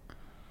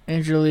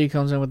 Andrea Lee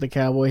comes in with the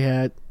cowboy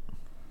hat.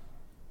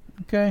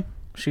 Okay.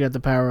 She got the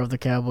power of the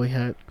cowboy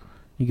hat.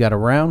 You got a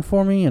round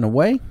for me in a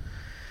way?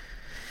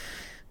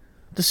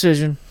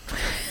 Decision.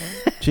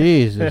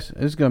 Jesus.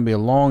 It's going to be a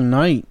long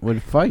night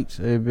with fights.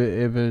 If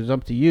it's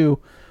up to you,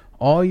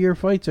 all your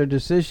fights are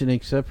decision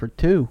except for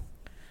 2.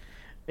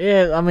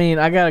 Yeah, I mean,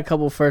 I got a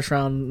couple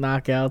first-round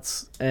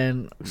knockouts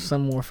and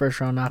some more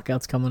first-round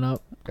knockouts coming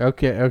up.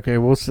 Okay,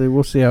 we'll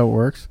see how it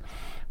works.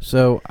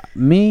 So,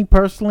 me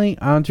personally,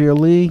 Andrea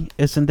Lee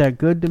isn't that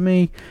good to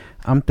me.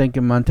 I'm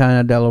thinking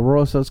Montana De La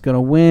Rosa is going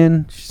to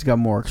win. She's got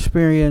more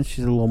experience.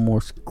 She's a little more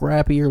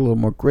scrappier, a little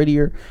more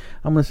grittier.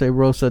 I'm going to say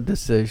Rosa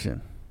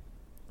decision.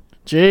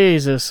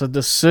 Jesus, a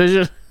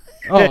decision?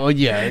 Oh,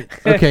 yeah.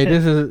 Okay,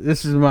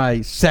 this is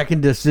my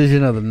second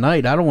decision of the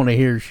night. I don't want to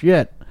hear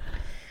shit.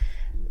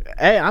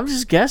 Hey, I'm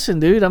just guessing,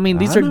 dude. I mean,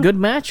 these are good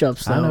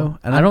matchups, though. I know.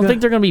 And I don't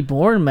think they're going to be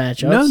boring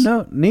matchups.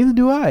 No, neither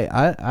do I.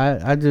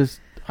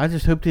 I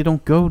just hope they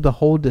don't go the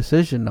whole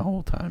decision the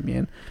whole time,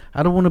 man.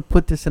 I don't want to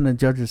put this in the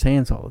judge's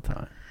hands all the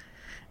time.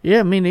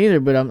 Yeah, me neither,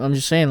 but I'm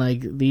just saying,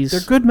 like, these...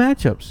 They're good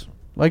matchups.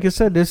 Like I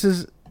said, this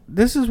is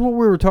what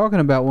we were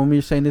talking about when we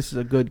were saying this is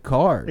a good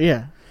card.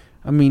 Yeah.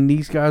 I mean,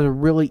 these guys are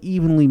really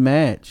evenly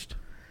matched.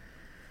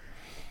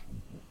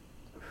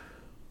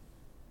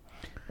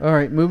 All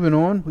right, moving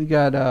on. We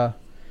got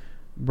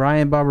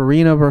Brian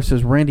Barberena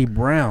versus Randy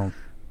Brown.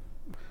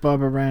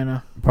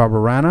 Barberena?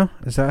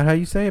 Is that how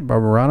you say it?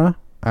 Barberena?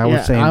 I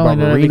was saying I only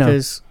know that Barberena.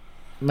 because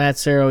Matt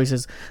Serra always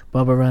says,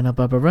 Barberena.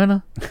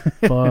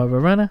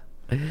 Barberena.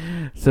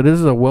 So this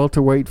is a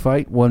welterweight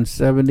fight,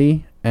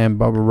 170, and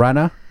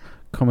Barberena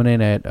coming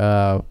in at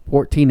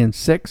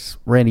 14-6.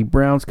 Randy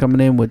Brown's coming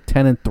in with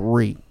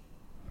 10-3.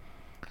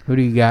 Who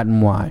do you got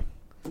and why?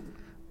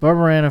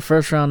 Barberena,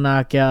 first round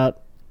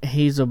knockout.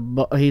 He's a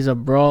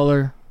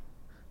brawler.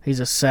 He's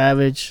a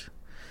savage.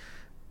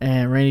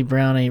 And Randy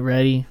Brown ain't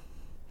ready.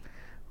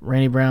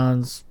 Randy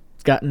Brown's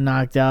gotten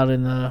knocked out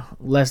in the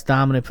less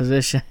dominant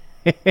position.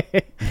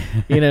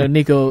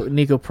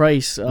 Nico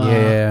Price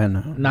I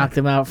know. knocked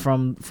him out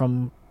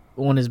from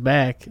on his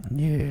back.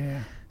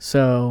 Yeah.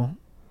 So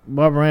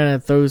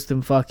Barberena throws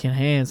them fucking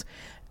hands.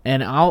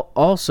 And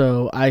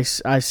I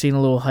seen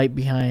a little hype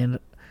behind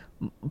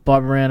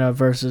Barberena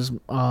versus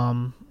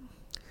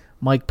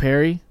Mike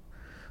Perry.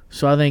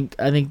 So I think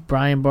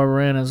Brian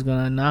Barberena is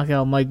gonna knock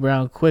out Mike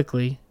Brown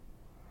quickly,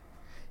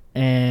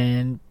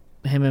 and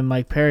him and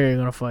Mike Perry are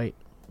gonna fight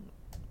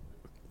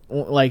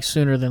like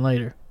sooner than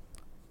later.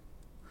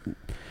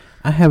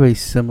 I have a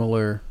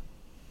similar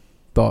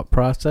thought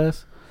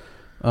process.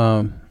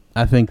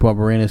 I think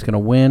Barberena is gonna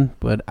win,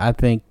 but I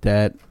think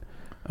that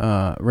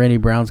Randy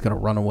Brown's gonna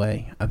run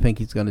away. I think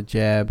he's gonna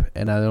jab,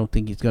 and I don't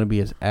think he's gonna be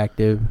as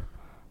active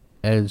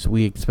as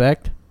we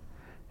expect.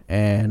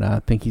 And I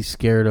think he's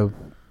scared of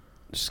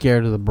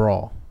the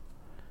brawl.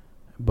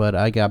 But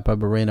I got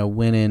Barberena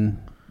winning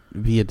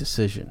via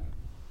decision,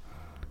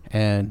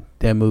 and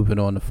then moving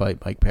on to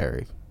fight Mike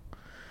Perry.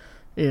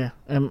 Yeah,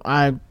 and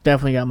I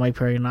definitely got Mike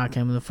Perry to knock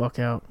him the fuck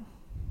out.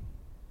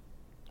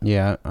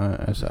 Yeah,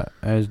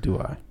 as do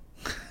I.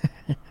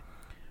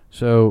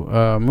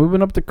 So,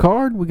 moving up the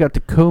card, we got the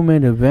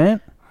co-main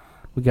event.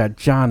 We got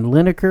John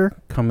Lineker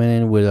coming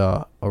in with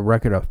a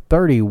record of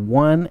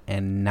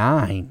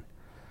 31-9.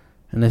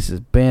 And this is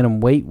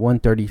bantamweight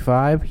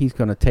 135. He's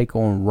going to take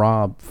on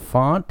Rob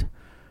Font,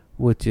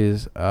 which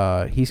is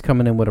he's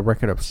coming in with a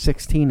record of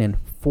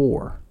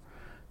 16-4.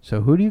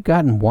 So who do you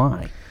got and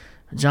why?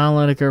 John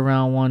Lineker,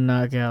 round 1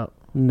 knockout.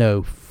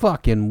 No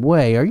fucking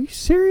way. Are you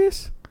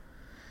serious?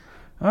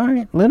 All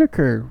right,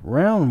 Lineker,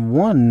 round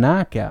 1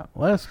 knockout.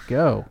 Let's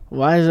go.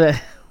 Why is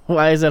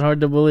that hard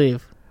to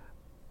believe?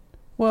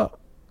 Well,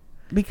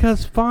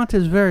 because Font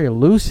is very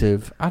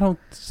elusive. I don't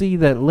see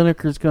that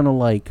Lineker's going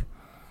to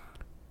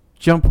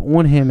jump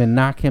on him and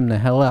knock him the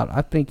hell out.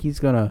 I think he's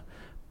going to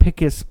pick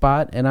his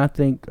spot, and I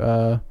think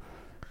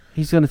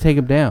he's going to take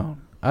him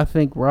down. I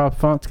think Rob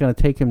Font's going to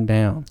take him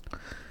down.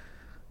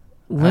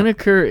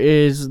 Lineker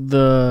is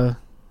the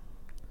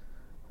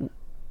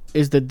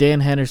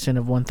Dan Henderson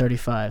of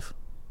 135.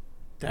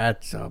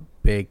 That's a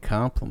big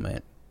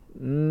compliment.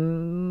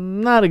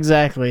 Not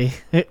exactly.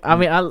 I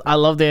mean, I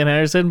love Dan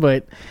Henderson,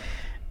 but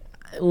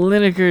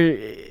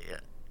Lineker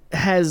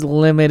has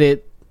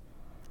limited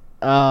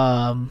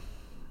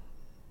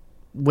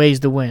ways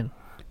to win.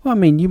 Well, I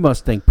mean, you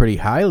must think pretty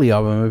highly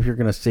of him if you're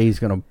going to say he's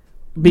going to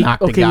knock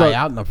the guy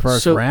out in the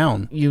first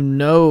round. You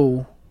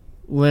know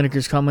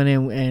Lineker's coming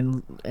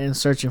in and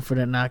searching for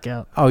that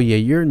knockout. Oh, yeah,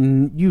 you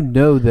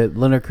know that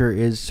Lineker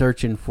is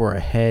searching for a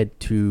head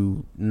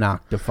to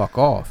knock the fuck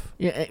off.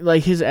 Yeah,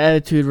 like his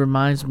attitude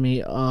reminds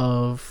me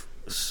of...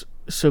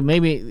 So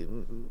maybe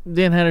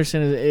Dan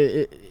Henderson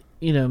is,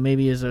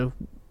 maybe is a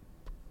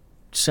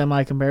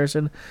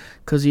semi-comparison,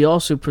 because he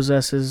also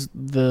possesses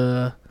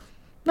the...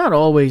 Not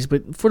always,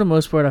 but for the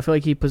most part, I feel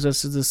like he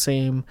possesses the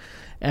same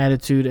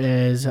attitude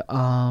as...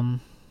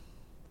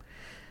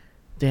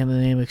 Damn, the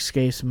name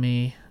escapes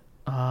me.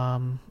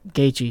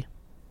 Gaethje.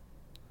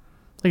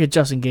 Like a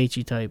Justin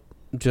Gaethje type.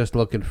 Just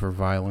looking for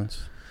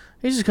violence.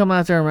 He's just coming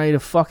out there and ready to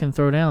fucking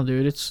throw down,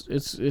 dude.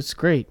 It's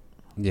great.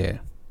 Yeah.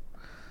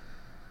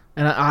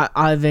 And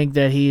I think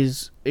that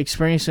he's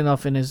experienced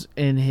enough in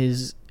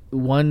his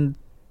one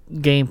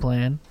game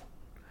plan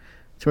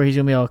to where he's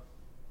gonna be able,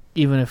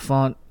 even if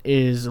Font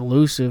is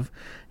elusive,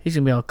 he's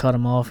gonna be able to cut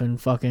him off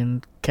and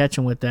fucking catch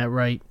him with that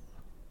right.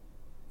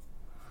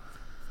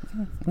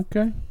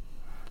 Okay.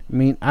 I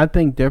mean, I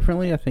think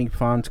differently. I think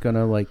Font's going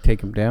to,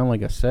 take him down,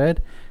 like I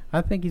said. I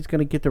think he's going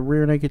to get the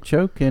rear naked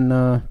choke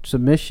and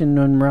submission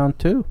in round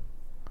 2.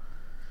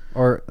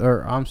 Or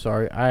I'm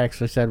sorry, I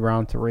actually said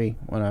round 3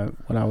 when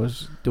I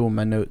was doing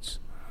my notes.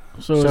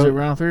 So is it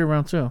round 3 or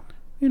round 2?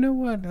 You know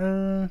what?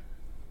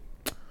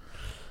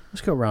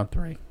 Let's go round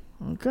 3.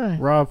 Okay.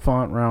 Rob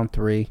Font, round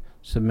 3,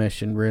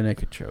 submission, rear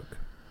naked choke.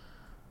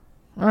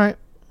 All right.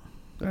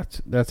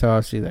 That's how I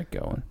see that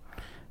going.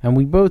 And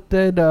we both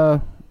did...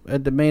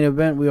 at the main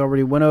event, we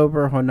already went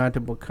over Renato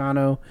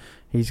Moicano.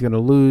 He's going to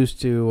lose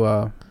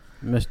to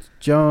Mr.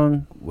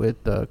 Jung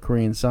with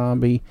Korean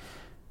Zombie.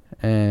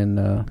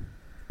 And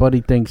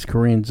Buddy thinks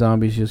Korean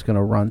Zombie's just going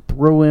to run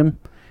through him.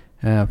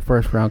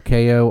 First round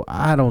KO.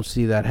 I don't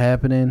see that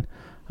happening.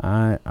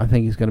 I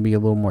think he's going to be a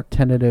little more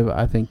tentative.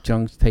 I think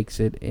Jung takes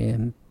it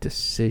in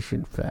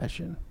decision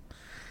fashion.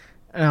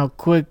 Now,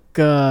 quick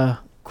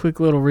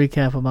little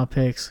recap of my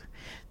picks.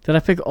 Did I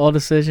pick all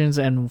decisions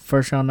and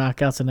first round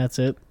knockouts and that's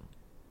it?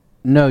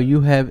 No, you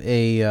have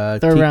a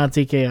third round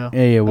TKO.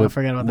 Yeah, I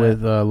forgot about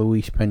with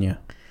Luis Pena.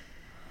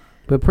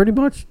 But pretty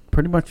much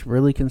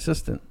really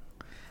consistent.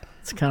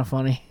 It's kind of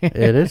funny. It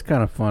is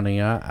kind of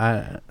funny.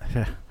 I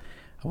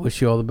wish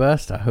you all the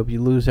best. I hope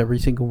you lose every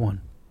single one.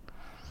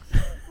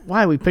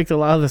 Why? We picked a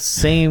lot of the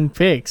same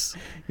picks.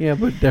 Yeah,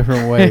 but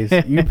different ways.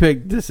 You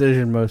picked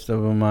decision, most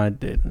of them I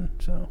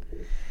didn't. So.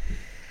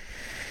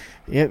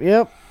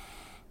 Yep.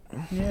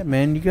 Yeah,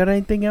 man. You got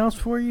anything else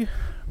for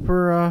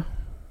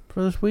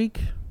this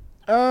week?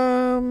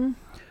 How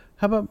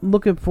about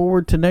looking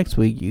forward to next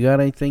week? You got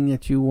anything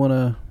that you want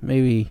to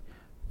maybe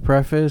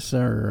preface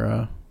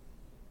or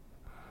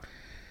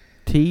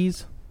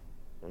tease?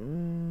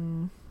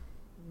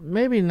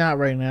 Maybe not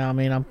right now. I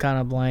mean, I'm kind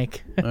of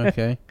blank.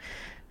 Okay.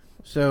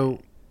 So,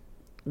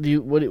 Do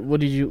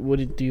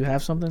you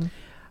have something?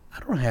 I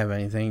don't have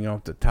anything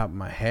off the top of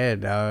my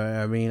head.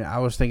 I mean, I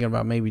was thinking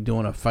about maybe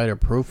doing a fighter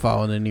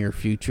profile in the near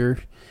future.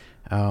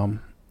 And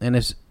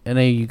if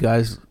any of you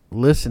guys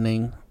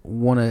listening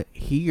want to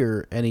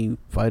hear any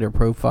fighter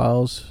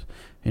profiles,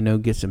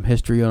 get some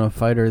history on a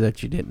fighter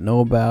that you didn't know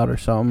about or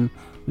something,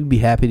 we'd be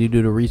happy to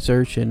do the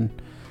research and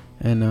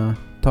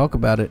talk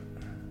about it.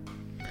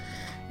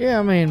 Yeah,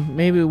 I mean,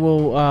 maybe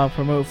we'll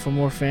promote for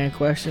more fan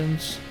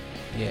questions.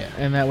 Yeah.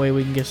 And that way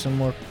we can get some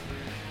more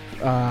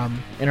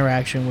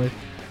interaction with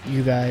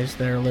you guys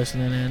that are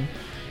listening in.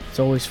 It's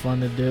always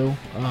fun to do.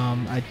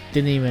 I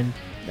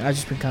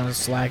just been kind of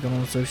slacking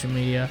on social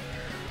media,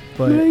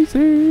 but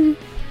Lazy.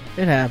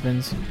 it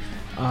happens.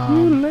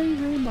 You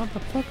lazy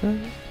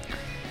motherfucker.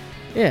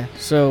 Yeah,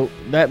 so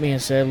that being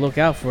said, look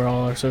out for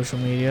all our social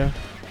media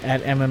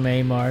at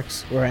MMA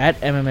Marks or at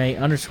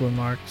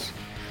MMA_Marks.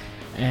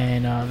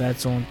 And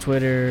that's on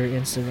Twitter,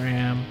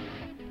 Instagram,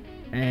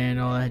 and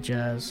all that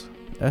jazz.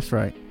 That's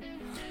right.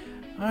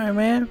 All right,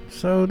 man.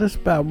 So this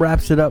about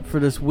wraps it up for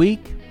this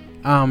week.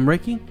 I'm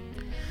Ricky.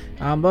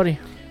 I'm Buddy.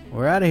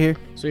 We're out of here.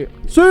 See ya.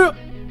 See ya.